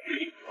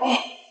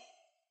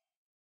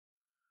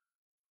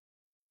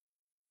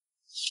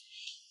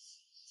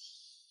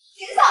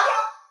秦少天，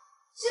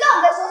知道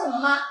你在说什么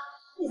吗？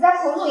你在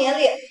彭总眼里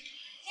连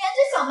只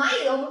小蚂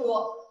蚁都不如，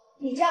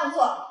你这样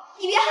做，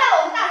你别害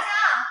了我们大家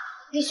啊！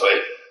闭嘴！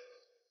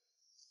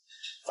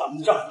咱们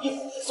的账一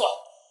会儿再算。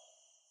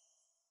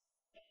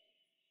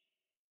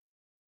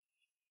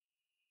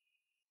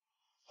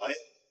哎，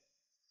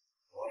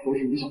我要收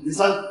拾你小瘪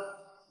三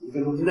，1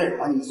分钟之内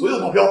把你们所有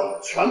的保镖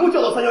全部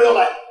叫到311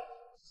来。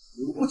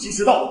如果不及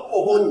时到，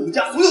曝光你们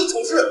家所有的丑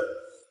事。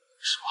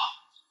什么？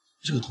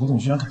这个童总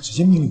居然敢直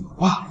接命令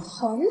我爸？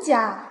彭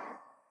家，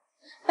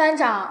班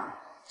长，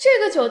这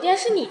个酒店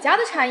是你家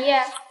的产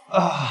业？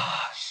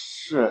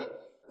是。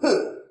哼，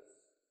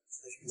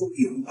在群众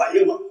别无反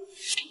应吗？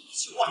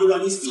计划就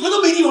让你死了都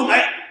没地方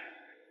埋。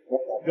我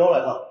保镖来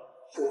了，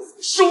看我怎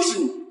么收拾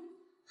你！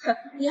哼，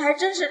你还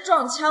真是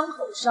撞枪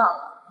口上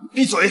了。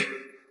闭嘴！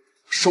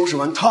收拾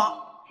完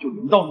他，就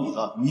轮到你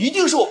了。你一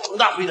定是我彭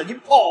大飞的，你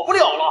跑不了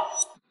了。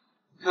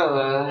看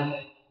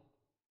来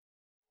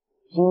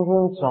今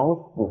天找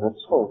死的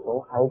臭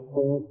虫还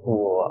真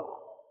多啊！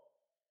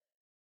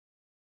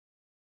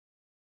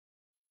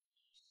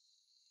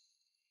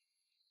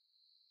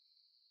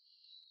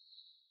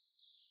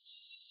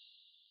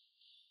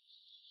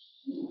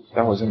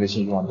待会儿准备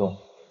进行完动，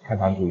看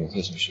堂主有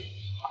这情绪。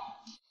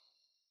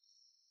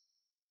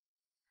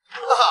哈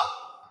哈，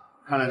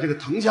看来这个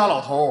滕家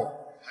老头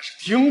还是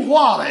听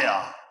话的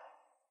呀。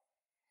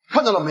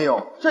看到了没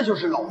有？这就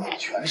是老子的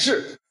权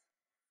势，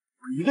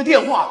我一个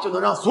电话就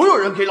能让所有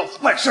人给老子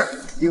办事。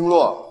璎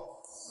珞，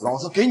老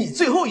子给你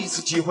最后一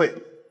次机会，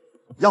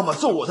要么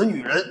做我的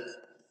女人，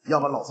要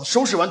么老子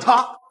收拾完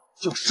她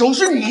就收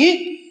拾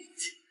你。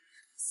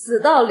死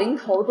到临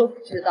头都不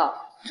知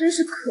道，真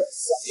是可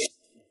笑。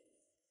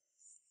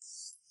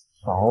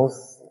找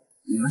死！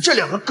你们这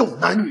两个狗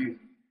男女，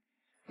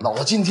老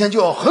子今天就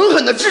要狠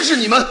狠的治治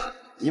你们！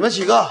你们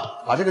几个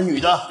把这个女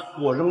的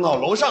给我扔到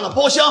楼上的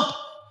包厢，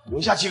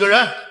留下几个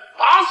人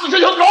打死这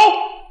条狗！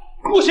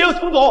不行，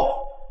滕总，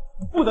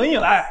不能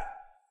硬来。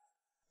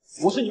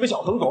我是你们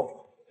小滕总，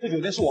这酒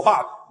店是我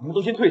爸的，你们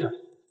都先退下，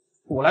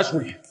我来处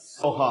理。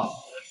老汉，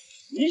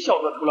你小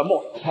子除了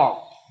冒什么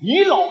泡？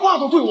你老爸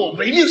都对我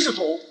唯命是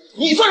从，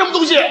你算什么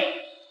东西？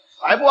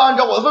还不按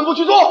照我的吩咐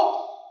去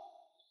做？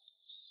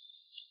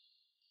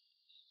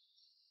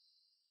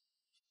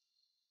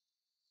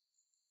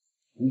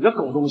你个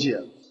狗东西，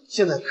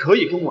现在可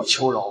以跟我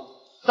求饶，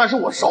但是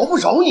我饶不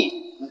饶你，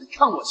那得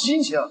看我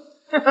心情。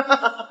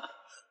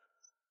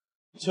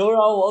求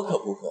饶我可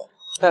不喝，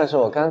但是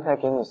我刚才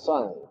给你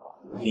算了一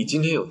把，你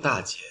今天有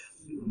大劫，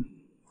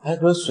还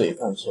和水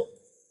犯错，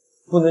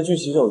不能去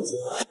洗手间，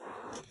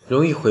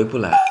容易回不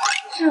来。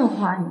这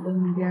话你都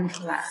能编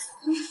出来，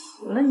真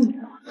服了你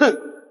了。哼，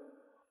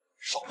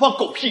少放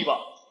狗屁吧，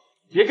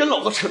别跟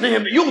老子扯那些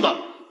没用的。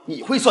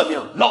你会算命，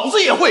老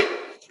子也会。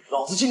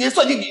老子今天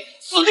算定你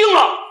死定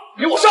了，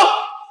给我上！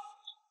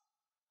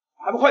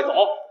还不快走！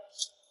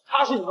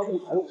他是你们雾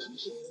台路城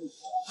市的地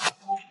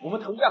头，我们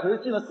滕家可是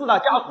进了4大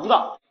家族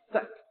的，再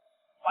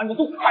把你们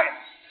都开了。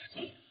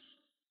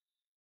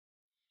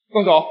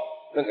更走，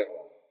跟着。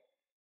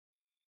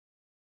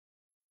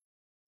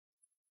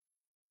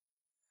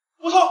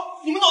我操！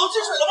你们脑子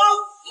进水了吗？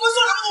你们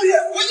算什么东西？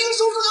我一个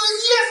收拾的人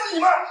噎死你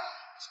们！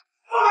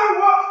放开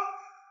我！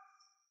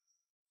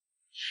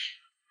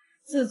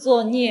自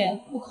作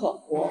孽不可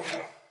活。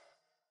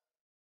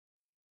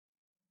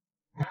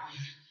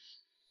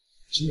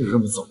真有这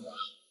么走的？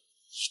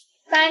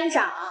班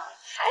长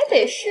还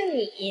得是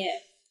你。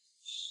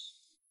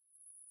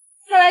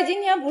看来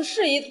今天不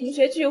适宜同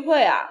学聚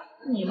会啊！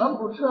你们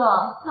不撤，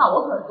那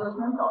我可就先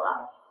走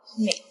了。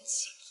没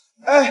气。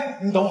哎，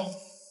你等会儿，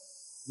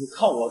你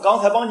看我刚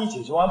才帮你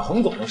解决完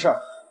彭总的事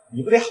儿，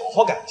你不得好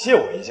好感谢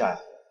我一下呀？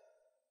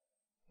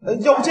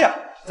要不这样，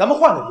咱们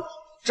换个地方，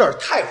这儿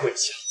太晦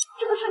气了。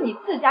这不是你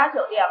自家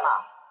酒店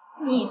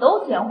吗？你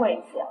都嫌晦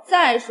气。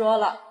再说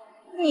了，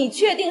你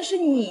确定是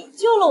你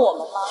救了我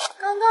们吗？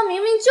刚刚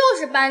明明就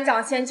是班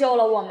长先救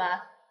了我们，我们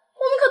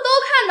可都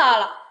看到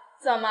了。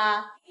怎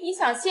么，你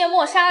想卸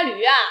磨杀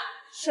驴啊？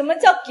什么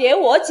叫给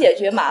我解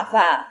决麻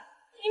烦？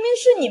明明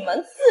是你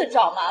们自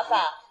找麻烦，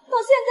到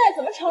现在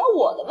怎么成了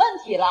我的问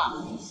题了？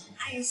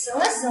哎呀，行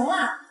了行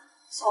了，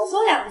少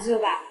说2句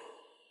吧，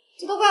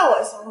这都怪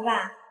我行了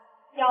吧？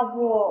要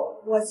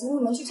不我请你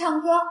们去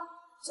唱歌，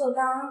就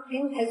当给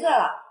你赔罪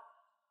了。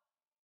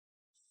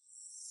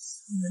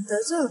你们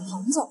得罪了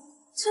彭总，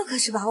这可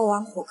是把我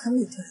往火坑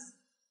里推了。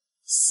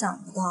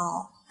想不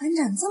到班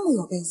长这么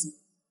有背景，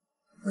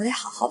我得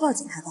好好抱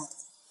紧他到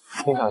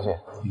底。丁小姐，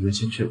你们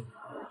先去吧，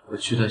我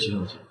去带洗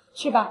手间。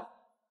去吧。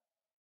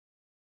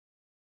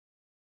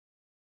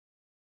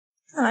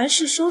看来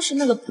是收拾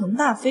那个彭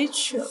大飞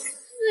去了。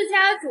自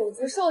家主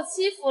子受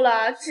欺负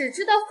了，只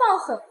知道放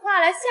狠话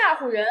来吓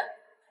唬人，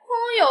空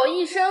有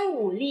一身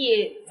武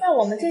力，在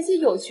我们这些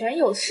有权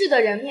有势的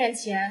人面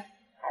前，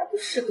还不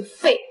是个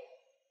废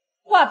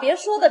物。话别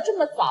说的这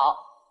么早，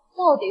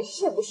到底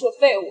是不是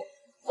废物，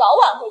早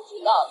晚会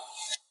知道的。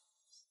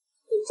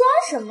你装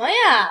什么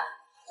呀？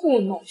故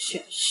弄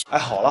玄虚。哎，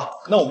好了，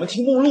那我们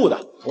听目录的，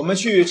我们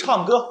去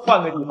唱歌，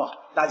换个地方，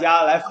大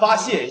家来发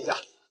泄一下。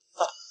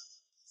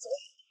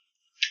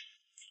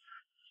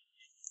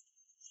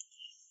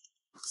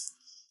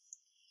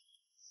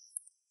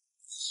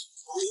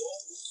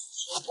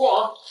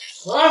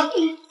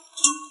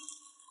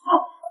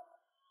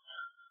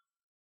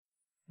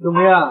怎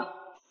么样？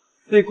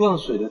被灌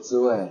水的滋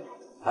味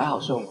还好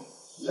受吗？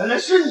原来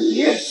是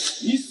你，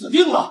你死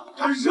定了！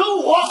敢惹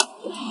我！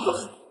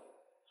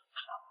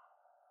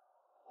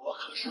我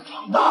可是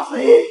庞大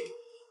飞，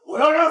我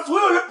要让所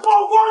有人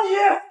曝光你，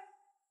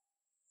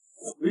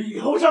我以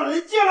后让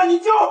人见了你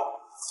就……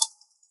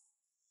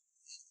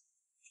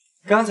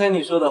刚才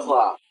你说的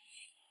话，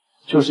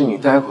就是你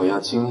待会要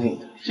经历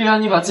的。既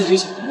然你把自己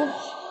想得那么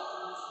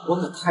好，我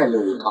可太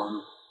乐于帮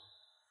你。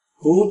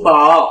福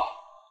宝，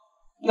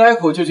待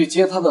会就去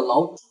接他的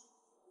老主，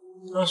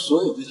让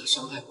所有被他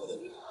伤害过的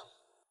人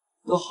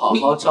都好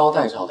好招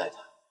待招待他。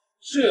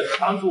是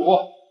堂主。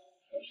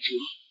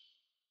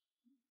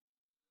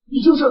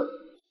你就是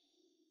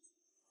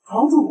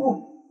堂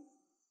主？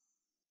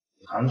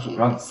堂主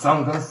让你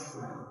3更死，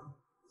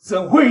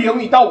怎会有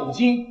你到5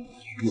更？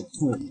有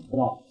错了，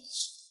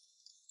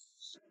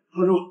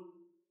堂主，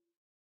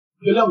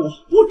原谅我，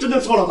我真的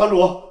错了，堂主。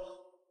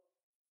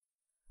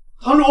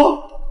堂主，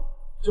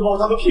就把我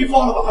当个屁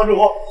放了吧，堂主。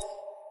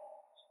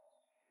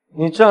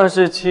你仗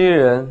势欺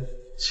人，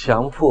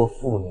强迫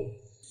妇女，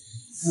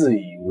自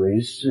以为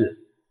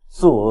是，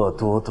作恶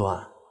多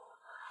端。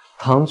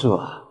堂主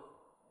啊，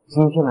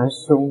今天来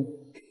收你。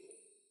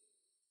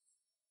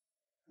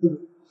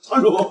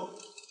堂主，堂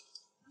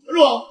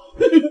主，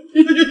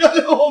你原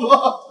谅我吧。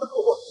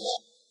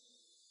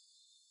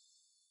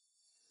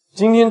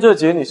今天这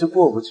劫你是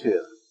过不去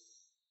了，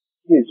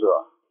记住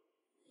啊，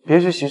别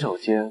去洗手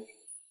间，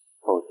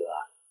否则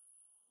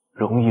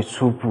容易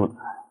出不来。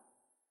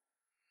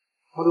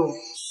堂主，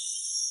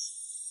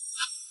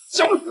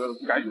小子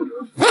不该死！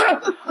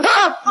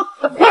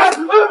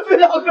别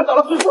打了，别打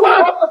了，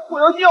我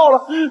要尿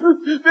了！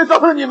别脏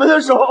了你们的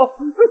手！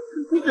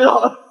别打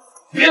了！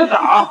别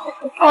打！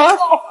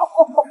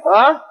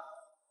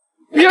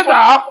别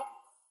打！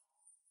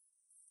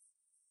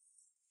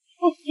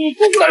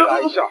再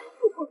来一下！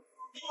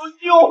我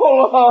尿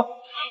了！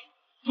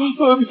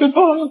别打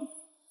了！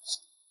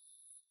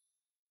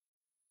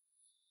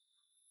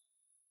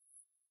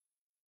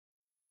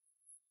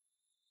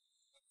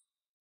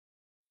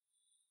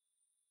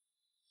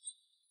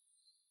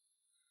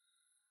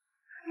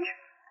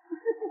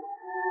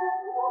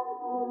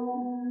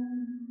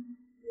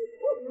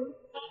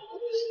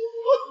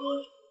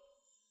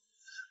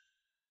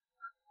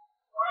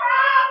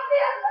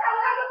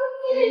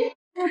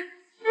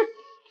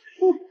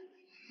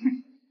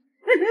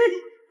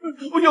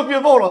我要憋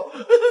爆了，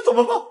怎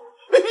么办？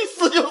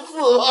死就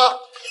死吧。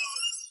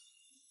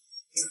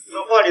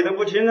这话你都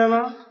不听了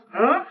吗？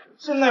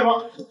现在吧。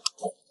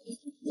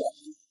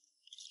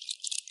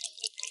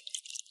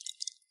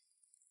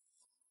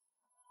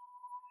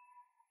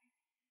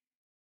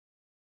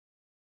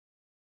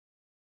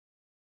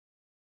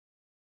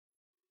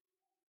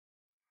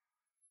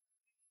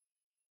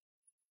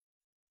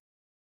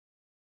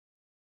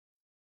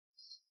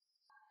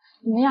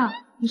怎么样？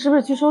你是不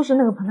是去收拾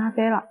那个彭大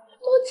飞了？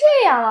都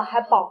这样了还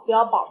保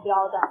镖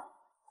的，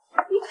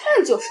一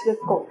看就是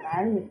个狗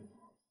男人。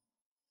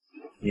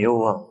你又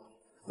忘了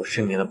我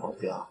是你的保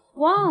镖。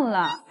忘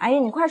了？阿姨，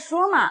你快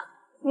说嘛！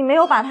你没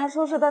有把他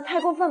收拾的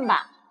太过分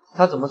吧？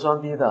他怎么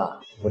装逼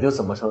的，我就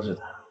怎么收拾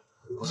他，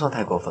不算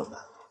太过分吧？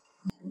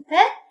哎，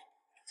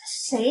这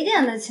是谁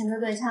点的情歌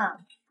对唱？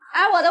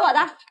哎，我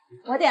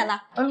点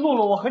的。露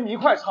露，我和你一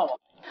块唱吧。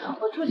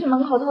我出去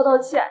门口透透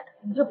气，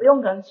你就不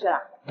用跟去了。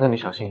那你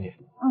小心一点。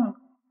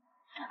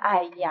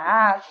哎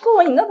呀，作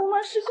为你的同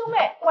门师兄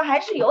妹，我还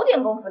是有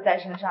点功夫在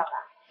身上的，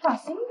放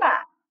心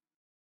吧。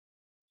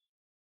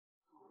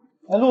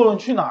哎，露露，你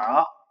去哪儿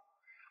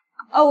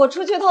啊？我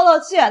出去透透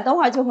气，等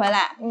会儿就回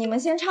来。你们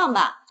先唱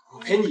吧。我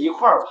陪你一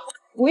块儿吧。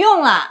不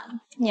用了，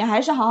你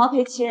还是好好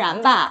陪齐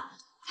然吧，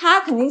他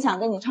肯定想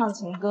跟你唱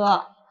情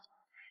歌。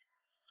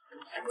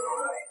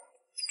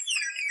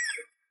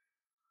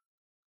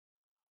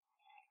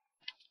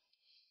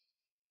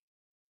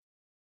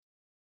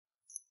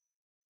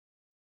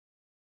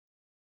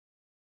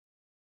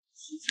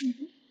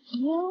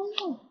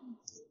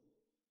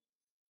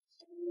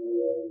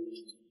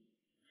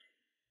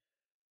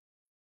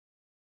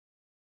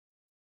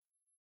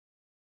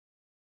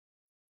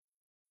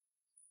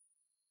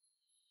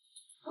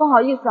不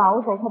好意思啊，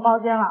我走错包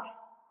间了，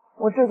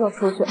我这就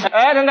出去。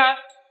哎，等等，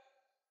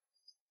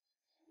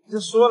这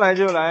说来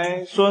就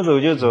来，说走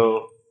就走。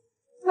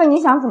那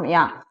你想怎么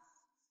样？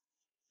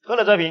喝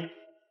了这瓶。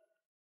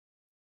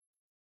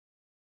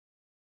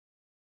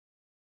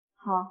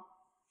好，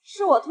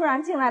是我突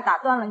然进来打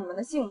断了你们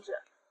的兴致，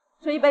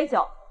这一杯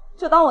酒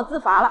就当我自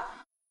罚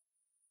了。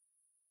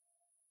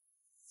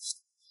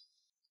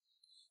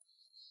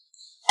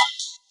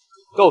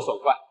够爽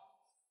快。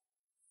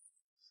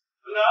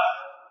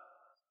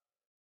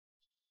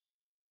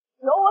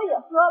酒我也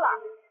喝了，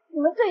你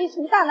们这一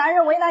群大男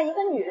人为难一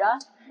个女人，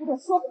有点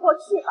说不过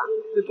去吧？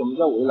这怎么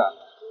叫为难？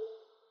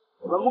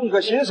我们孟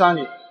哥欣赏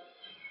你，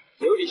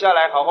留你下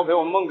来好好陪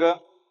我们孟哥，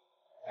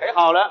陪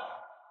好了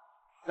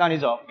让你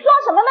走。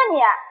装什么呢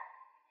你？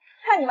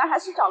看你们还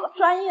是找个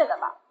专业的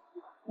吧，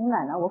你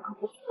奶奶我可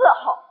不伺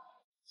候。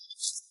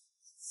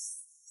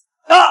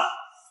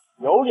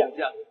有两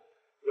下，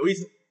有意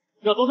思，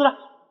要说出来。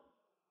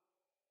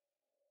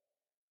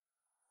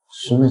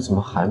师妹怎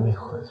么还没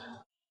回来？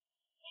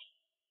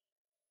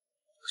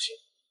不行，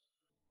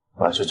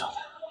我要去找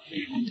她。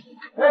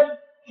哎，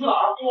去哪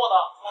儿？丁洛呢？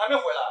怎么还没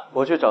回来？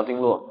我去找丁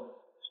洛。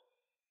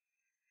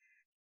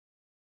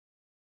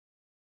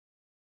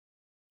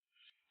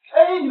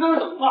哎，你这是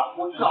怎么了？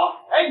我去找。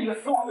哎，你个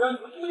死网员，你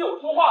们听不见我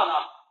说话呢？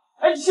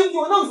哎，你信不信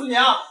我弄死你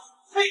啊？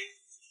嘿！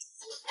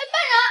哎，笨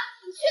人，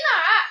你去哪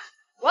儿？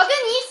我要跟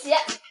你一起。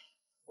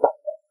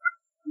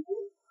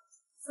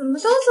怎么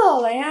都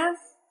走了呀？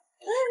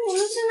哎，你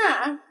们去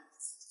哪儿？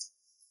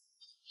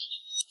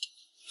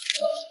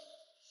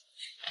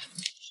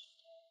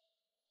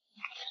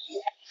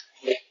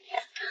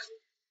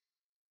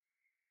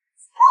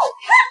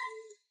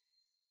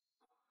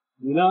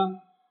你呢？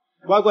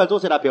乖乖坐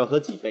下来陪我喝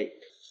几杯。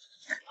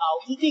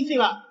老子尽兴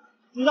了，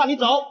就让你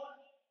走。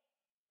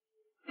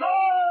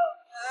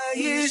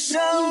一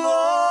降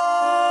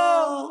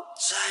落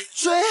在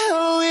最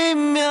后一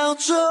秒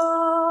钟，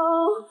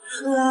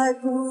来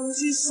不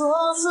及说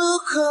出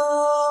口，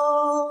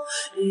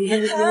遗憾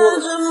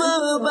怎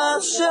么罢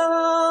休？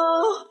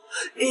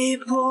已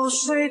破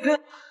碎的。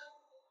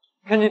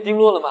看见丁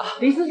洛了吗？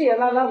第四节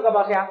哪个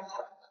报销？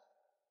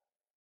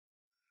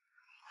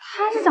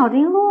他是找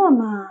丁洛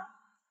吗？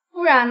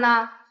不然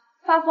呢？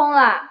发疯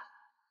了？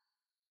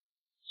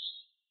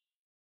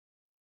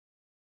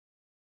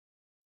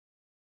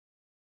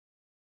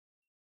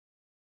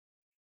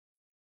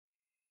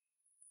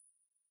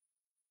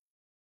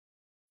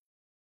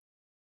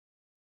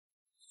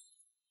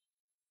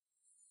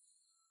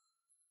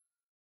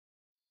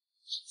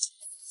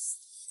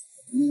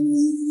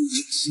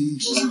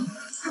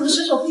可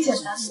失手不简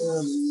单。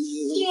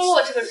丁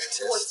洛这个人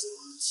过激，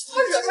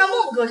他惹上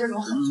孟哥这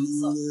种狠角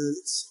色。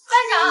班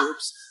长，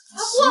快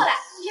过来，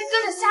别跟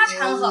着瞎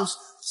掺和。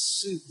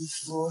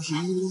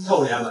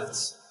臭娘们，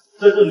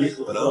这是你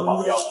所得的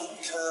保镖。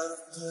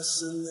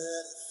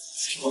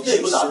我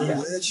这不打你啊！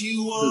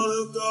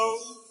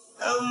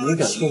你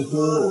敢动丁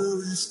洛，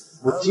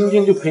我今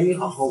天就陪你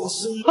好好玩。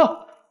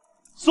哼，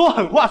说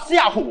狠话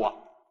吓唬我。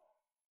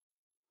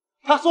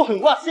他说狠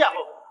话吓唬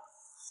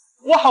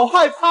我，我好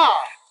害怕。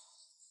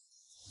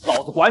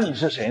老子管你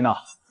是谁呢？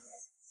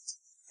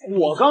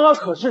我刚刚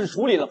可是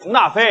处理了彭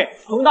大飞，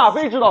彭大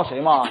飞知道谁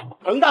吗？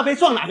彭大飞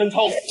撞哪根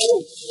葱？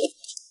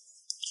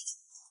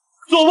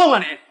说问问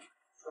你，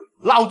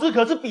老子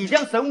可是比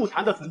肩神武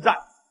堂的存在，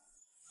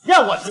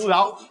要我求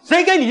饶，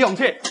谁给你勇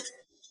气？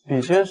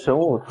比肩神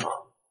武堂，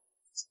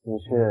你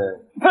却……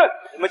哼，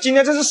我们今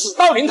天真是死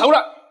到临头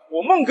了。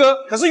我孟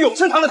哥可是永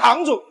盛堂的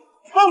堂主，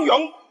孟勇。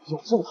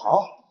永盛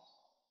堂，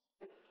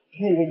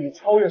那个以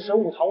超越神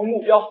武堂为目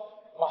标，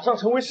马上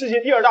成为世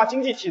界第2大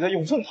经济体的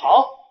永盛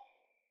堂。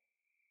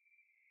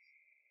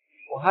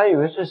我还以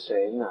为是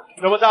谁呢？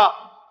怎么着？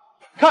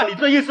看你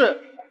这意思，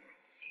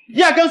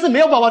压根是没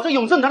有把我这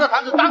永盛堂的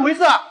堂主当回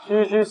事啊！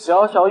区区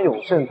小小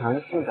永盛堂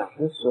竟敢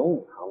跟神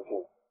武堂比，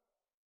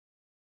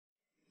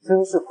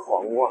真是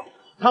狂妄！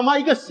他妈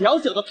一个小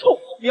小的臭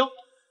保镖，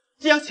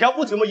竟然瞧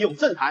不起我们永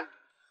盛堂！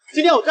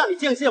今天我让你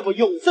见识我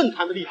永盛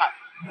堂的厉害！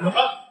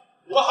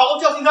我好好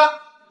教训他。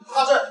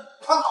但是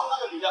看好那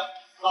个女的，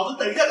老子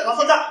等一下给他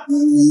算账。The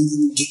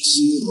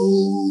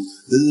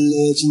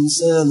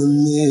legends and the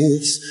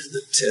myths, the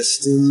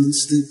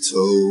testaments that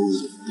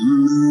told, the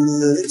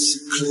moon and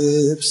its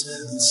eclipse,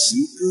 and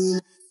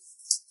secret.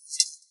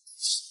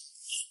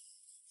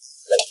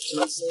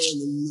 Legends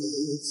and the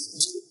myths,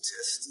 the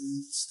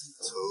testaments that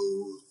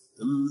told,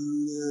 the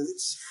moon and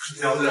its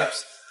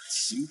eclipse.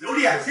 有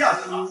两下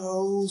子吗？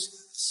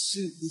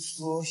 Suit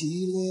before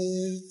he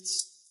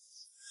left.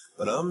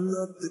 But I'm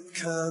not the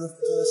kind of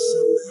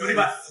person. 兄弟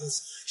们，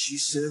 she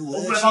said,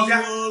 我出来包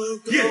夹，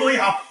越多越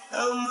好。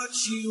 How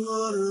much you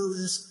wanna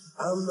risk?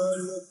 I'm not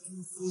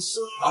looking for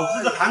some. 老子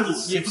这个堂主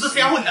也不是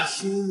瞎混的。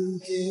 Human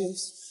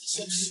gifts,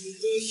 some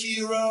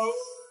superhero,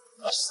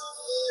 or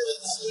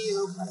somebody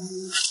of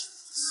me.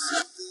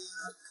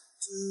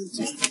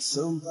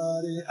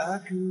 Somebody I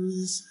can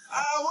miss. I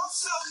want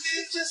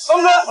something just.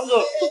 峰哥，堂主。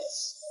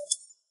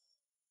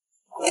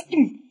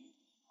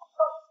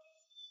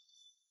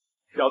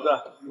小子，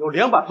有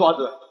2把刷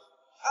子，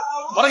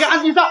把他给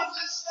按地上。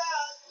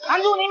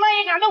堂主，你们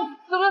也敢动？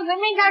是不是神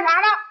兵开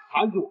查了？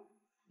堂主，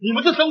你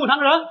们是神武堂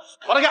的人，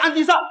把他给按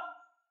地上。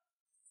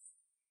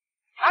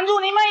堂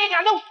主，你们也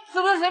敢动？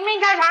是不是神兵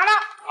开查了？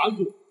堂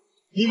主，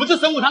你们是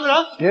神武堂的人。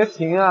别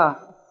停啊！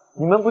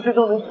你们不是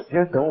都能指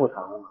天神武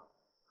堂了吗？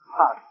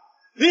怕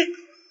你，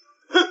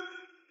哼！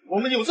我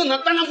们永盛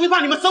堂当然不会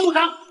怕你们神武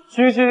堂。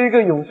区区一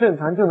个永盛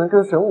堂就能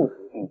跟神武堂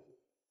比，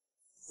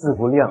自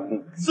不量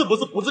力。是不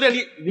是不自量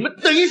力？你们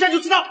等一下就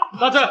知道。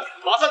大正，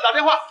马上打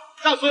电话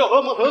让所有和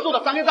我们合作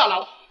的商业大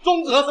佬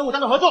终止和神武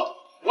堂的合作，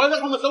我要让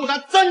他们神武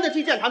堂真的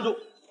去见堂主。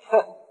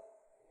哼，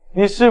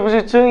你是不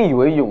是真以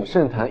为永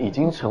盛堂已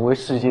经成为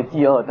世界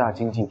第2大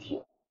经济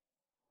体？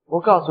我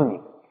告诉你，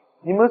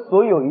你们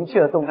所有一切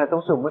的动态都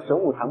是我们神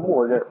武堂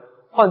默认。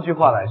换句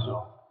话来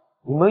说，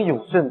你们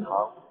永盛堂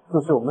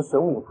就是我们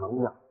神武堂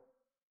养。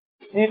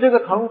你这个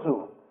堂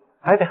主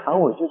还得喊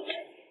我一句主。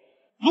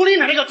如你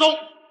哪一个州？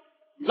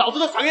老子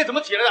的产业怎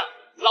么起来的？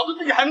老子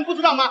自己还能不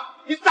知道吗？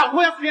你早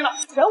拖延时间了。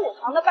神武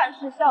堂的办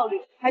事效率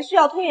还需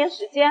要拖延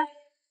时间，他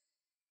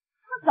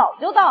早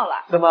就到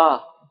了。怎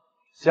么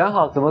想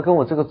好怎么跟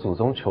我这个祖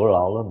宗求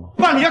饶了吗？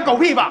放你个狗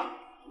屁吧！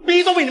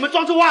逼都被你们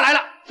装出话来了，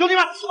兄弟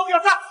们，都给我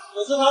站！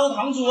我是他的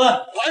堂主任，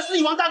我还是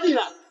一王大帝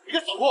呢！你个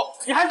手货，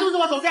你还是不是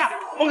我手下？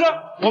峰哥，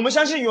我们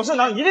相信永盛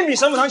堂一定比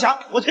神武堂强，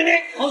我挺你。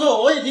堂主，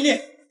我也挺你。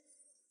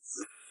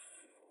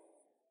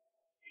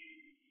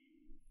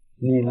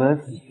你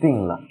们死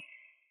定了！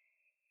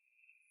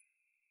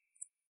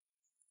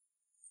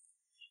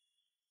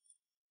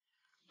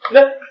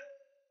来。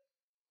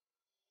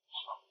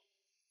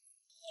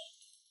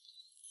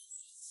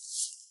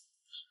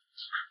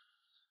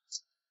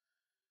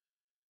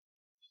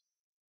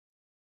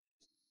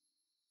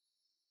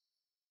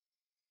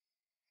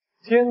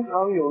天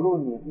堂有路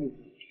你不走，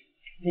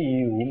地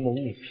狱无门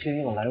你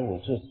偏要来我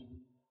这里，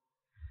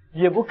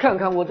也不看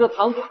看我这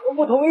堂主同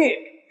不同意。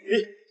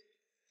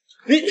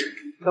你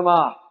怎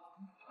么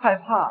害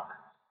怕？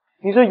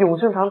你这永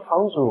盛堂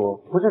堂主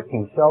不是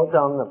挺嚣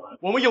张的吗？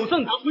我们永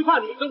盛堂不怕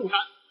你们真武堂，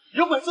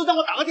有本事让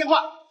我打个电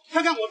话，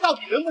看看我到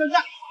底能不能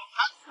让你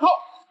谈死透。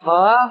好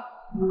啊，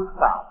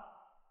打。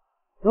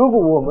如果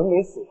我们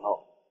没死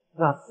透，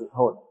那死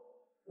透的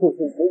就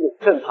是你的永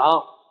盛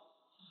堂。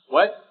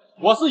喂，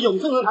我是永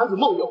盛堂堂主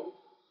孟勇，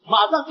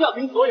马上叫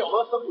停所有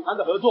和神武堂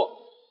的合作。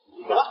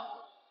怎么？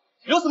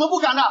有什么不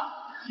敢的？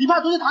你怕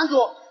得罪堂主，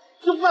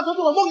就不怕得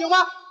罪我孟勇吗？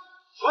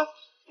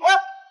喂，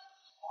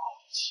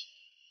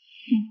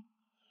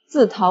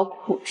自讨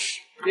苦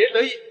吃。别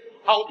得意，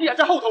好弟还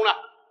在后头呢。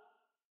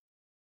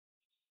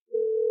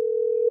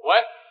喂，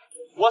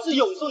我是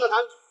永盛的堂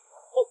主，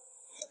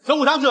神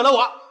武堂惹了我，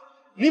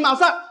你马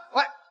上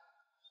喂，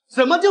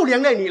怎么就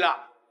连累你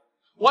了？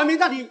我还没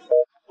让你，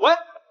喂，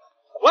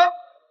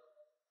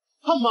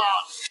他妈，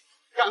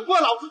赶快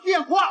老子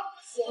电话！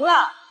行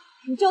了，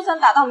你就算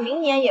打到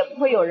明年，也不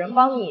会有人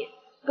帮你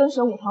跟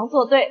神武堂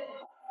作对。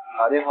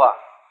打电话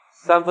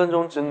，3分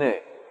钟之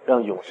内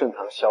让永盛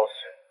堂消失。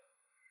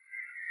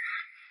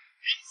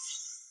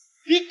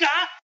你敢？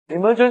你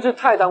们真是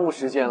太耽误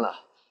时间了。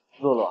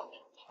洛洛，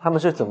他们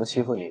是怎么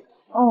欺负你的？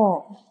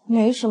哦，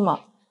没什么，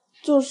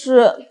就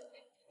是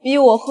逼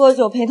我喝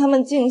酒陪他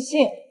们尽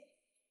兴，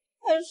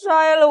还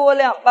摔了我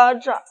2巴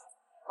掌。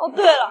哦，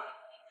对了，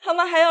他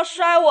们还要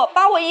摔我，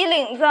扒我衣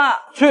领子。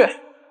去，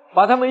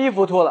把他们衣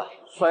服脱了，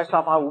摔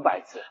沙发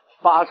500次，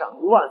巴掌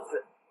1万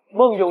次。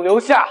孟勇留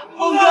下。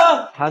孟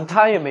哥，喊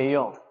他也没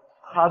用，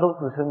他都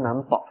自身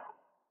难保。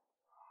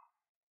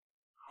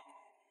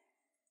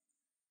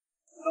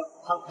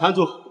堂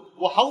主，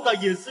我好歹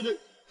也是个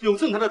永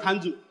盛堂的堂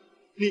主，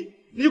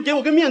你就给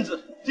我个面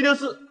子，这件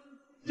事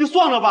就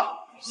算了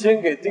吧。先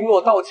给丁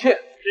洛道歉。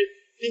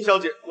丁小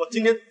姐，我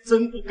今天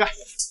真不该。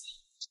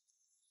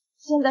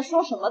现在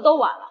说什么都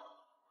晚了，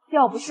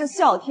要不是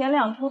啸天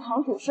亮出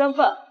堂主身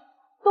份，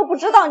都不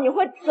知道你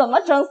会怎么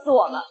整死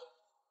我们。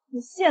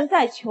你现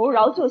在求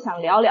饶就想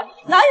聊聊，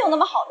哪有那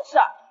么好的事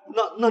儿？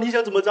那你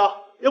想怎么着？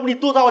要不你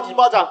多打我几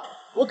巴掌，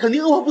我肯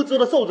定2话不折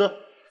的受着。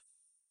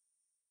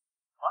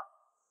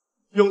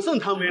永盛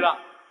堂没了，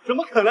怎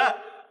么可能？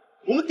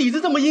我们底子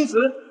这么殷实，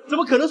怎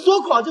么可能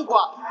说垮就垮？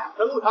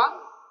神武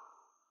堂，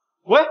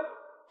喂，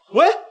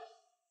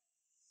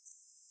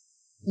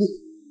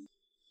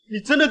你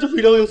真的就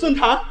毁了永盛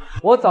堂？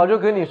我早就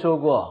跟你说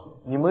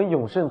过，你们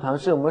永盛堂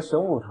是我们神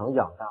武堂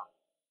养大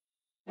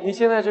的。你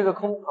现在这个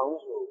空堂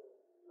主，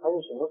还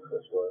有什么可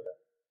说的？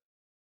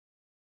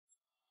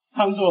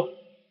堂主，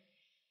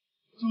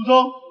祖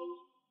宗，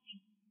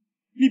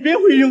你别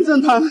毁永盛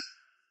堂。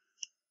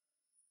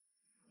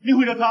你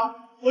毁了他，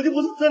我就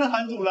不是真的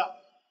堂主了，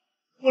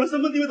我的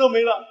身份地位都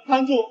没了。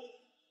堂主，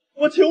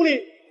我求你，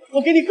我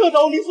给你磕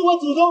头，你是我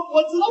祖宗，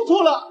我知道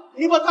错了，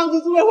你把堂主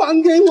之位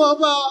还给我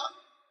吧，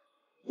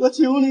我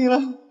求你了。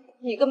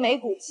你个没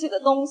骨气的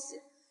东西，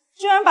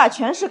居然把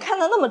权势看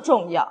得那么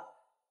重要。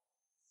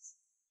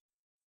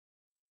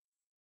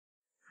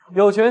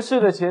有权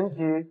势的前提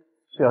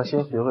是要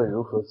先学会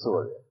如何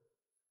做人，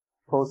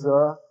否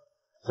则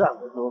站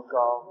得多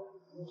高，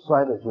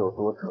摔的就有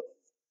多疼。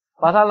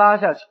把他拉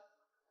下去。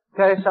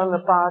该扇的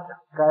巴掌，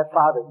该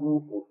扒的衣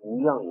服，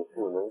一样也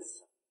不能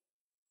洗。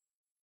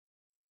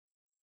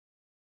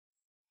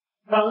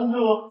堂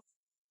主，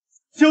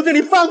求求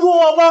你放过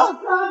我吧！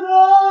堂主，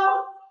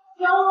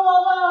饶了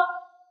我吧！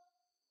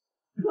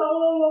饶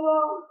了我吧！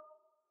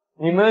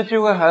你们的聚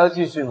会还要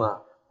继续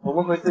吗？我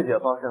们回自己的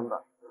包厢吧。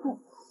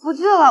不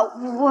去了，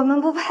我们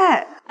不配。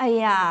哎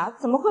呀，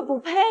怎么会不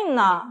配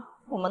呢？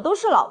我们都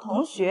是老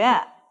同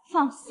学，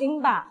放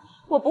心吧，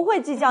我不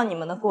会计较你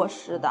们的过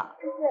失的。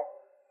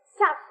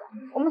下次，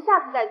我们下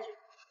次再聚。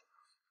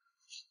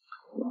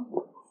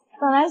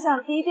本来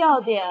想低调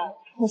点，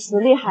可实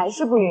力还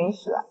是不允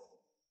许。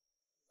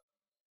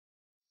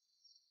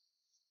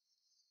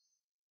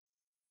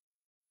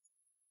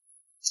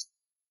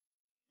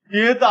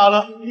别打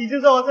了，你就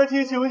让我再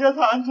去求一下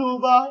堂主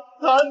吧。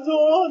堂主，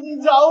你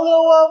饶了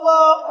我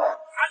吧。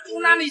堂主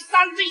那里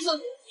3岁生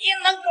也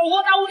能苟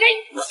活到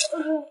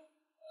5K。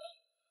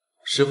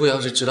师父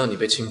要是知道你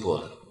被轻薄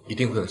了，一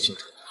定会很心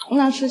疼。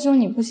那师兄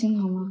你不心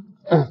疼吗？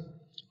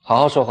好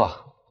好说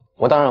话，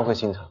我当然会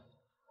心疼，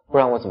不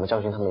然我怎么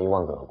教训他们1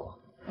万个耳光？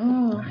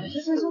还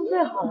是师兄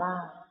最好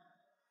啦。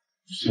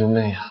师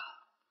妹啊，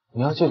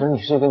你要记得你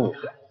是一个女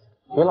孩，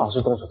别老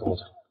是动手动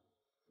脚。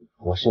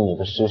我是你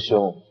的师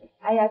兄。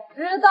哎呀，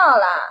知道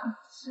啦，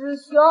师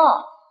兄。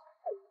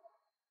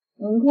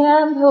明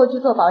天陪我去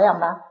做保养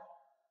吧。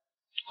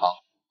好。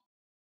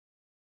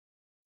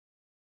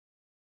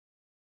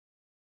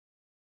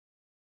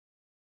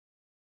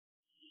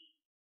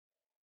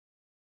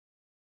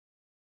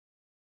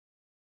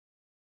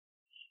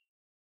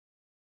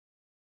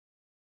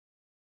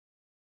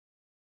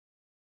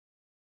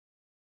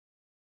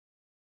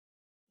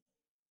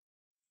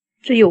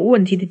最有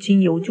问题的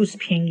精油就是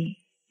便宜，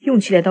用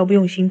起来倒不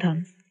用心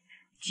疼。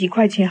几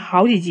块钱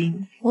好几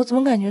斤。我怎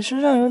么感觉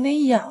身上有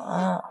点痒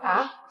啊？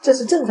啊，这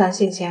是正常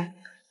现象，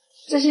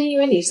这是因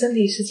为你身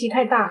体湿气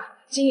太大，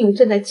精油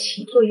正在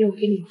起作用，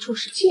给你出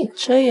湿气。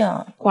这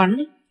样，完了，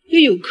又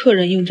有客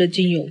人用这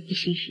精油不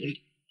舒服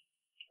了。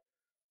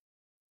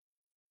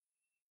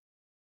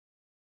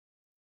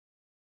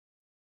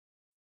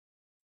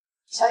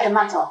小姐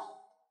慢走。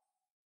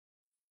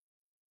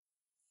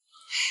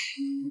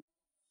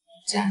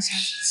这样下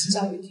去迟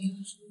早有一天会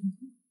出问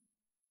题。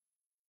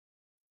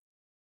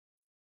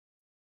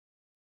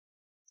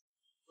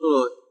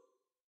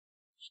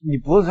你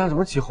脖子上怎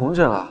么起红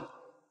疹了？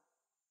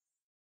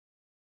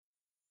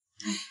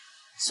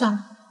算了，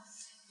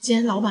既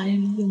然老板让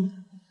你用的，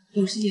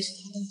有时也是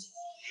他的，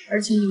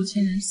而且有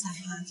钱人傻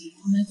不拉几，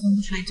从来分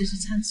不出来这是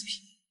残次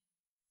品。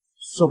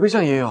手背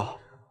上也有。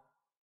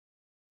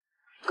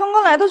刚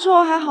刚来的时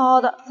候还好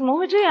好的，怎么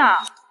会这样？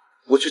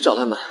我去找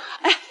他们。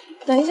哎，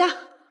等一下，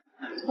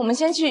我们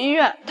先去医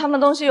院，他们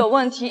东西有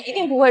问题，一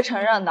定不会承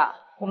认的。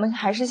我们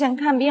还是先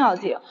看病要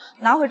紧，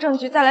拿回证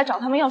据再来找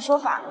他们要说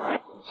法。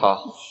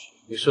好，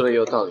你说的也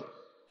有道理，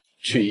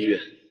去医院。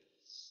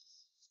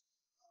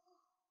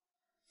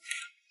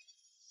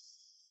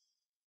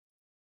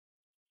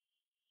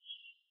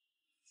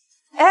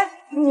哎，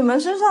你们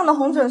身上的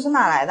红疹是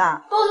哪来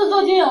的？都是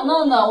做精油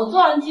弄的，我做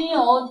完精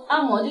油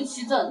按摩就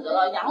起疹子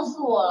了，痒死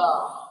我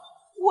了。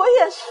我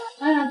也是。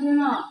哎呀天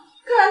呐，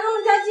看来他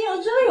们家精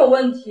油真的有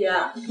问题。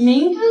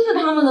明知是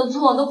他们的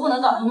错，都不能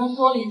找他们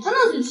说理，真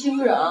的是欺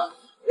负人。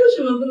为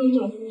什么不能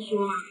找他们说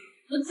啊？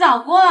我找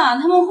过了，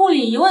他们护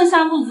理一问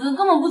三不知，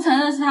根本不承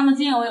认是他们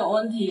精油有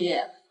问题。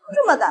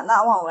这么胆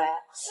大妄为？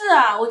是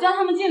啊，我叫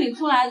他们经理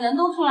出来，人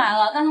都出来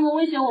了，但他们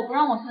威胁我不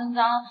让我声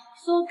张，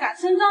说敢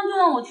声张就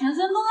让我全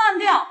身都烂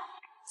掉。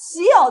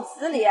岂有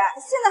此理！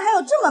现在还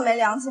有这么没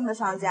良心的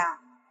商家？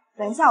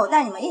等一下我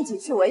带你们一起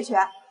去维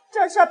权，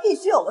这事儿必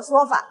须有个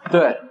说法。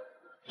对，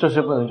这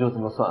事不能就这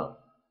么算了，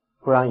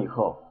不然以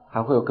后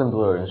还会有更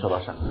多的人受到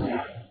伤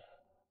害。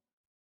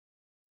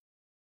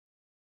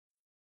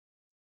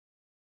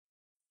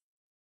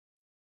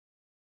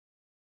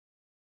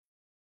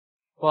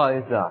不好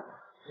意思啊，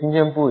今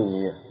天不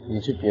营业，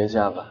你去别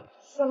家吧。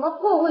什么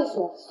破会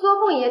所，说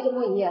不营业就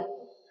不营业，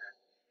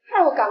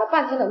害我赶了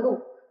半天的路。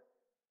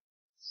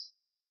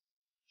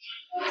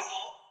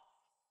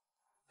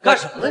干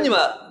什么呢？你们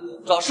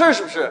找事儿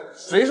是不是？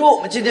谁说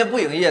我们今天不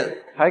营业的？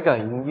还敢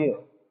营业？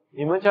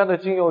你们家的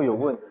精油有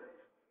问题。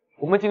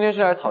我们今天是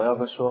来讨要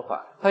个说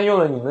法。他用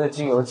了你们的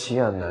精油，奇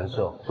痒难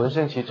受，浑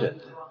身起疹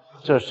子，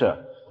这事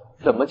儿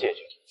怎么解决？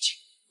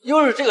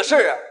又是这个事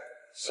儿啊？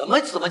什么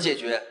怎么解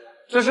决？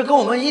这事跟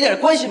我们一点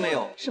关系没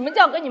有。什么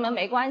叫跟你们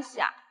没关系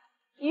啊？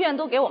医院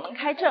都给我们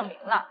开证明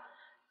了，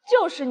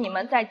就是你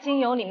们在精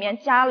油里面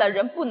加了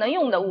人不能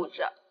用的物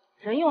质，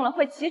人用了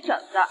会起疹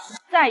子，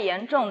再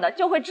严重的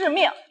就会致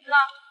命。那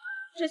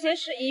这些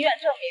是医院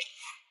证明。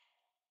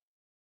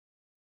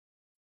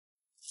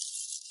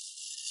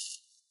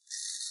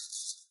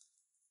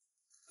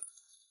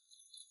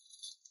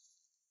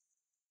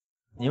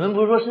你们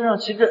不是说身上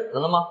起疹子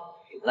了吗？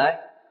来，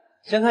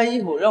掀开衣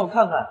服让我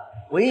看看，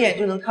我一眼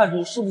就能看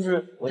出是不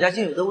是我家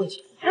精油的问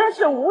题。真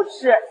是无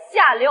耻、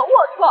下流、龌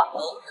龊！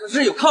可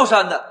是有靠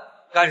山的，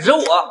敢惹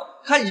我，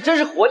看你真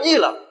是活腻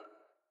了。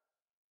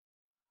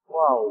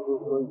话我就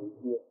说一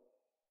句，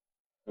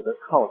我的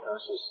靠山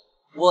是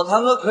谁？我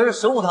堂哥可是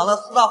神武堂的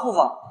4大护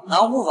法，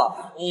南护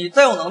法，你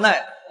再有能耐，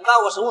能大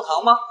过神武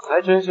堂吗？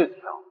还真是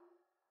巧，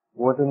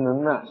我的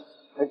能耐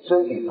还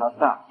真比他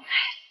大。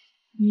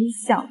没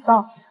想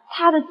到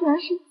他的竟然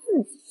是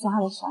自己家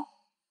的山。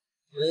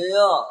哎呀，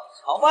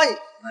瞧把你能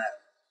耐，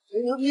这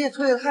牛逼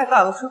吹得太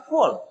大都吹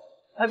破了，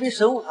还比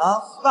神武堂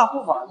4大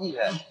护法厉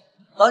害。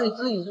当你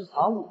自己是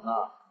堂主呢，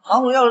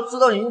堂主要是知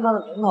道你用他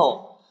的名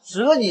头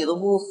，10个你都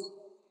不死。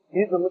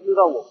你怎么知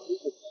道我不是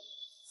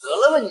他？得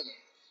了吧你！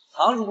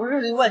堂主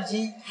日理万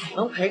机，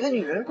能陪个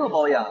女人做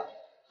保养，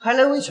还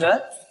来维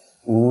权？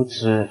无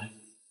知！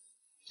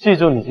记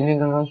住你今天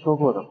刚刚说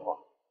过的话，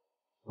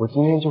我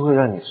今天就会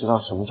让你知道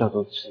什么叫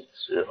做只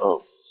知恶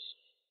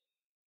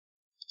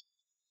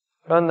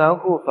不让南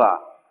护法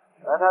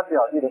来他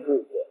表弟的会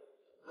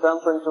所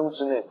，3分钟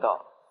之内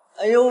到。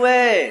哎呦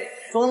喂，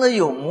装的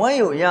有模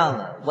有样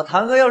的！我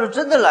堂哥要是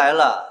真的来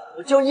了，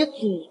我叫你祖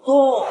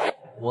宗！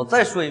我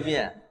再说一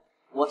遍，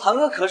我堂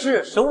哥可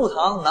是神武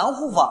堂南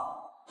护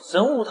法，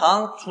神武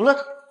堂除了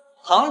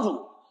堂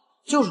主，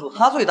就属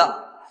他最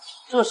大。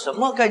这什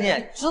么概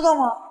念？知道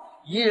吗？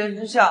一人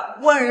之下，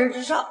万人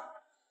之上。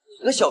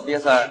你个小瘪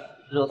三，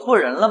惹错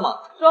人了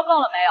吗？说够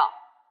了没有？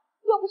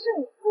又不是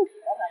你自己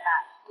的能耐，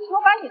我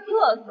把你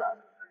饿死！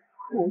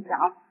苦小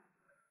子！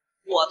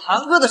我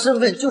堂哥的身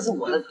份就是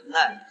我的能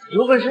耐，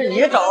有本事你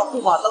也找个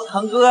护法当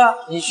堂哥啊！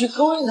你去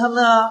勾引他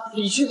们啊，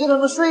你去跟他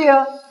们睡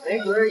呀，没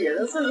准也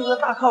能睡出个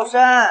大靠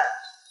山。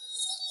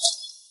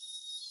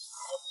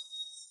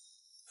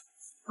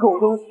狗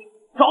东西，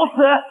找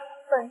死！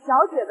本小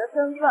姐的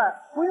身份，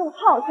不用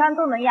靠山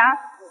都能压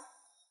死你。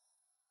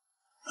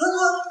堂哥，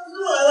你怎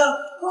么来了？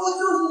快我救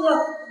死你！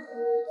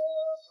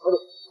好的，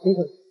停手。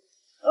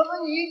堂哥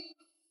你。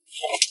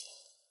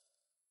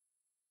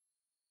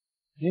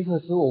你可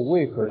知我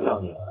为何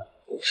让你来？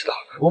我知道。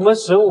我们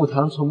神武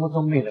堂从不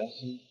都昧良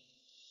心。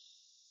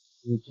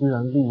你居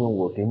然利用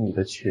我给你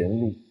的权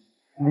利，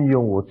利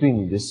用我对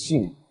你的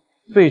信任，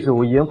背着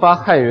我研发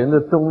害人的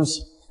东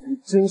西，你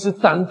真是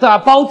胆大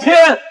包天！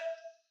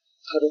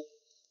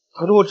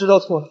堂主，我知道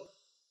错了，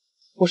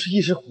我是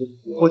一时糊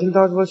涂。我听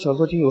他说想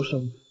做精油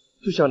生意，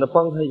就想着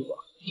帮他一把。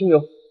精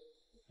油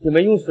也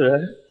没用死人，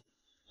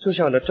就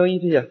想着睁一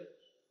只眼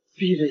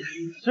闭一只眼。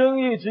睁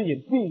一只眼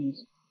闭一只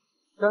眼。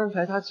刚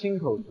才他亲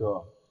口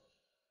说，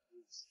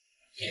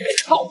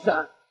靠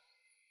山。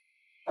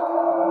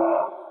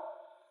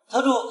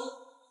堂主，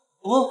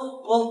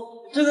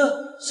我这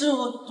个是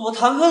我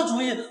堂哥的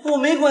主意，我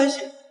没关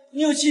系。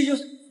你有气就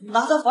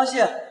拿他发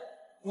泄，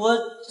我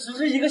只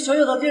是一个小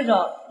小的店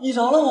长，你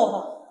饶了我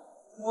吧。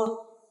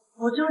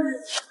我就是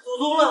祖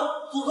宗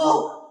了，祖宗。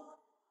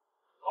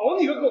好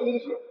你个狗东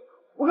西！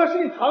我可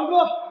是你堂哥，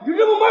你就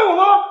这么卖我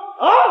吗？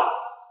啊！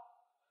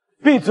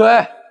闭嘴！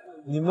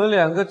你们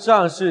两个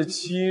仗势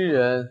欺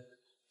人，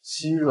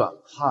欺软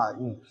怕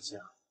硬的家，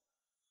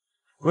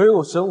毁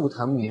我神武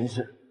堂名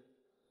声！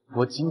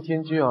我今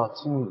天就要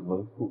清理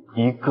门户，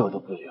一个都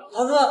不留。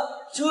堂哥，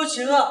求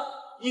情啊！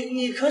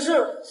你可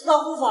是四大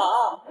护法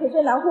啊！可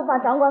是南护法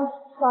掌管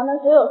法门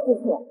所有事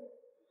情，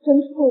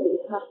真处理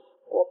他，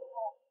我怕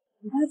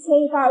他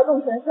牵一发而动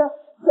全身，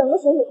整个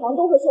神武堂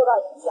都会受到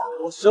影响。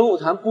我神武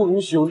堂不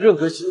允许有任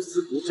何心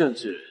思不正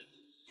之人。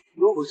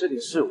如果这点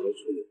事我都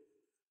处理，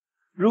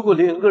如果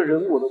连个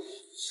人我都不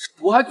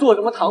是，我还做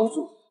什么堂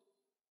主？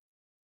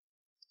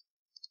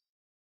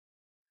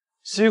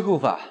西护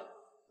法，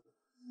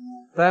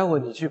待会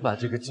你去把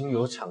这个精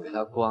油厂给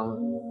他关了，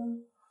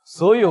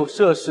所有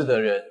涉事的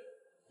人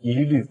一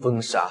律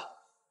封杀，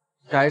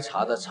该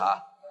查的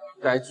查，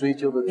该追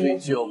究的追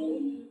究，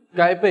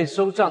该被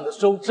收账的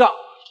收账。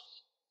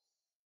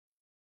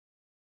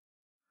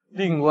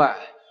另外，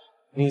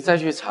你再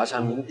去查查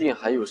明店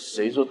还有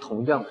谁做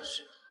同样的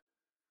事，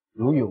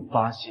如有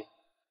发现，严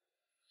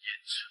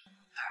惩不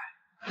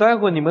贷。待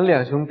会你们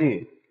两兄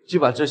弟就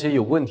把这些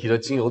有问题的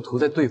精油涂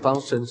在对方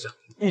身上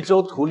，1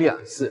周涂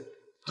2次，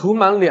涂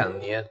满2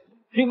年，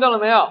听到了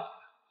没有？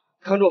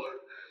堂主，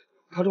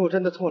我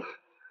真的错了，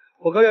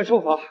我甘愿受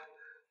罚，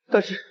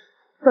但是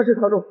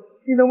堂主，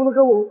你能不能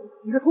给我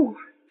一个痛快？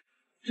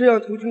这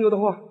样涂精油的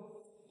话，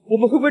我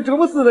们会不会折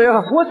磨死的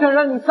呀？我想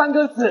让你3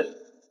个死，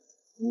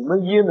你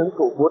们焉能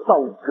苟活到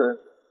5根？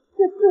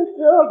这自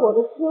食恶果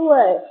的滋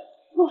味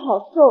不好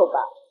受吧？